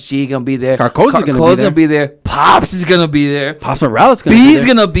 Josh G gonna be there. Carcosa's gonna be there. Pops is gonna be there. Pops Morales gonna be B's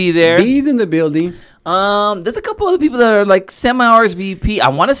there. gonna be there. B's in the building. There's a couple other people that are like semi-RSVP. I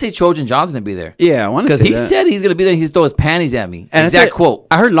want to say Trojan John's gonna be there Yeah, I want to because say he that. said he's gonna be there. He's throw his panties at me. And I Exact said- quote.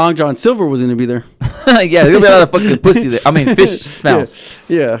 I heard Long John Silver was gonna be there. Yeah, there's gonna be a lot of fucking pussy there. I mean, fish smells.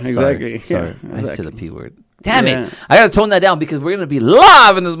 Yeah, Sorry, exactly. Sorry, Yeah, I said exactly. the P word. Damn Yeah. it! I gotta tone that down because we're gonna be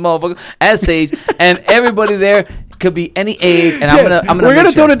live in this motherfucker at Sage, and everybody there could be any age. And I'm gonna. We're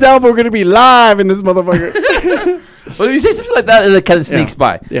gonna tone it down, but we're gonna be live in this motherfucker. Well, if you say something like that, it kind of sneaks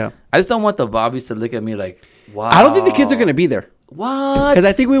by. Yeah. I just don't want the Bobbies to look at me like, wow. I don't think the kids are gonna be there. What? Because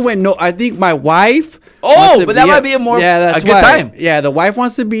I think we went. No, I think my wife. Oh, wants to but that be- might be a more that's a good why. time. Yeah, the wife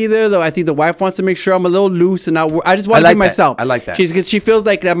wants to be there though. I think the wife wants to make sure I'm a little loose and not. I just want I to like be that. myself. I like that. She feels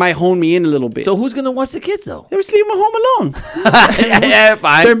like that might hone me in a little bit. So who's gonna watch the kids though? they just leave them home alone. Yeah,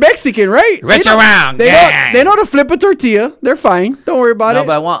 fine. They're Mexican, right? Rich They know- around, They gang. know to flip a tortilla. They're fine. Don't worry about No, it.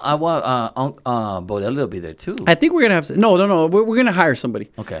 but I want Bodell to be there too. I think we're gonna have no. We're gonna hire somebody.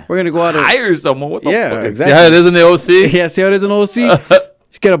 Okay. We're gonna go out. Hire someone. What the Yeah, fuck? exactly. See how it is in the OC? Yeah, see how it is in OC?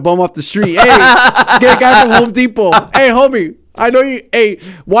 Just get a bum off the street. Hey, get a guy from Home Depot. Hey, homie, I know you. Hey,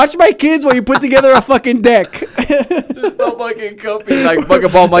 watch my kids while you put together a fucking deck. No fucking company like fucking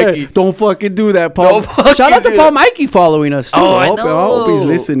Paul Mikey. Hey, don't fucking do that, Paul. Don't fucking Shout out to do Paul that. Mikey following us too. Oh, I I hope he's know.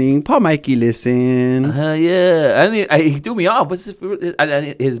 listening. Paul Mikey, listen. Hell yeah! He threw me off. What's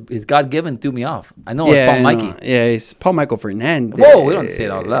his God given threw me off. I know it's Paul I Mikey. know. Yeah, it's Paul Michael Fernandez. Whoa, we don't say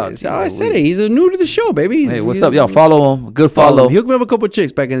it out loud. Oh, I Jeez said it. Louise. He's a new to the show, baby. Hey, what's He's- up, y'all? Follow him. Good follow. He hooked me up a couple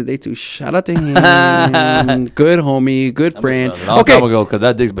chicks back in the day too. Shout out to him. Good homie, good friend. A long time ago, because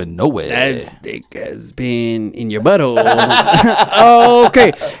that dick's been nowhere. That dick has been in your butthole.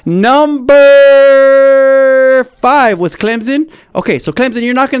 Okay. Number 5 was Clemson. Okay, so Clemson,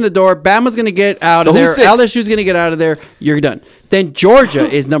 you're knocking the door. Bama's going to get out of So there. who's 6? LSU's going to get out of there. You're done. Then Georgia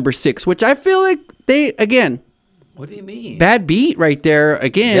is number 6, which I feel like again, What do you mean? bad beat right there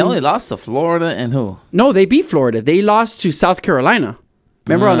again. They only lost to Florida and who? No, they beat Florida. They lost to South Carolina.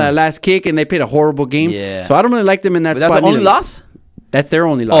 Remember on that last kick, and they played a horrible game. Yeah. So I don't really like them in that But spot. that's the only neither. loss? That's their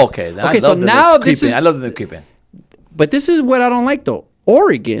only loss. Okay. Then Okay. I So love that now it's this creeping. is. I love them creeping. But this is what I don't like though.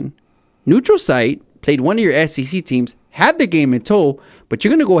 Oregon, neutral site, played one of your SEC teams, had the game in tow, but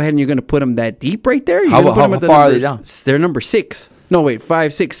you're gonna go ahead and you're gonna put them that deep right there. You're How- gonna put how them at the far are they number- down? They're number 6. No, wait,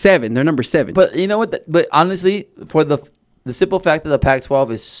 5, 6, 7. They're number 7. But you know what? But honestly, for the simple fact that the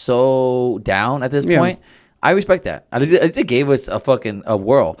Pac-12 is so down at this Yeah. point, I respect that. I think they gave us a fucking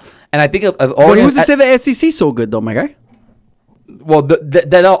whirl, and I think of but Oregon. who's to say the SEC so good though, my guy? Well,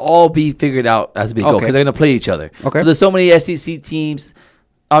 that'll all be figured out as we go Okay. because they're gonna play each other. Okay. So there's so many SEC teams.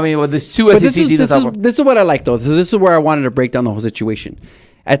 I mean, well, there's 2 But SEC teams. this is what I like though. So this is where I wanted to break down the whole situation.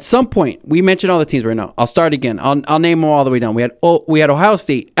 At some point, we mentioned all the teams right now. I'll start again. I'll name them all the way down. We had Ohio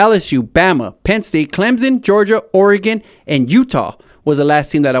State, LSU, Bama, Penn State, Clemson, Georgia, Oregon, and Utah was the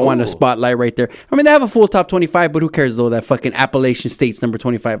last team that I wanted to spotlight right there. I mean, they have a full top 25, but who cares though? That fucking Appalachian State's number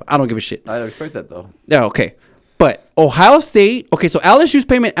 25. I don't give a shit. I respect that though. Yeah, okay. But Ohio State, okay, so LSU's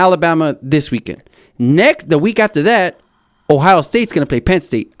playing Alabama this weekend. The week after that, Ohio State's going to play Penn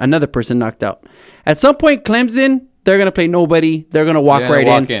State. Another person knocked out. At some point, Clemson, they're going to play nobody. They're going to walk They're gonna right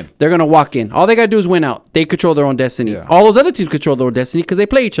walk in. in. They're going to walk in. All they got to do is win out. They control their own destiny. Yeah. All those other teams control their own destiny because they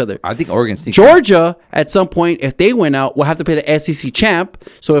play each other. I think Oregon sneaks. Georgia, at some point, if they win out, will have to play the SEC champ.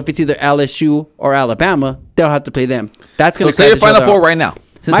 So if it's either LSU or Alabama, they'll have to play them. That's So going to say your Final Four right now.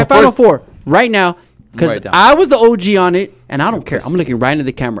 Since My the Final first- Four right now, because Write it down. I was the OG on it, and I don't care. I'm looking right into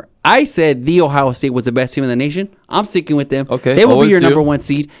the camera. I said the Ohio State was the best team in the nation. I'm sticking with them. Okay, They will be always your do. number 1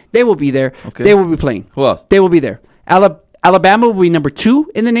 seed. They will be there. Okay. They will be playing. Who else? They will be there. Alabama will be number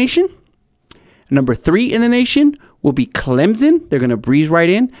 2 in the nation. Number 3 in the nation will be Clemson. They're going to breeze right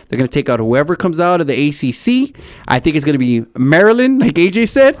in. They're going to take out whoever comes out of the ACC. I think it's going to be Maryland, like AJ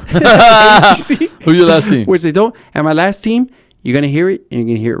said. ACC. Who's your last team? Which they don't. And my last team, you're going to hear it, and you're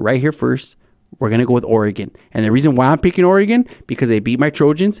going to hear it right here first. We're going to go with Oregon. And the reason why I'm picking Oregon, because they beat my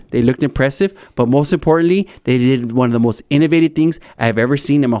Trojans. They looked impressive. But most importantly, they did one of the most innovative things I've ever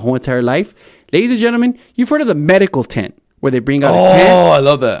seen in my whole entire life. Ladies and gentlemen, you've heard of the medical tent, where they bring out a tent. Oh, I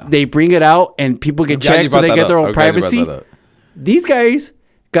love that. They bring it out, and people get I'm glad you checked so brought they that get up. their own I'm glad you brought privacy. that up. These guys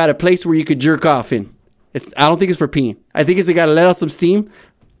got a place where you could jerk off in. I don't think it's for peeing. I think they got to let out some steam.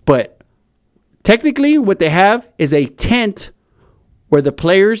 But technically, what they have is a tent where the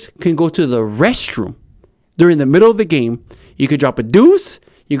players can go to the restroom during the middle of the game. You could drop a deuce.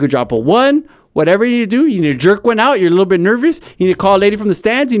 You could drop a 1. Whatever you need to do, you need to jerk one out. You're a little bit nervous. You need to call a lady from the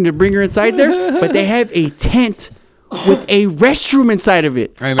stands. You need to bring her inside there. But they have a tent with a restroom inside of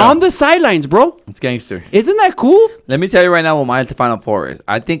it. I know. On the sidelines, bro. It's gangster. Isn't that cool? Let me tell you right now what my Final Four is.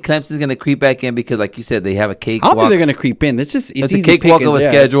 I think Clemson's going to creep back in because, like you said, they have a I cakewalk. don't think they're gonna creep in. It's just It's easy a cakewalk of a pickings.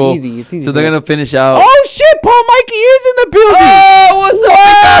 Yeah, schedule. It's easy. So they're going to finish out. Oh shit! Paul Mikey is in the building. Oh, what's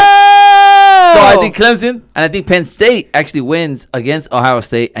up? So Wow! I think Clemson and I think Penn State actually wins against Ohio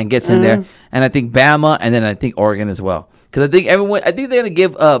State and gets in there. And I think Bama and then I think Oregon as well. Because I think they're going to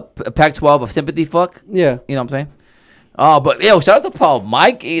give Pac-12 a sympathy fuck. Yeah. You know what I'm saying? Oh, but yo, shout out to Paul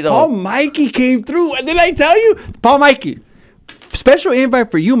Mikey though. Paul Mikey came through. Did I tell you? Paul Mikey. Special invite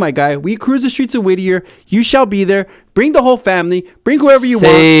for you, my guy. We cruise the streets of Whittier. You shall be there. Bring the whole family. Bring whoever you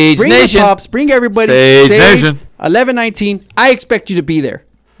Sage want. Bring Nation. your pops. Bring everybody. Sage Nation. 11:19. I expect you to be there.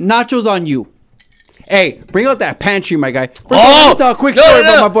 Nachos on you. Hey, bring out that pantry, my guy. First of all, let me tell a quick story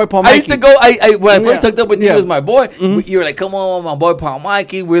about my boy Paul Mikey. I used to go. When I first hooked up with you as my boy, you were like, "Come on, my boy Paul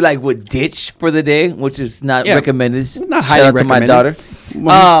Mikey." We're like, would ditch for the day, which is not recommended. Not Shout highly out to my recommended.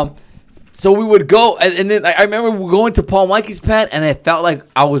 daughter. So we would go, and then I remember we going to Paul Mikey's pad, and it felt like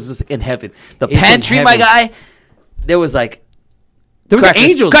I was just in heaven. The pantry, my guy, there was like. There was crackers,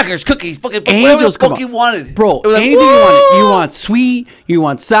 angels, crackers, cookies, fucking angels. whatever the fuck you wanted, bro. It was like, anything you want. You want sweet. You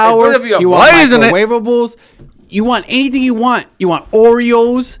want sour. You want microwavables. You want anything you want. You want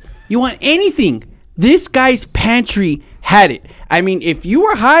Oreos. You want anything. This guy's pantry had it. I mean, if you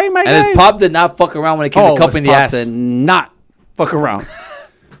were high, my guy. And his pop did not fuck around when it came to cupping the ass. Did not fuck around.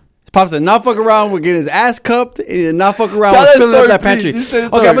 Pops did not fuck around with getting his ass cupped. He did not fuck around with filling up that pantry. Okay, I'm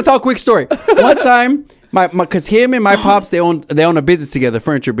gonna tell a quick story. One time, because him and my pops, they own a business together,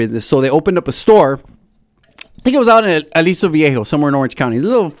 furniture business. So they opened up a store. I think it was out in Aliso Viejo, somewhere in Orange County. It's a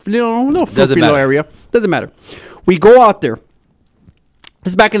little filthy little area. Doesn't matter. We go out there.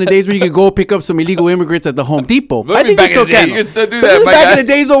 This is back in the days where you could go pick up some illegal immigrants at the Home Depot. I think you still can. You can still do that. This is back in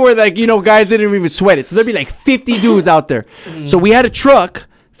the days though, where guys didn't even sweat it. So there'd be like 50 dudes out there. So we had a truck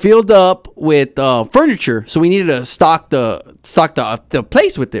filled up with furniture, so we needed to stock the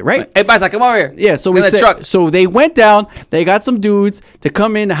place with it, right? Hey, Basa, come over here. Yeah, so so they went down. They got some dudes to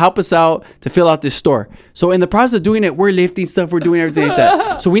come in to help us out to fill out this store. So in the process of doing it, we're lifting stuff, we're doing everything like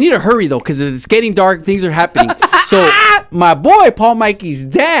that. So we need to hurry though, because it's getting dark, things are happening. So my boy Paul Mikey's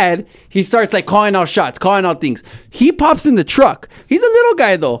dad, he starts like calling out shots, calling out things. He pops in the truck. He's a little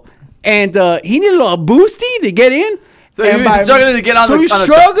guy though, and he needed a little boosty to get in. So he was struggling to get on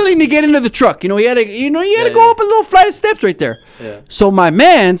to get into the truck. He had to go up a little flight of steps right there. Yeah. So my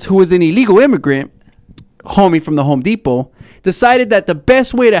man's, who was an illegal immigrant, homie from the Home Depot, decided that the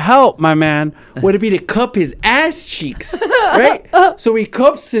best way to help my man would be to cup his ass cheeks, right? So he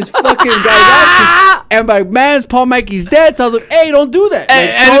cups his fucking guy's ass cheeks, and my man's Paul Mikey's dad tells him, "Hey, don't do that."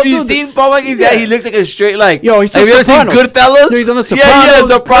 And if you've seen Paul Mikey's dad, he looks like a straight he's have you ever seen Goodfellas? No, he's on the Sopranos. Yeah,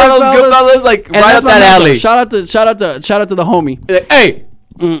 Sopranos, Goodfellas, like right up that alley. Shout out to the homie. Hey.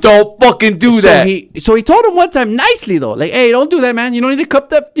 Don't fucking do that. So he told him one time nicely though, like, "Hey, don't do that, man. You don't need to cup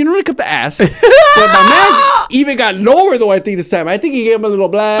that. You don't need to cup the ass." But my man even got lower though. I think this time. I think he gave him a little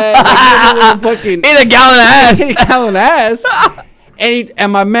black, fucking in a gallon of ass. In a gallon of ass.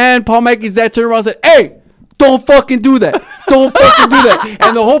 And my man Paul Mikey's dad turned around and said, "Hey, don't fucking do that. Don't fucking do that."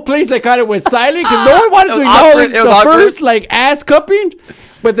 And the whole place like kind of went silent because no one wanted to acknowledge the first like ass cupping,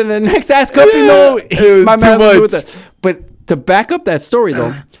 but then the next ass cupping though, my man was with that. But to back up that story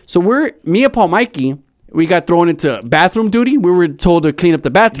though, so me and Paul Mikey, we got thrown into bathroom duty. We were told to clean up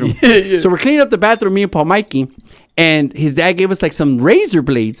the bathroom. So we're cleaning up the bathroom, me and Paul Mikey, and his dad gave us like some razor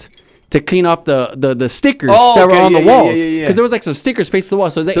blades to clean off the stickers that were on the walls. Because there was like some stickers pasted to the wall.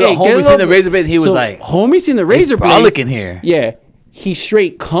 So, like, hey, homie seen the razor blades, he was like, homie seen the razor blades. Brolic in here. Yeah. He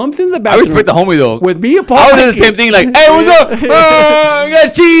straight comes in the bathroom. I respect the homie though. With me and Paul Mikey. I was doing the same thing like, "Hey, what's up? You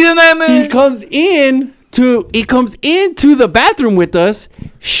got cheese in that, man?" He comes into the bathroom with us,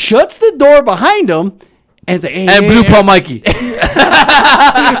 shuts the door behind him, and like, "Hey, blew Paul Mikey."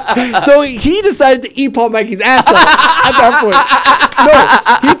 So he decided to eat Paul Mikey's ass up at that point.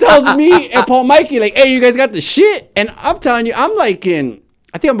 No, he tells me and Paul Mikey like, "Hey, you guys got the shit?" And I'm telling you, I'm like I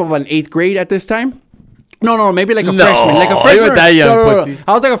think I'm about in 8th grade at this time. No, maybe like a freshman. Like a freshman. You were that young, pussy.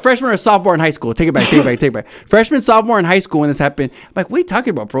 I was like a freshman or sophomore in high school. Take it back. Freshman, sophomore in high school when this happened. I'm like, what are you talking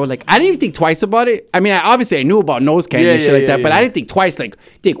about, bro? Like, I didn't even think twice about it. I mean, I knew about nose candy and shit like that, but I didn't think twice. Like,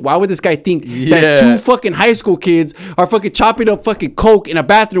 why would this guy think that 2 fucking high school kids are fucking chopping up fucking coke in a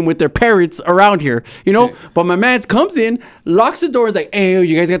bathroom with their parents around here, you know? But my man comes in, locks the door, is like, "Hey,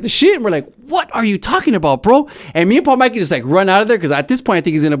 you guys got the shit?" And we're like, "What are you talking about, bro?" And me and Paul Mikey just like run out of there because at this point I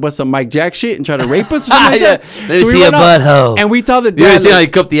think he's gonna bust some Mike Jack shit and try to rape us or something like that. So we see a butthole. And we tell the dad, "You see how you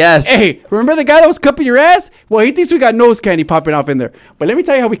cup the ass?" "Hey, remember the guy that was cupping your ass? Well, he thinks we got nose candy popping off in there." But let me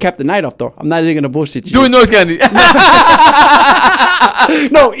tell you how we capped the night off though. I'm not even gonna bullshit you. Doing nose candy.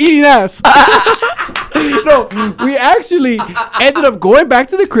 No, eating ass. No, we actually ended up going back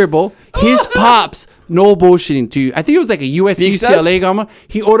to the cribble. His pops, no bullshitting to you. I think it was like a UCLA gamma.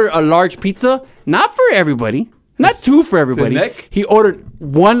 He ordered a large pizza, not for everybody, not 2 for everybody. He ordered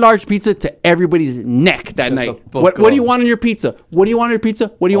 1 large pizza to everybody's neck that night. What do you want on your pizza? What do you want on your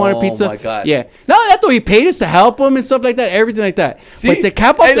pizza? What do you want on your pizza? Oh my God. Yeah. No, that's what he paid us to help him and stuff like that. Everything like that. But to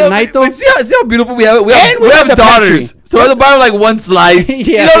cap off the night though. See how beautiful we have it. We have daughters. So I had to buy like one slice.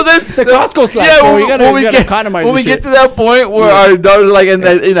 Yeah. You know what I'm saying? The Costco slice, bro. You gotta economize when we your get shit. to that point where our daughter's like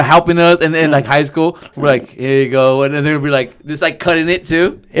helping us and like high school, we're like, here you go. And then they'll be like, just like cutting it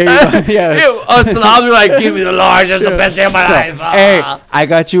too. Here you go. Yeah. Us slobs are like, give me the large. That's the best day of my life. Hey, I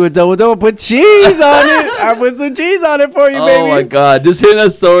got you a double. Put cheese on it. I put some cheese on it for you, baby. Oh my God! Just hearing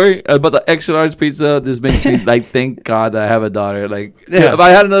that story about the extra large pizza, this makes me like, thank God that I have a daughter. Like, Yeah. if I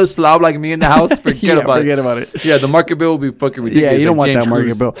had another slob like me in the house, forget about it. Forget about it. Yeah, the market bill will be fucking ridiculous. Yeah, you don't like want James that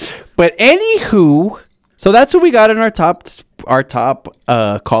market Cruz. bill. But anywho, so that's what we got in our top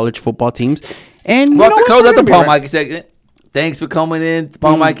college football teams. And Well, you know to what? close We're out the gonna be Paul right. Mikey segment. Thanks for coming in,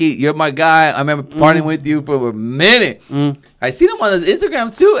 Paul Mikey. You're my guy. I remember partying with you for a minute. I seen him on his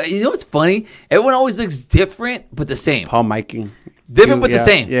Instagram too. You know what's funny? Everyone always looks different, but the same. Paul Mikey. Different, but Yeah, the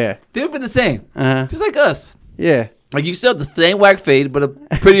same. yeah. Different, but the same. Uh-huh. Just like us. Yeah. Like you still have the same whack fade, but a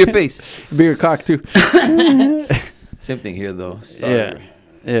prettier face. Bigger cock, too. Same thing here, though. Sorry. Yeah.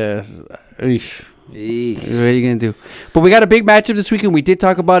 Yes. Eesh. Eesh. What are you going to do? But we got a big matchup this weekend. We did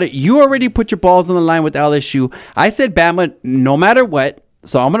talk about it. You already put your balls on the line with LSU. I said Bama no matter what.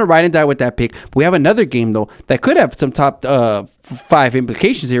 So I'm going to ride and die with that pick. But we have another game, though, that could have some top 5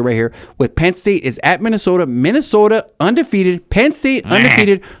 implications here, right here. With Penn State is at Minnesota. Minnesota undefeated. Penn State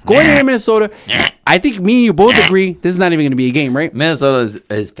undefeated. Going into Minnesota. I think me and you both agree this is not even going to be a game, right? Minnesota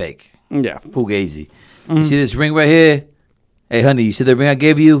is fake. Yeah. Fugazi. You see this ring right here? Hey, honey, you see the ring I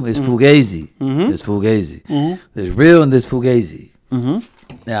gave you? It's Fugazi. It's Fugazi. There's real and there's Fugazi.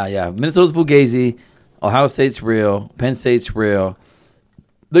 Yeah. Minnesota's Fugazi. Ohio State's real. Penn State's real.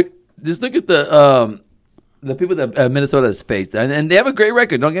 Just look at the people that Minnesota has faced, and they have a great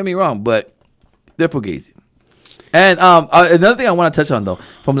record. Don't get me wrong, but they're Fugazi. And another thing I want to touch on though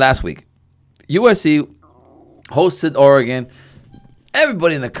from last week, USC hosted Oregon.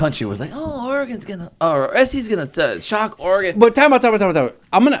 Everybody in the country was like, "Oh, Oregon's gonna, or SC's gonna shock Oregon." But time out.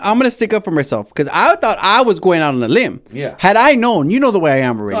 I'm gonna stick up for myself because I thought I was going out on a limb. Yeah. Had I known, you know the way I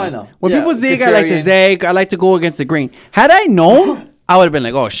am already. I know. When Yeah, people zig, I like to contrarian. zag. I like to go against the grain. Had I known, I would have been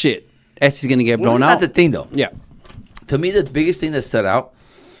like, "Oh shit, SC's gonna get Well, blown that's out." not the thing though. Yeah. To me, the biggest thing that stood out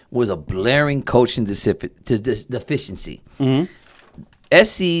was a blaring coaching deficiency.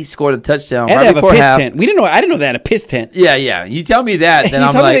 SC scored a touchdown And they right have a before piss half. tent. I didn't know they had a piss tent. Yeah. You tell me that, then You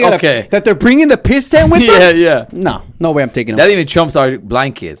I'm tell me like, they got okay. that they're bringing the piss tent with them. Yeah. No way I'm taking That them. even trumps our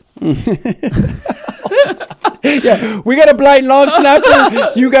blind kid. Yeah, we got a blind long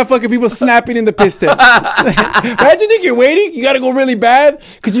snapper. You got fucking people snapping in the piss tent. Why'd you think you're waiting? You got to go really bad?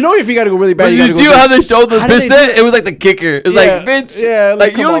 Because you know if you got to go really bad, But you you got to see go. how they showed the How do piss they tent? do It was like the kicker. It's Yeah, like, bitch. yeah,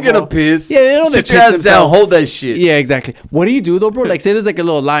 Like, come you on, don't get bro. a piss. Yeah, they don't Sit piss your ass themselves. down. Hold that shit. Yeah, exactly. What do you do though, bro? Like, say there's like a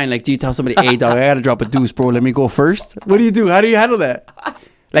little line. Like, do you tell somebody, "Hey, dog, I gotta drop a deuce, bro. Let me go first." What do you do? How do you handle that?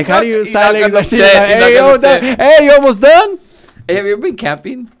 Like, how do you He's not silence gonna that shit? say- Like, he's not hey, gonna yo, say. done. Hey, you almost done? Hey, have you ever been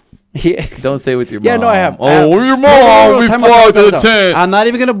camping? Yeah. Don't say with your mom. Yeah, no, I have. Oh, with your mom. No, We time fly out, to time the out. tent. I'm not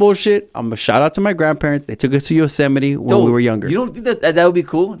even gonna bullshit. I'm gonna shout out to my grandparents. They took us to Yosemite when we Dude, were younger. You don't think that would be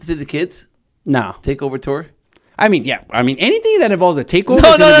cool to see the kids? No. Takeover tour? I mean, yeah. I mean, anything that involves a takeover.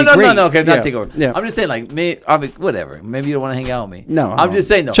 No, is gonna be great. no. Okay, not Yeah. takeover. Yeah. I'm just saying, like, I mean, whatever. Maybe you don't want to hang out with me. No, I'm no. just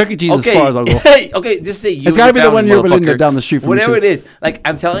saying, no. Chuck E. Cheese as okay. far as I'll go. Hey, okay, just say you. It's gotta and be your the one family, near Belinda motherfucker. down the street from me, Whatever too. it is. Like,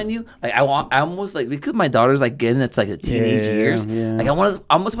 I'm telling you, like, I almost like, because my daughter's like getting it's like the teenage Yeah, years. yeah. Like, I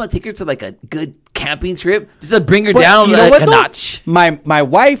almost want to take her to like a good camping trip just to bring her But down you know like what, a though? notch. My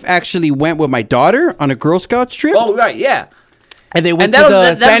wife actually went with my daughter on a Girl Scouts trip, Oh, right, yeah. and they went And to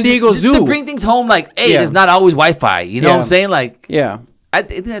the San Diego just Zoo. to bring things home, like, hey, Yeah. there's not always Wi-Fi. You know Yeah. what I'm saying? Like, Yeah. I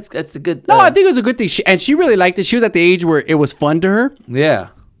think that's a good. No, I think it was a good thing, and she really liked it. She was at the age where it was fun to her, yeah.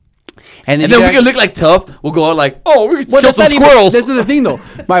 and And you then we got- can look like tough. We'll go out like, oh, we can Well, kill that's some not even- squirrels. This is the thing, though.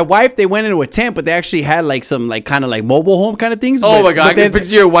 My wife, they went into a tent, but they actually had like some like kind of like mobile home kind of things. Oh but- my god! I but can they-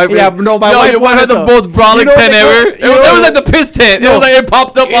 picture your wife. Yeah, no, my wife your wife had the wanted most brawling you know tent what they ever. call- It you know was what- like the piss tent. It No. was like it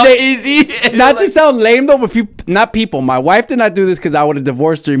popped up all They- easy. And Not it to was sound lame though, but not people. My wife did not do this because I would have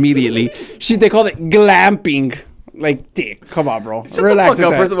divorced her immediately. They called it glamping. Like, dick, come on, bro. Shut Relax. the fuck with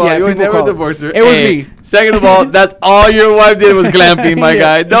up. that. First of all, Yeah, you would people never call divorce her. It was Hey, me. Second of all, that's all your wife did was glamping, my Yeah.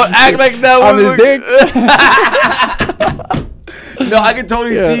 guy. Don't act like that On was his dick. No, I can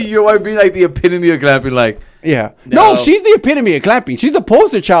totally Yeah. see your wife being like the epitome of glamping. Like, Yeah. No. No, she's the epitome of clapping. She's the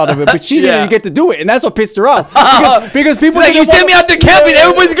poster child of it, but she Yeah. didn't get to do it, and that's what pissed her off. Because people she's like, you didn't sent me wanna- out there camping.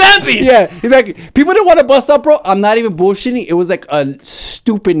 Everybody's glamping. Yeah, exactly. People didn't want to bust up, bro. I'm not even bullshitting. It was like a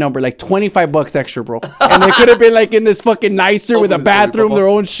stupid number, like $25 extra, bro. And they could have been like in this fucking nicer with a Almost bathroom, $25. their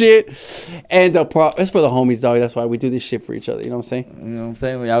own shit. And it's for the homies, dog. That's why we do this shit for each other. You know what I'm saying? You know what I'm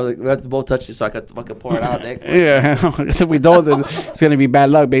saying? I was like, we have to both touch it so I could fucking pour it out. Yeah. So we don't, then it's gonna be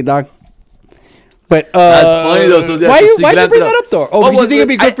bad luck, big dog. But That's funny though. So why you glad bring that that up though? Oh, because you think it'd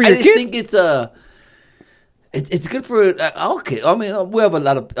be good for your I kid? just think it's good for okay. I mean, we have a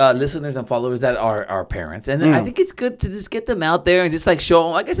lot of listeners and followers that are parents, and I think it's good to just get them out there and just like show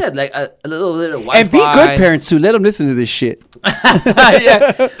them, like I said, like a little Wi-Fi. And be good parents too. Let them listen to this shit.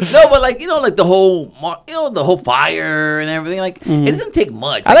 Yeah. No, but like like the whole the whole fire and everything. Like it doesn't take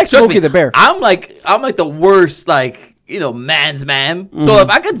much. I like trust Smokey the Bear. I'm like the worst man's man. So if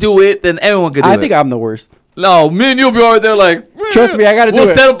I could do it, then everyone could do it. I think I'm the worst. No, me and you'll be right there like. Trust me, I gotta do we'll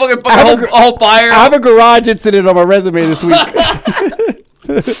it. set up a whole fire. I have a garage incident on my resume this week.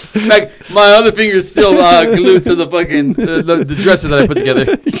 Like my other finger's still glued to the fucking the dresser that I put together.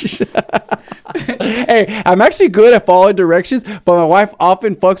 Hey, I'm actually good at following directions, but my wife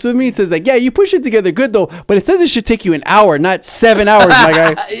often fucks with me and says like, "Yeah, you push it together good though, but it says it should take you an hour, not 7 hours, my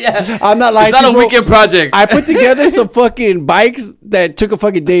guy." Yeah, I'm not lying. It's not to a you, bro. weekend project. I put together some fucking bikes that took a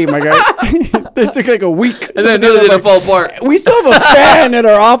fucking day, my guy. They took like a week. And then another didn't fall apart. We still have a fan in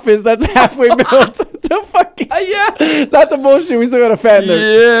our office that's halfway built. To fucking Yeah. That's a bullshit. We still got a fan there.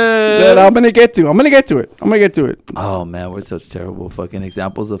 Yeah. That I'm gonna get to. I'm gonna get to it. Oh man, we're such terrible fucking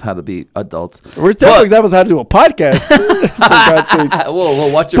examples of how to be adults. We're terrible examples of how to do a podcast. For God's sakes. Whoa,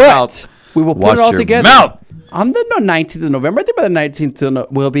 watch your But mouth. we will put Watch it all your together. mouth. On the 19th of November. I think by the 19th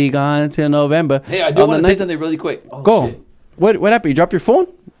we'll be gone until November. Hey, I do On want the to say 19th something really quick. Oh, Go. shit. What happened? You dropped your phone?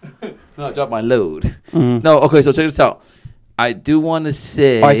 No, I dropped my load. No, okay, so check this out. I do want to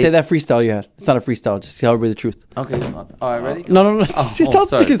say. All right, say that freestyle you had. It's not a freestyle. Just tell everybody the truth. Okay, all right, ready? No. Tell us sorry.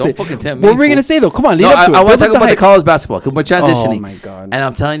 what you can Don't say. fucking tempt me, What were we fool. going to say, though? Come on, lead No, up to it. I want Build to talk up about the hype. college basketball because we're transitioning. Oh, my God. And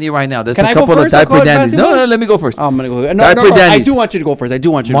I'm telling you right now, there's Can a I go couple of first on diaper college dandies. basketball? No, let me go first. I'm going to go. Diaper No, I dandies. do want you to go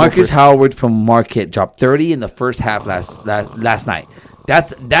first. Marcus Howard from Marquette dropped 30 in the first half last night.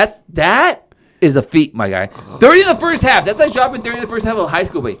 That is a feat, my guy. 30 in the first half. That's like dropping 30 in the first half of high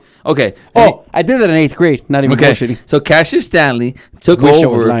school, baby. Okay. Oh, I did that in 8th grade. Not even Okay. bullshitting. So Cassius Stanley took Wish I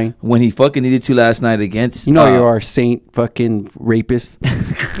was over lying. when he fucking needed to last night against. You know you are a saint fucking rapist.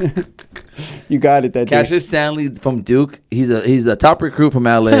 You got it that day. Cassius Stanley from Duke. He's a top recruit from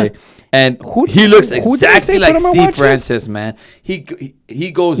LA. And Who- he looks who did I say exactly put like him on Steve watch list? Francis, man.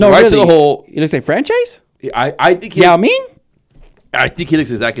 He goes No, right really. to the hole. He looks like franchise? I think he Yeah, I mean? I think he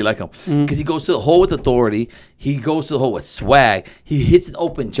looks exactly like him Mm-hmm. because he goes to the hole with authority. He goes to the hole with swag. He hits an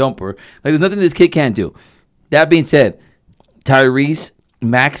open jumper. Like there's nothing this kid can't do. That being said, Tyrese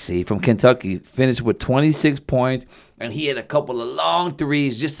Maxey from Kentucky finished with 26 points, and he had a couple of long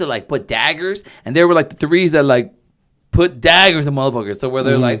threes just to like put daggers, and they were like the threes that like put daggers in motherfuckers. So where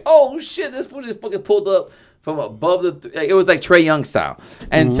they're like, oh shit, this foot is fucking pulled up from above the. It was like Trae Young style.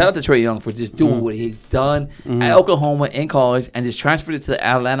 And shout out to Trae Young for just doing what he's done at Oklahoma in college and just transferred it to the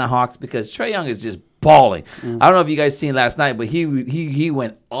Atlanta Hawks because Trae Young is just balling. I don't know if you guys seen last night, but he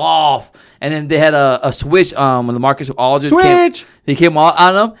went off. And then they had a switch. When the Marcus Aldridge came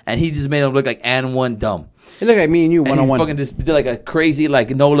on him, and he just made him look like and one dumb. It looked like me and you And he one-on-one. fucking just did like a crazy like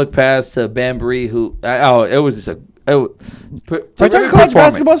no look pass to Bambry, who it was just a. It was, Are you talking college performance.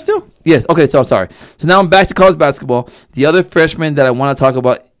 basketball still? Yes. Okay. So I'm sorry. So now I'm back to college basketball. The other freshman that I want to talk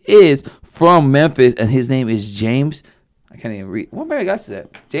about is from Memphis, and his name is James. I can't even read. What Mary guys is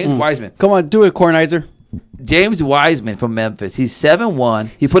that? James Wiseman. Come on, do it, Kornizer. James Wiseman from Memphis. He's 7'1".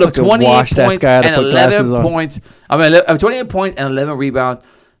 He put up Fucking 28 washed ass points guy to and put 11 glasses on. points. 28 points and 11 rebounds.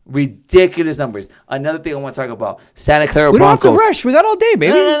 Ridiculous numbers. Another thing I want to talk about: Santa Clara We don't Broncos. have to rush. We got all day,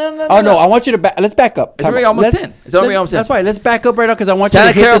 baby. No, Oh, no. no. I want you to let's back up. It's Time already out. almost Let's- 10. It's already almost 10. That's fine. Let's back up right now because I want Santa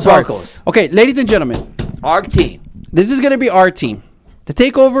you to hit Clara this hard. Broncos. Okay, ladies and gentlemen, Our team. this is going to be our team. The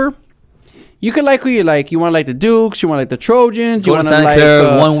takeover. You can like who you like. You want to like the Dukes. You want to like the Trojans. You Go to want to Santa like.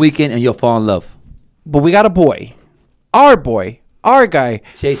 Clara one weekend and you'll fall in love. But we got a boy. Our guy.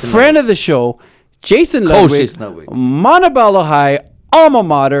 Jason friend Ludwig. of the show. Jason Coach Ludwig. Jason Ludwig. Montebello High. Alma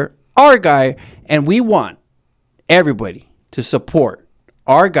mater. Our guy. And we want everybody to support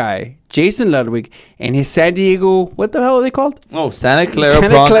our guy, Jason Ludwig, and his San Diego, what the hell are they called? Oh, Santa Clara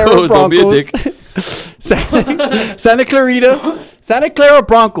Broncos. Don't be a dick. Santa Clara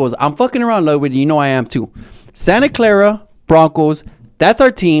Broncos. I'm fucking around, Ludwig. You know I am too. Santa Clara Broncos. That's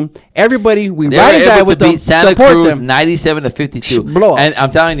our team. Everybody, we They ride were and die able with to them. beat Santa Support Cruz them. 97-52. Blowout. And I'm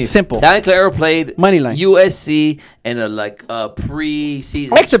telling you, Simple. Santa Clara played Money line. USC in a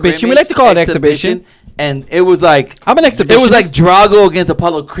pre-season Exhibition. We like to call it exhibition. And it was like I'm an It was like exhibitionist. Drago against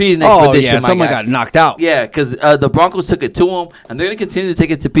Apollo Creed in Oh expedition. yeah, my someone guy. got knocked out. Yeah, because the Broncos took it to them, and they're going to continue to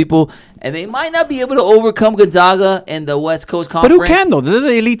take it to people, and they might not be able to overcome Gonzaga in the West Coast But Conference. who can though? They're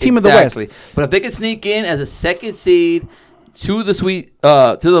the elite team Exactly. of the West. But if they can sneak in as a second seed to the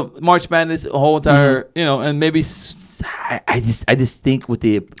to the March Madness whole entire, and maybe I just think with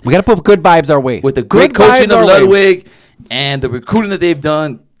the We got to put good vibes our way. with the Good great coaching vibes of our way. Ludwig and the recruiting that they've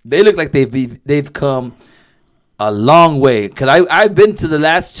done, they look like they've come a long way. Because I've been to the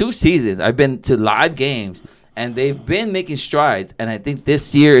last 2 seasons. I've been to live games, and they've been making strides. And I think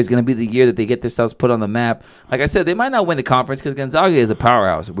this year is going to be the year that they get themselves put on the map. Like I said, they might not win the conference because Gonzaga is a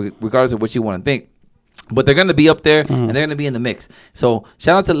powerhouse, regardless of what you want to think. But they're going to be up there, and they're going to be in the mix. So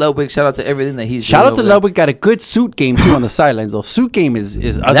shout out to Ludwig. Shout out to everything that he's Shout doing out to over there. Ludwig. Got a good suit game too on the sidelines though. Suit game is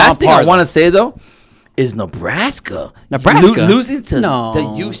Last on thing par. I want to say though is Nebraska. Nebraska? Losing to No. the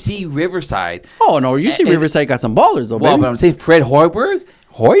UC Riverside. Oh no, you see And- Riverside got some ballers though, Well, baby. but I'm saying Fred Hoiberg.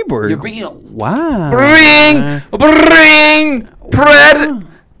 Hoiberg. You're bringing Wow. bring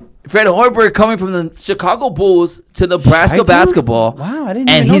Fred Hoiberg coming from the Chicago Bulls to Nebraska Chi-Town? basketball. Wow, I didn't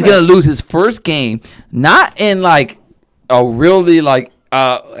And even know he's that. gonna lose his first game, not in like a really like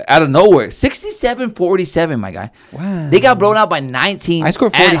out of nowhere. 67-47, my guy. Wow. They got blown out by 19. I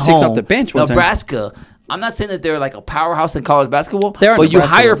scored at 46 off home. the bench one time. Nebraska. I'm not saying that they're like a powerhouse in college basketball, They're but you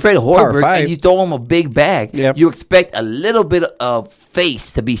Nebraska, hire Fred Power Hoiberg five. and you throw him a big bag. Yep. You expect a little bit of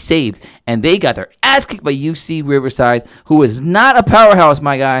face to be saved, and they got their ass kicked by UC Riverside, who is not a powerhouse,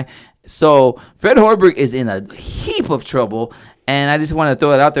 my guy. So Fred Hoiberg is in a heap of trouble, and I just want to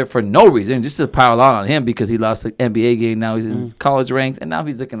throw it out there for no reason, just to pile on him because he lost the NBA game. Now he's in college ranks, and now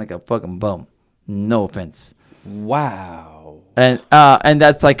he's looking like a fucking bum. No offense. Wow. And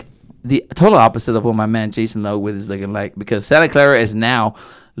that's like the total opposite of what my man Jason Ludwig is looking like, because Santa Clara is now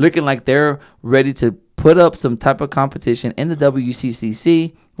looking like they're ready to put up some type of competition in the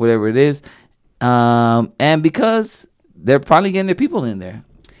WCCC, whatever it is, and because they're finally getting their people in there.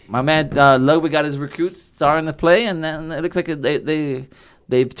 My man Ludwig got his recruits starting to play, and then it looks like they've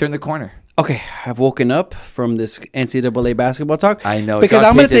turned the corner. Okay, I've woken up from this NCAA basketball talk. I know, because Josh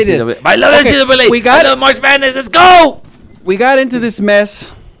I'm going to hates say NCAA. this. I love Okay, NCAA. I love March Madness. Let's go. We got into this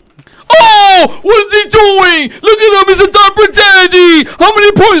mess. Oh, what is he doing? Look at him, he's a Dapper Dandy. How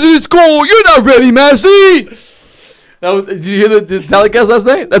many points did he score? You're not ready, Massey. Did you hear the telecast last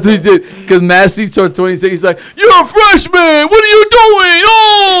night? That's what he did. Because Massey scored 26. He's like, you're a freshman. What are you doing?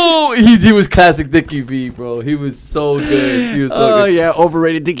 Oh, he was classic Dickie V, bro. He was so good. He was so Oh good. yeah,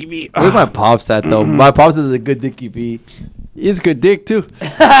 overrated Dickie B. Where's my pops at, though? My pops is a good Dickie V. He's good dick too.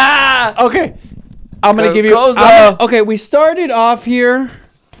 Okay, I'm gonna give you. Goza. Okay, we started off here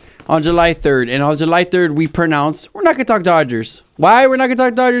on July 3rd, and on July 3rd we pronounced we're not gonna talk Dodgers. Why we're not gonna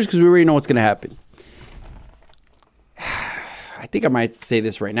talk Dodgers? Because we already know what's gonna happen. I think I might say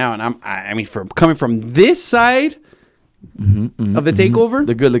this right now, and I mean, from coming from this side of the takeover,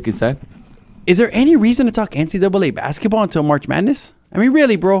 The good looking side. is there any reason to talk NCAA basketball until March Madness? I mean,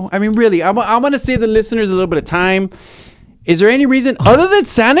 really, bro. I mean, really. I'm going to save the listeners a little bit of time. Is there any reason, other than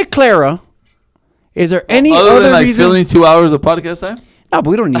Santa Clara, is there any Other other than like reason? filling 2 hours of podcast time? No, but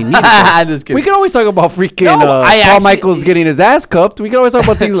we don't need music. I'm just kidding. We can always talk about freaking No, I Paul actually- Michaels getting his ass cupped. We can always talk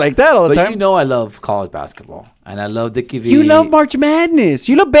about things like that all the But time. you know I love college basketball. And I love Dickie V. You love March Madness.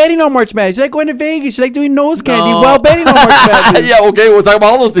 You love betting on March Madness. You like going to Vegas. You like doing nose candy No. while betting on March Madness. Yeah, okay, we'll talk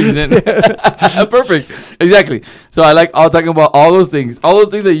about all those things then. Perfect. Exactly. So I'll talk about all those things. All those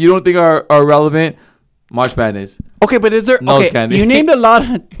things that you don't think are relevant. March Madness. Okay, but is there... Nose Okay, candy. you named a lot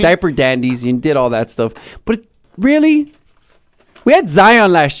of diaper dandies. You did all that stuff. But really... We had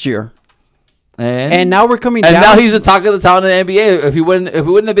Zion last year. And now we're coming And down. now he's the talk of the town in the NBA. If he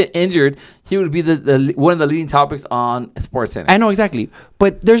wouldn't have been injured, he would be the one of the leading topics on SportsCenter. I know exactly.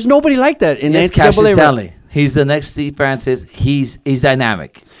 But there's nobody like that in It's the NCAA. Cassius Stanley. He's the next Steve Francis. He's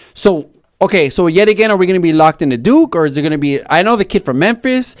dynamic. So, okay, so yet again, are we going to be locked into Duke, or is it going to be... I know the kid from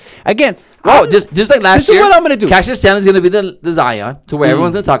Memphis. Again... Oh, just like last year. This is what I'm going to do. Cassius Stanley's going to be the Zion to where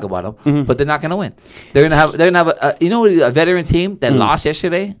everyone's going to talk about him, but they're not going to win. They're going to have a veteran team that lost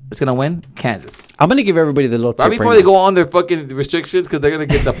yesterday that's going to win. Kansas. I'm going to give everybody the little tip Right before right they now. go on their fucking restrictions, because they're going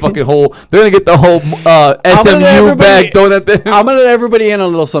to get the fucking whole. They're going to get the whole I'm gonna let SMU everybody- bag thrown at them. I'm going to let everybody in on a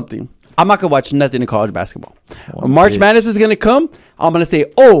little something. I'm not going to watch nothing in college basketball. When March bitch. Madness is going to come, I'm going to say,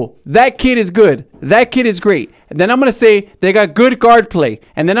 oh, that kid is good. That kid is great. And then I'm going to say they got good guard play.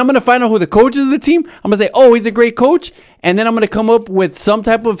 And then I'm going to find out who the coach is of the team. I'm going to say, oh, he's a great coach. And then I'm going to come up with some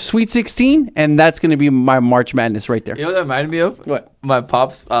type of Sweet 16. And that's going to be my March Madness right there. You know what that reminded me of? What? My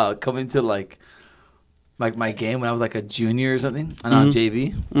pops coming to like my game when I was like a junior or something, and on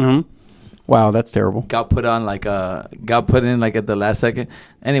JV. Mm-hmm. Wow, that's terrible. Got put in like at the last second.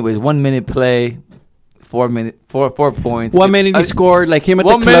 Anyways, 1 minute play, 4 points. 1 minute he scored, like him at the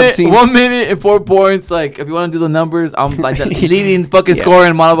 1 club minute, scene. 1 minute and 4 points. Like if you want to do the numbers, I'm like the leading fucking scorer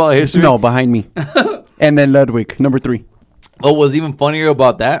in monoball history. No, behind me. And then Ludwig, number 3. What was even funnier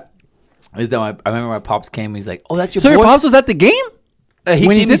about that Is that I remember my pops came. He's like, "Oh, that's your So boy." your pops was at the game? He when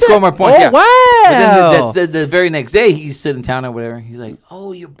seen he me did score that? my point. Oh, Yeah. wow. But then the very next day, he's sitting in town or whatever. He's like,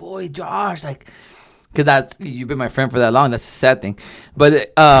 "Oh, your boy Josh, like." Because you've been my friend for that long. That's the sad thing.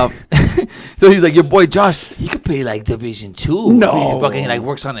 But so he's like, your boy Josh, he could play like Division 2. No. He fucking like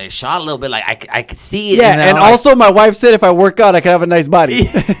works on his shot a little bit. Like I could see it. Yeah, then and I'm like, also my wife said if I work out, I can have a nice body.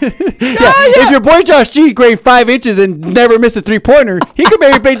 If your boy Josh G grade 5 inches and never missed a 3-pointer, he could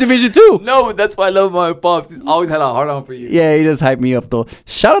maybe play Division 2. no, but that's why I love my pops. He's always had a hard on for you. Yeah, he does hype me up though.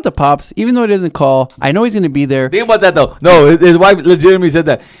 Shout out to Pops, even though he doesn't call. I know he's gonna be there. Think about that though. No, his wife legitimately said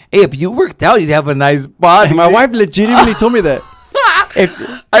that. Hey, if you worked out, you'd have a nice body. And my wife legitimately told me that.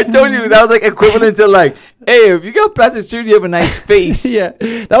 I told you that was like equivalent to like, hey, if you got plastic surgery, you have a nice face. Yeah,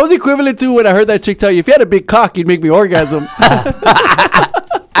 that was equivalent to when I heard that chick tell you, if you had a big cock, you'd make me orgasm.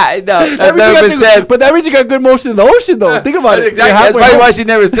 I know. That That's means you never got been the- said. but that means you got good motion in the ocean, though. Think about it. Exactly. You're That's halfway probably home. why she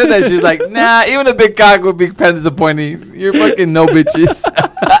never said that. She's like, nah, even a big cock would be kind of disappointing. You're fucking no bitches.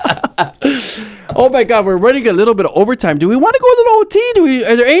 Oh my God, we're running a little bit of overtime. Do we want to go a little OT?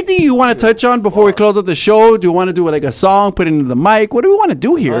 Is there anything you want to touch on before we close out the show? Do you want to do like a song, put it into the mic? What do we want to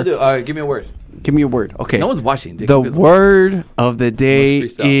do here? All right, give me a word. Give me a word. Okay. No one's watching. Dick. The Good. word of the day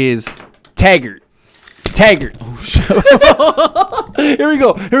Let's freestyle. is taggart. Taggart. Oh, Here we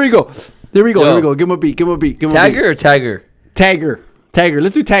go. Here we go. Here we go. Yo. Here we go. Give him a beat. Give him a beat. Give him a beat. Tagger or tagger? Tagger. Tagger.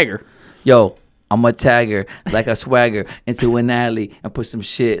 Let's do tagger. Yo, I'm a tagger like a swagger into an alley and put some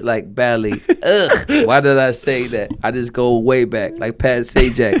shit like Bally. Ugh, why did I say that? I just go way back like Pat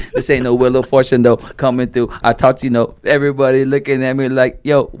Sajak. This ain't no Wheel of Fortune though coming through. I talk, everybody looking at me like,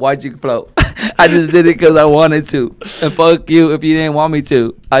 yo, why'd you float? I just did it because I wanted to. And fuck you if you didn't want me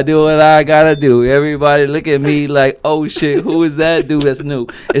to. I do what I gotta do. Everybody look at me like, oh shit, who is that dude that's new?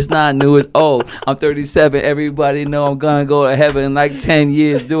 It's not new, it's old. I'm 37. Everybody know I'm gonna go to heaven in like 10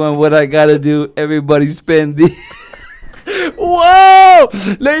 years doing what I gotta do. Everybody spend the... Whoa!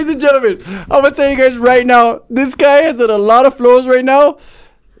 Ladies and gentlemen, I'm going to tell you guys right now, this guy has a lot of flows right now.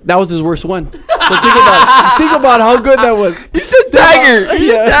 That was his worst one. So think about it. Think about how good that was. He's a tagger. He's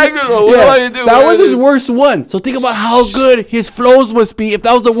a tagger though. What do I do? That was his worst one. So think about how good his flows must be if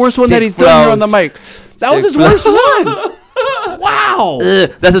that was the worst one that Sick he's done here on the flows. mic. That was Sick his worst one. Wow.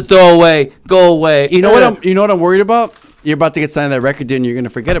 That's a throwaway. Go away. You know what I'm worried about? You're about to get signed that record deal and you're going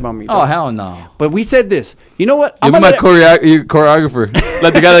to forget about me. Oh, bro. hell no. But we said this. You know what? You'll be my choreographer.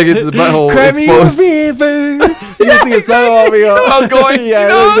 Like the guy that gets his butthole Cry me exposed. a river. You can sing a song all me up. I'm going. Yeah, You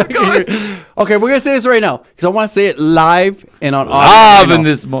know I'm exactly. Okay, we're gonna say this right now because I want to say it live and on audio. Live right in now.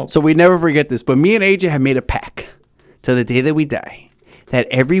 this moment. So we never forget this. But me and AJ have made a pact to the day that we die that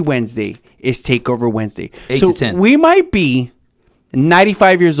every Wednesday is Takeover Wednesday. 8 so to 10. we might be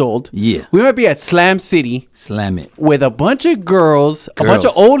 95 years old. Yeah. We might be at Slam City Slam it. with a bunch of girls, a bunch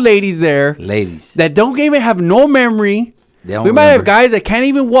of old ladies there Ladies. that don't even have no memory. They don't We might have remember. guys that can't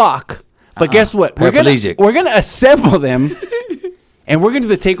even walk. But guess what? Paraplegic. We're gonna assemble them, and we're gonna do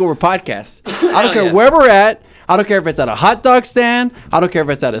the Takeover podcast. I don't care yeah. where we're at. I don't care if it's at a hot dog stand. I don't care if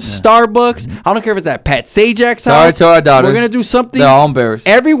it's at a Starbucks. I don't care if it's at Pat Sajak's Sorry house. to our daughters. We're gonna do something. They're all embarrassed.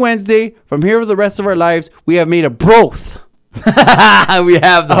 Every Wednesday from here for the rest of our lives. We have made a broth. We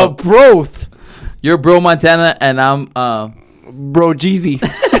have A the. broth, You're Bro Montana and I'm. bro. Jeezy.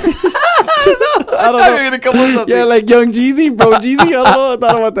 I don't You're know. gonna come with something. Yeah, like Young Jeezy, Bro Jeezy. I don't know. I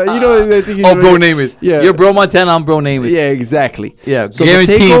thought about that. You know, I think you Oh, know Bro what- Name It. Yeah. You're Bro Montana. I'm Bro Name It. Yeah, exactly. Yeah. So the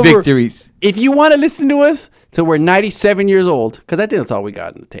Guaranteed Takeover- victories. If you want to listen to us till we're 97 years old, because I think that's all we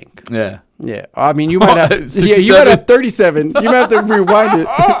got in the tank. Yeah. Yeah, I mean, you might have. yeah, 67? you might have 37. You might have to rewind it.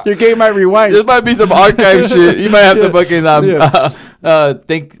 Your game might rewind. This might be some archive shit. You might have Yeah. to fucking Yeah.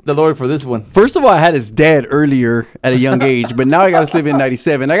 thank the Lord for this one. First of all, I had his dad earlier at a young age, but now I got to live in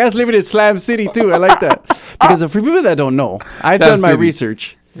 97. I got to live in Slam City too. I like that because for people that don't know, I've Slam done my City.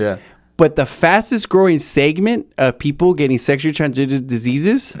 research. Yeah. But the fastest growing segment of people getting sexually transmitted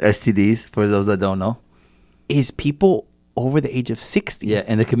diseases STDs for those that don't know. is people over the age of 60. Yeah,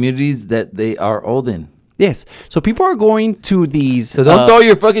 and the communities that they are old in. Yes. So people are going to these. So don't throw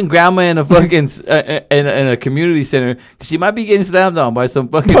your fucking grandma in a fucking in a community center because she might be getting slammed on by some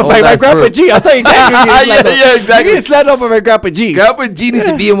fucking old by my ass Grandpa crook. G. I'll tell you exactly. What you're Yeah, getting yeah, exactly. You're getting slammed up by my Grandpa G. Grandpa G needs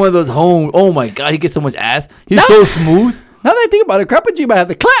to be in one of those home. Oh my god, he gets so much ass. He's No. so smooth. Now that I think about it, Grandpa G might have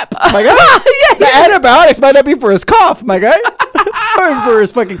the clap. My guy. The antibiotics might not be for his cough, my guy. Or for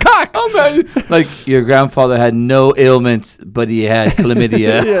his fucking cock. Oh man, like your grandfather had no ailments, but he had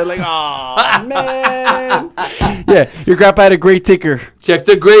chlamydia. Yeah, like, oh, man. Yeah, your grandpa had a great ticker. Check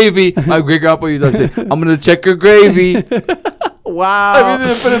the gravy. My great grandpa used to say, "I'm gonna check your gravy." Wow. I mean,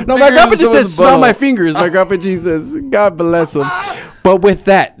 they put a No, my finger grandpa in just someone's says, smell my butthole. fingers. My grandpa G says, God bless him. But with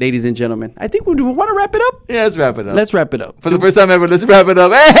that, ladies and gentlemen, I think we want to wrap it up. Yeah, let's wrap it up. Let's wrap it up. For the first time ever, let's wrap it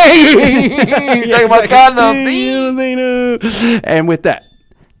up. Hey! Talking about condoms. And with that,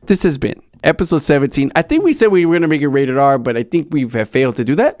 this has been episode 17. I think we said we were going to make it rated R, but I think we have failed to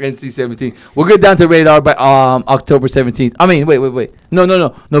do that. NC-17. We'll get down to rated R by October 17th. I mean, wait. No.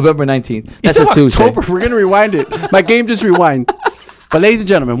 November 19th. That's a Tuesday. October. We're going to rewind it. My game just rewind. But ladies and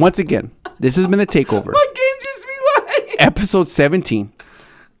gentlemen, once again, this has been The Takeover. My game just rewind. Episode 17.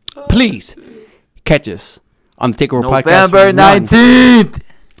 Please catch us on the Takeover Podcast. November 19th.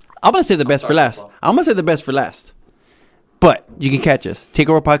 I'm going to say the best for last. But you can catch us,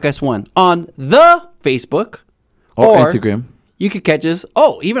 Takeover Podcast 1, on the Facebook Or Instagram. You can catch us,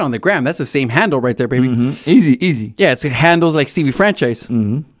 even on the gram. That's the same handle right there, baby. Mm-hmm. Easy. Yeah, it's handles like Stevie Franchise.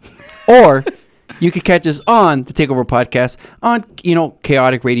 Mm-hmm. Or you can catch us on the Takeover Podcast on,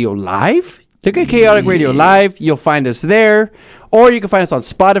 Chaotic Radio Live. Look at Chaotic Radio Live. You'll find us there. Or you can find us on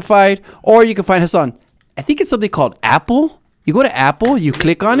Spotify. Or you can find us on, I think it's something called Apple. You go to Apple, you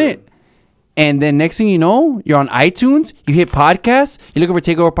click on it. And then next thing you know, you're on iTunes, you hit podcasts, you're looking for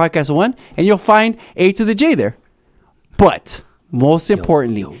Takeover Podcast 1, and you'll find A to the J there. But most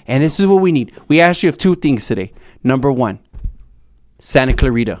importantly, and this is what we need, we asked you of two things today. Number one, Santa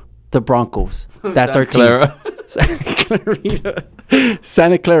Clarita, the Broncos. That's our team.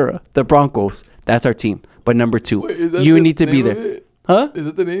 Santa Clara, the Broncos. That's our team. But number two, you need to be there. Huh? Is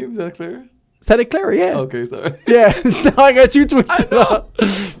that the name? Santa Clara? Santa Clara, yeah. Okay, sorry. Yeah, now I got you twisted up.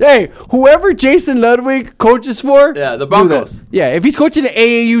 Hey, whoever Jason Ludwig coaches for, Yeah, the do Broncos. that. Yeah, if he's coaching the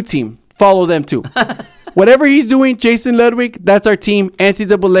AAU team, follow them too. Whatever he's doing, Jason Ludwig, that's our team.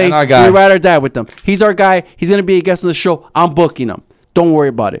 NCAA, And our guy. we ride or die with them. He's our guy. He's going to be a guest on the show. I'm booking him. Don't worry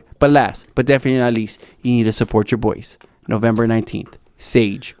about it. But last, but definitely not least, you need to support your boys. November 19th,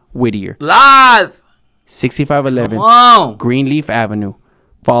 Sage Whittier, Live. 6511 Wow. Greenleaf Avenue.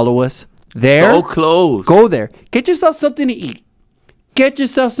 Follow us there. So close. Go there. Get yourself something to eat. Get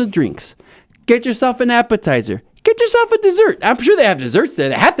yourself some drinks. Get yourself an appetizer. Get yourself a dessert. I'm sure they have desserts there.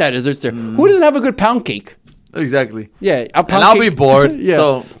 They have to have desserts there. Who doesn't have a good pound cake? Exactly. Yeah, a pound And I'll cake. be bored. Yeah.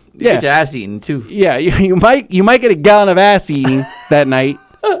 So Yeah. get your ass eaten too. Yeah, you might get a gallon of ass eating that night.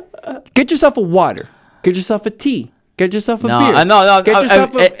 Get yourself a water. Get yourself a tea. Get yourself a beer. No. Get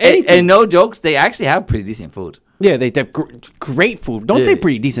yourself anything. And no jokes, they actually have pretty decent food. Yeah, they have great food. Don't say Yeah.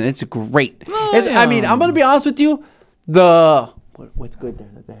 pretty decent. It's great. yeah. I mean, I'm gonna be honest with you. What's good there?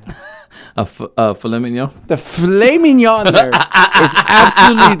 Filet mignon. The filet mignon there is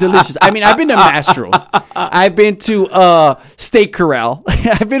absolutely delicious. I mean, I've been to Mastro's. I've been to Steak Corral.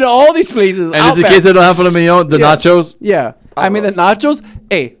 I've been to all these places. And just in case they don't have filet mignon, the nachos. Yeah. I mean, the nachos.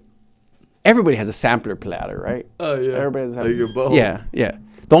 Hey, everybody has a sampler platter, right? Oh, yeah. Everybody has a Like your sampler. bowl. Yeah.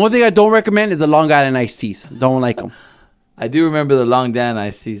 The only thing I don't recommend is the Long Island iced teas. Don't like them. I do remember the long Dan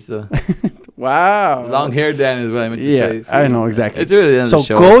iced teas. The Wow. long hair Dan is what I meant to Yeah, say. I know exactly. It's really the end so of the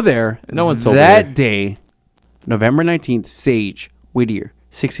show. go there. No one's sold that there. day, November 19th, Sage Whittier,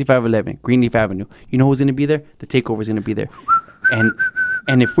 6511 Greenleaf Avenue. You know who's going to be there? The Takeover's going to be there.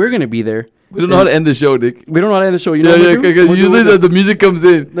 And if we're going to be there, We don't know how to end the show, Dick. we don't know how to end the show. You know Yeah, what yeah, we'll do? because We'll do usually it. the music comes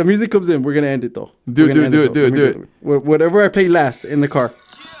in. The music comes in. We're going to end it, though. Do We're gonna end the show. it. Whatever I play last in the car.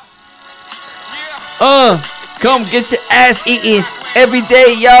 Come get your ass eaten every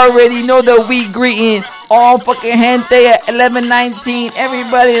day. Y'all already know that we greeting all fucking gente at 11:19.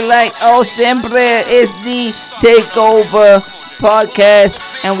 Everybody like, oh, siempre is the Takeover Podcast,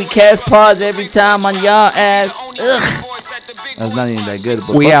 and we cast pods every time on y'all ass. Ugh. That's not even that good.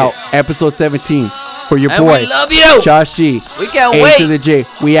 But We fuck out. it. Episode 17 for your And boy, we love you. Josh G. We can't A wait. to the J.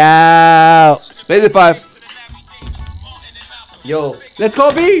 We out. Rated 5. Yo, Let's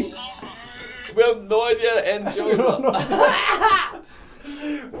go, B. we have no idea how to end shows.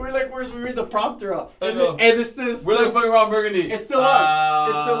 We're like, we read the prompter up. I know. And this is. We're like fucking Ron Burgundy. It's still on.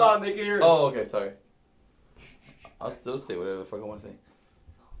 It's still on. They can hear us. Oh, okay, sorry. I'll still say whatever the fuck I want to say.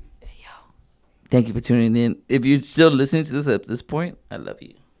 Hey, yo. Thank you for tuning in. If you're still listening to this at this point, I love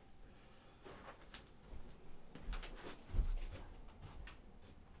you.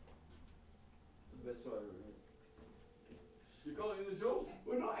 You calling the show?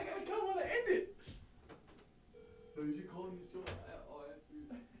 Well, no, I gotta come when I end it. No, you should call in the show.